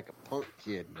get like a punk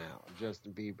kid now.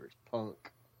 Justin Bieber's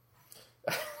punk.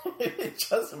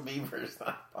 Justin Bieber's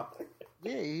not punk.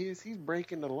 Yeah, he is. He's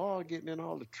breaking the law, getting in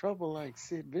all the trouble like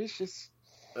Sid Vicious.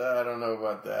 I don't know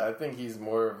about that. I think he's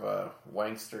more of a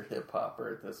wankster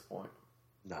hip-hopper at this point.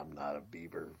 No, I'm not a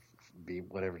Bieber.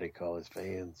 Whatever they call his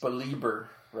fans. Belieber,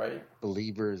 right?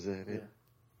 Believers in it.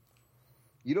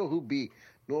 You know who be...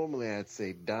 Normally I'd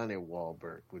say Donnie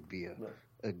Wahlberg would be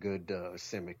a good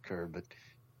Sammi Curr, but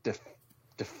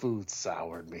the food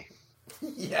soured me.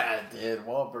 Yeah, it did.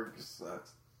 Wahlberg just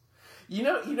sucks. You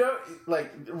know,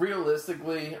 like,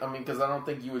 realistically, I mean, because I don't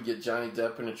think you would get Johnny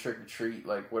Depp in a Trick or Treat,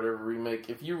 like, whatever remake.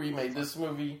 If you remade this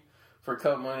movie for a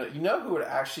couple minutes, you know who would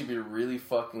actually be really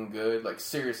fucking good? Like,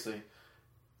 seriously.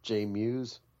 Jay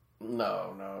Muse?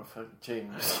 No, Jay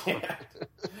Muse can't.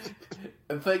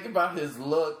 And think about his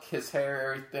look, his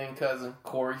hair, everything, cousin.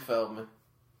 Corey Feldman.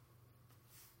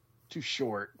 Too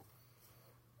short.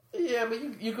 Yeah,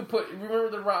 but you could put... Remember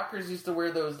the rockers used to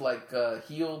wear those, like,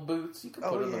 heel boots? You could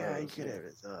put them in those. You could have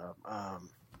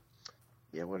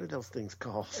it. What are those things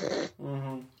called?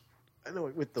 Mm-hmm. I know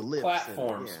it with the lips.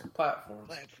 Platforms.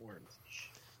 Platforms.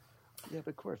 Yeah,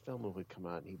 but Corey Feldman would come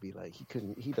out and he'd be like,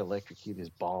 he'd electrocute his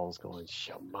balls going,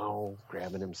 shamow,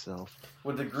 grabbing himself.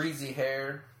 With the greasy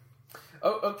hair.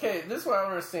 Oh, okay, this is what I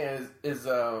don't understand is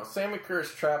Sammi Curr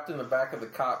is trapped in the back of the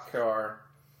cop car.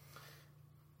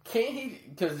 Can't he,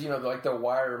 because, like the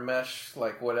wire mesh,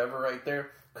 like whatever right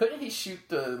there, Couldn't he shoot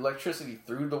the electricity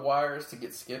through the wires to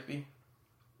get Skippy?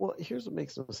 Well, here's what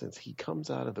makes no sense. He comes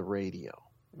out of the radio.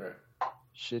 Right.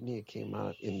 Shouldn't he have came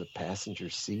out in the passenger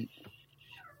seat?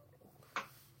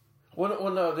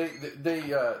 Well, no,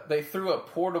 they threw a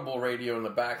portable radio in the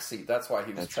back seat. That's why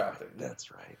he was trapped there.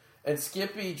 That's right. And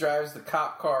Skippy drives the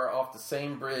cop car off the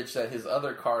same bridge that his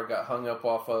other car got hung up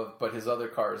off of, but his other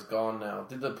car is gone now.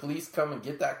 Did the police come and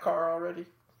get that car already?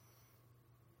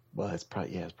 Well, it's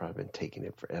probably been taking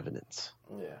it for evidence.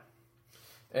 Yeah.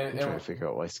 I'm trying to figure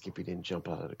out why Skippy didn't jump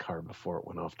out of the car before it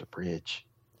went off the bridge.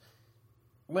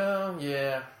 Well,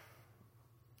 yeah.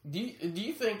 Do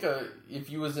you think if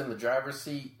you was in the driver's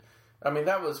seat, I mean,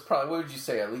 that was probably, what would you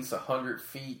say, at least 100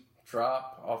 feet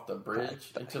drop off the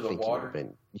bridge into the water?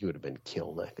 You would have been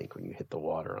killed, I think, when you hit the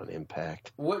water on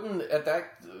impact. Wouldn't, at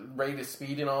that rate of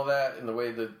speed and all that, and the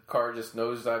way the car just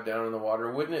nosedived down in the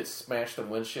water, wouldn't it smash the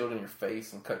windshield in your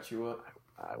face and cut you up?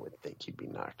 I would think you'd be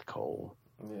knocked cold.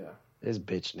 Yeah. This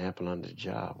bitch napping on the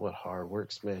job. What hard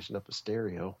work smashing up a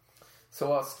stereo. So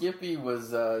while Skippy was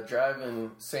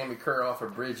driving Sammi Curr off a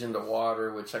bridge into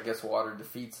water, which I guess water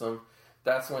defeats him,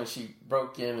 that's when she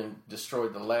broke in and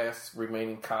destroyed the last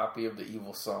remaining copy of the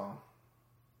evil song.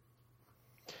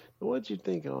 What'd you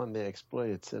think on the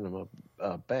exploited cinema?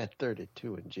 Bat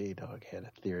 32 and J-Dog had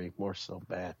a theory, more so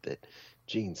Bat, that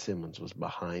Gene Simmons was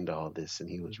behind all this and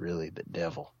he was really the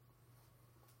devil.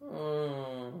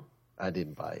 I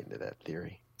didn't buy into that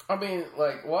theory. I mean,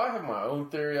 I have my own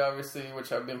theory, obviously,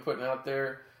 which I've been putting out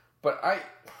there, but I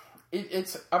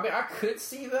could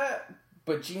see that,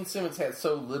 but Gene Simmons had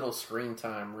so little screen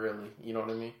time, really. You know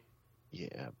what I mean?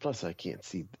 Yeah, plus I can't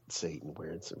see Satan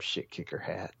wearing some shit kicker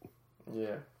hat.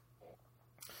 Yeah.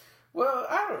 Well,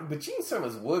 I don't, but Gene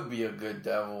Simmons would be a good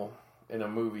devil in a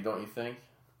movie, don't you think?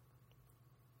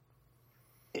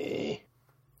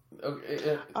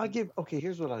 Okay,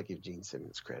 here's what I'll give Gene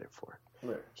Simmons credit for.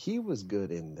 Right. He was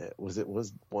good in that.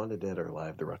 Was Wanted Dead or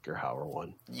Alive, the Rutger Hauer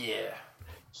one? Yeah.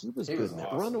 He was good in that.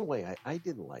 Awesome. Runaway, I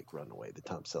didn't like Runaway, the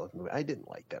Tom Selleck movie. I didn't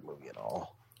like that movie at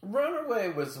all. Runaway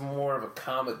was more of a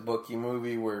comic booky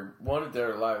movie where Wanted Dead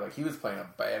or Alive, he was playing a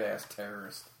badass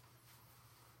terrorist.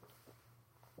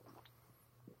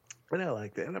 And I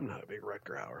like that. And I'm not a big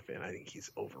Rutger Hauer fan. I think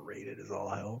he's overrated as all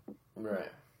hell.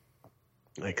 Right.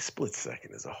 Split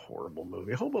Second is a horrible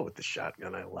movie. Hobo with the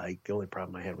Shotgun I like. The only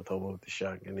problem I had with Hobo with the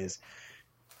Shotgun is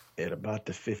at about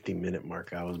the 50-minute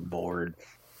mark I was bored.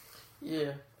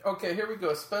 Yeah. Okay, here we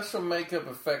go. Special makeup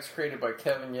effects created by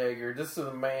Kevin Yeager. This is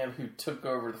the man who took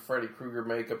over the Freddy Krueger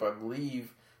makeup, I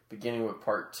believe, beginning with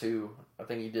part 2. I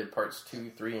think he did parts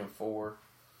 2, 3, and 4.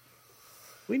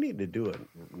 We need to do a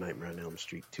Nightmare on Elm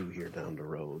Street 2 here down the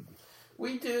road.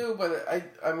 We do, but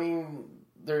I mean,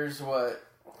 there's what...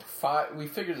 5. We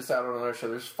figured this out on another show.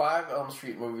 There's 5 Elm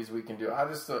Street movies we can do. I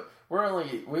just thought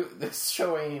this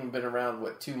show ain't even been around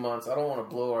 2 months. I don't want to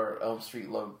blow our Elm Street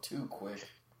load too quick.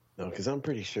 No, because I'm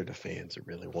pretty sure the fans are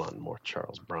really wanting more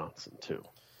Charles Bronson too.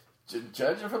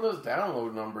 Judging from those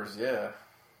download numbers, yeah.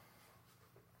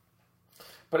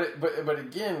 But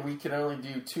again, we can only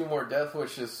do 2 more Death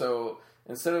Wishes. So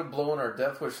instead of blowing our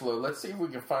Death Wish load, let's see if we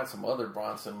can find some other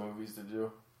Bronson movies to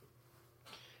do.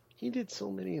 He did so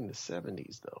many in the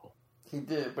 70s, though. He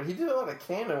did, but he did a lot of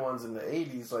canon ones in the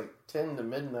 80s, like 10 to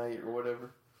Midnight or whatever.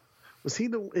 Was he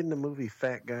in the movie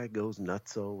Fat Guy Goes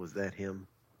Nutso? Was that him?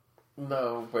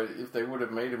 No, but if they would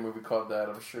have made a movie called that,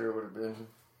 I'm sure it would have been.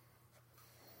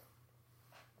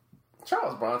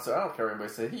 Charles Bronson, I don't care what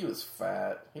anybody said, he was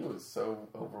fat. He was so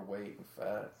overweight and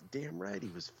fat. Damn right he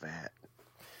was fat.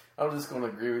 I'm just going to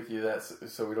agree with you that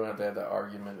so we don't have to have that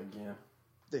argument again.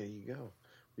 There you go.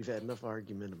 We've had enough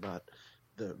argument about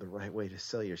the right way to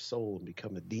sell your soul and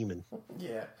become a demon.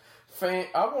 Yeah. I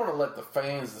want to let the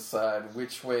fans decide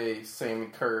which way Sammi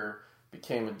Curr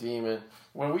became a demon.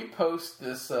 When we post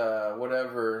this,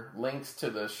 links to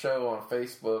the show on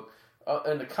Facebook,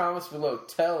 in the comments below,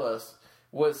 tell us,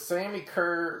 was Sammi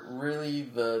Curr really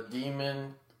the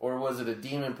demon, or was it a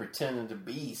demon pretending to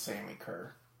be Sammi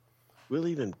Curr? We'll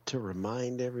even, to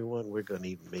remind everyone, we're going to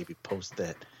even maybe post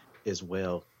that as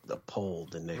well, the poll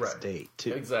the next day,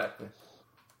 too. Exactly.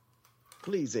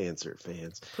 Please answer,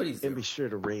 fans. Please do. And be sure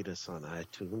to rate us on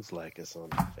iTunes, like us on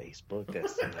Facebook.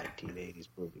 That's the 1980s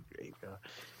Movie Graveyard.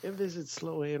 And visit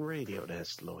Slow Hand Radio.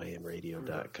 That's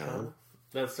slowandradio.com.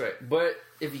 That's right. But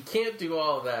if you can't do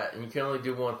all of that and you can only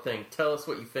do one thing, tell us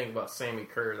what you think about Sammi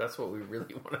Curr. That's what we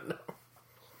really want to know.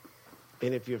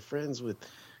 And if you're friends with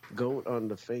Goat on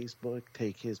the Facebook,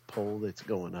 take his poll that's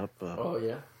going up. Oh,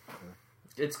 yeah.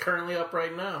 It's currently up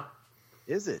right now.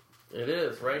 Is it? It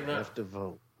is, right now. You have to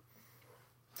vote.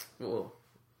 Well,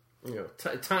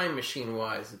 time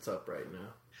machine-wise, it's up right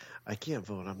now. I can't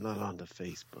vote. I'm not on the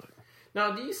Facebook.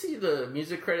 Now, do you see the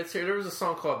music credits here? There was a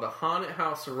song called The Haunted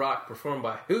House of Rock performed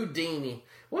by Houdini.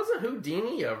 Wasn't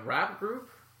Houdini a rap group?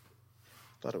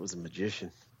 Thought it was a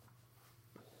magician.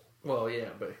 Well, yeah,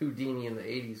 but Houdini in the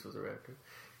 80s was a rap group.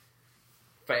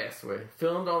 Fastway.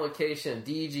 Filmed on location at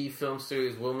DG Film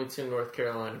Studios, Wilmington, North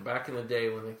Carolina. Back in the day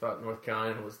when they thought North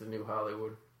Carolina was the new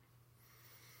Hollywood.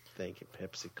 Thank you,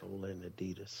 Pepsi Cola and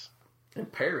Adidas.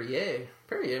 And Perrier.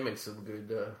 Perrier makes some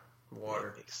good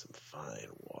water. Makes some fine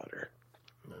water.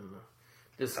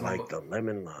 I like the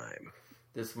lemon lime.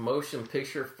 This motion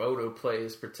picture photo play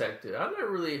is protected. I've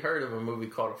never really heard of a movie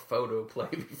called a photo play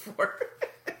before.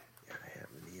 I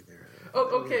haven't either.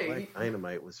 Oh, okay. Black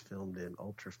Dynamite was filmed in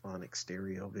ultraphonic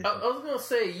stereo vision. I was going to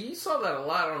say, you saw that a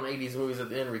lot on 80s movies at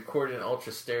the end, recorded in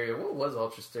ultra stereo. What was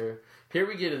ultra stereo? Here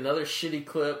we get another shitty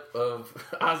clip of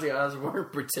Ozzy Osbourne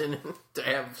pretending to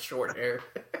have short hair.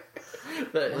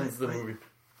 That ends the movie.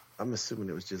 I'm assuming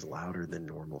it was just louder than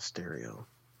normal stereo.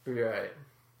 Right.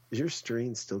 Is your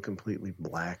screen still completely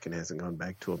black and hasn't gone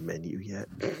back to a menu yet?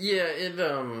 Yeah,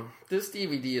 this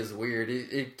DVD is weird.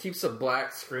 It keeps a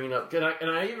black screen up, and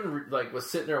I even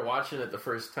was sitting there watching it the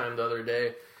first time the other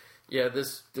day. Yeah,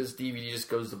 this DVD just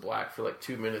goes to black for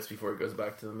 2 minutes before it goes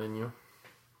back to the menu.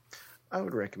 I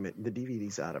would recommend the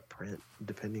DVD's out of print.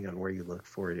 Depending on where you look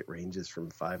for it, it ranges from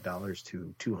 $5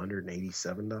 to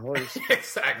 $287.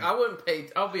 Exactly. I wouldn't pay.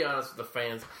 I'll be honest with the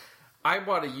fans. I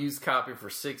bought a used copy for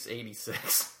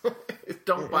 $6.86.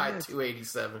 Don't buy it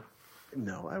 $2.87.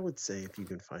 No, I would say if you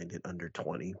can find it under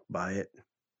 $20, buy it.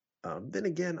 Then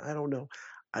again, I don't know.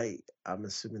 I'm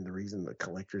assuming the reason the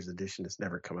collector's edition has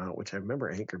never come out, which I remember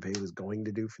Anchor Bay was going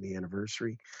to do for the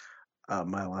anniversary.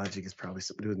 My logic is probably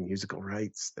something to do with musical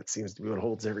rights. That seems to be what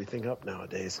holds everything up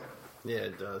nowadays. Yeah,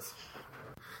 it does.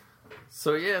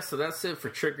 So that's it for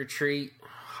Trick or Treat.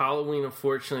 Halloween,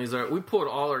 unfortunately, is we pulled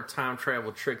all our time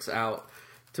travel tricks out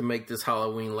to make this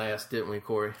Halloween last, didn't we,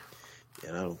 Corey? Yeah,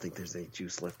 and I don't think there's any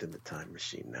juice left in the time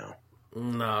machine now.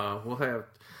 No, we'll have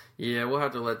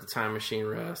to let the time machine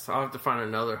rest. I'll have to find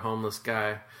another homeless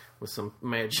guy with some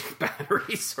magic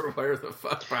batteries or whatever the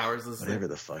fuck powers this Whatever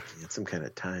the fuck, it's some kind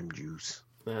of time juice.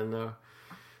 I know.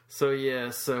 So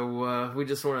we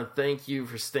just want to thank you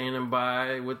for standing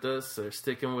by with us or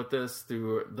sticking with us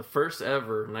through the first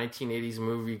ever 1980s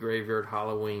movie Graveyard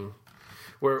Halloween,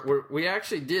 where we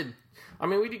actually did. I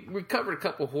mean, we covered a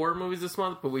couple horror movies this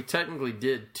month, but we technically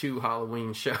did 2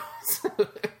 Halloween shows.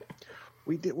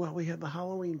 We did. Well, we had the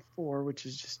Halloween 4, which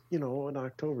is just an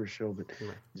October show, but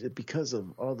because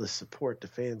of all the support the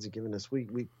fans have given us, we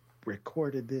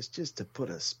recorded this just to put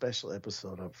a special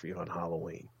episode up for you on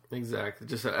Halloween. Exactly.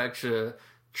 Just an extra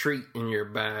treat in your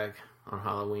bag on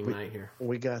Halloween night here.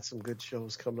 We got some good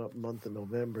shows coming up month of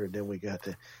November, and then we got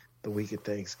the week of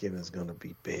Thanksgiving is going to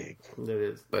be big. It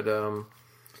is. But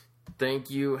thank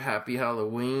you. Happy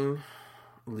Halloween.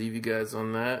 Leave you guys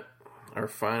on that. Our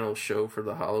final show for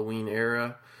the Halloween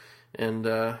era.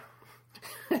 And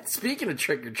speaking of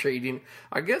trick-or-treating,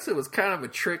 I guess it was kind of a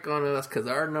trick on us because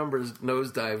our numbers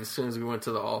nosedived as soon as we went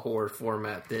to the all-horror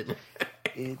format, didn't it?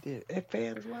 It did. And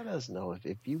fans, let us know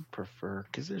if you prefer,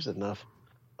 because there's enough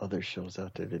other shows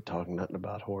out there that talk nothing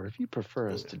about horror. If you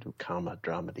prefer us to do comedy,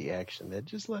 dramedy, action, then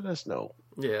just let us know.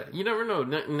 Yeah, you never know.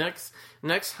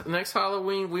 Next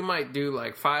Halloween, we might do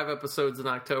 5 episodes in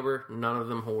October, none of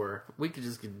them horror. We could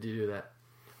just do that.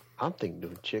 I'm thinking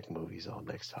doing chick movies on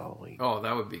next Halloween. Oh,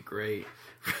 that would be great.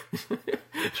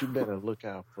 But you better look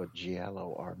out for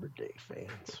Giallo Arbor Day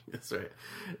fans. That's right.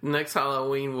 Next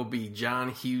Halloween will be John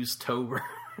Hughes Tober.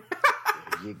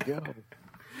 There you go.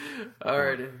 All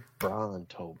right.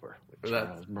 Brontober.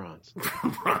 Charles Bronson.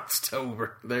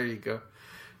 Bronstober. There you go.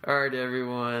 All right,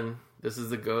 everyone. This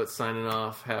is the GOAT signing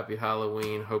off. Happy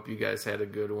Halloween. Hope you guys had a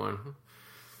good one.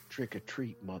 Trick or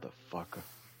treat, motherfucker.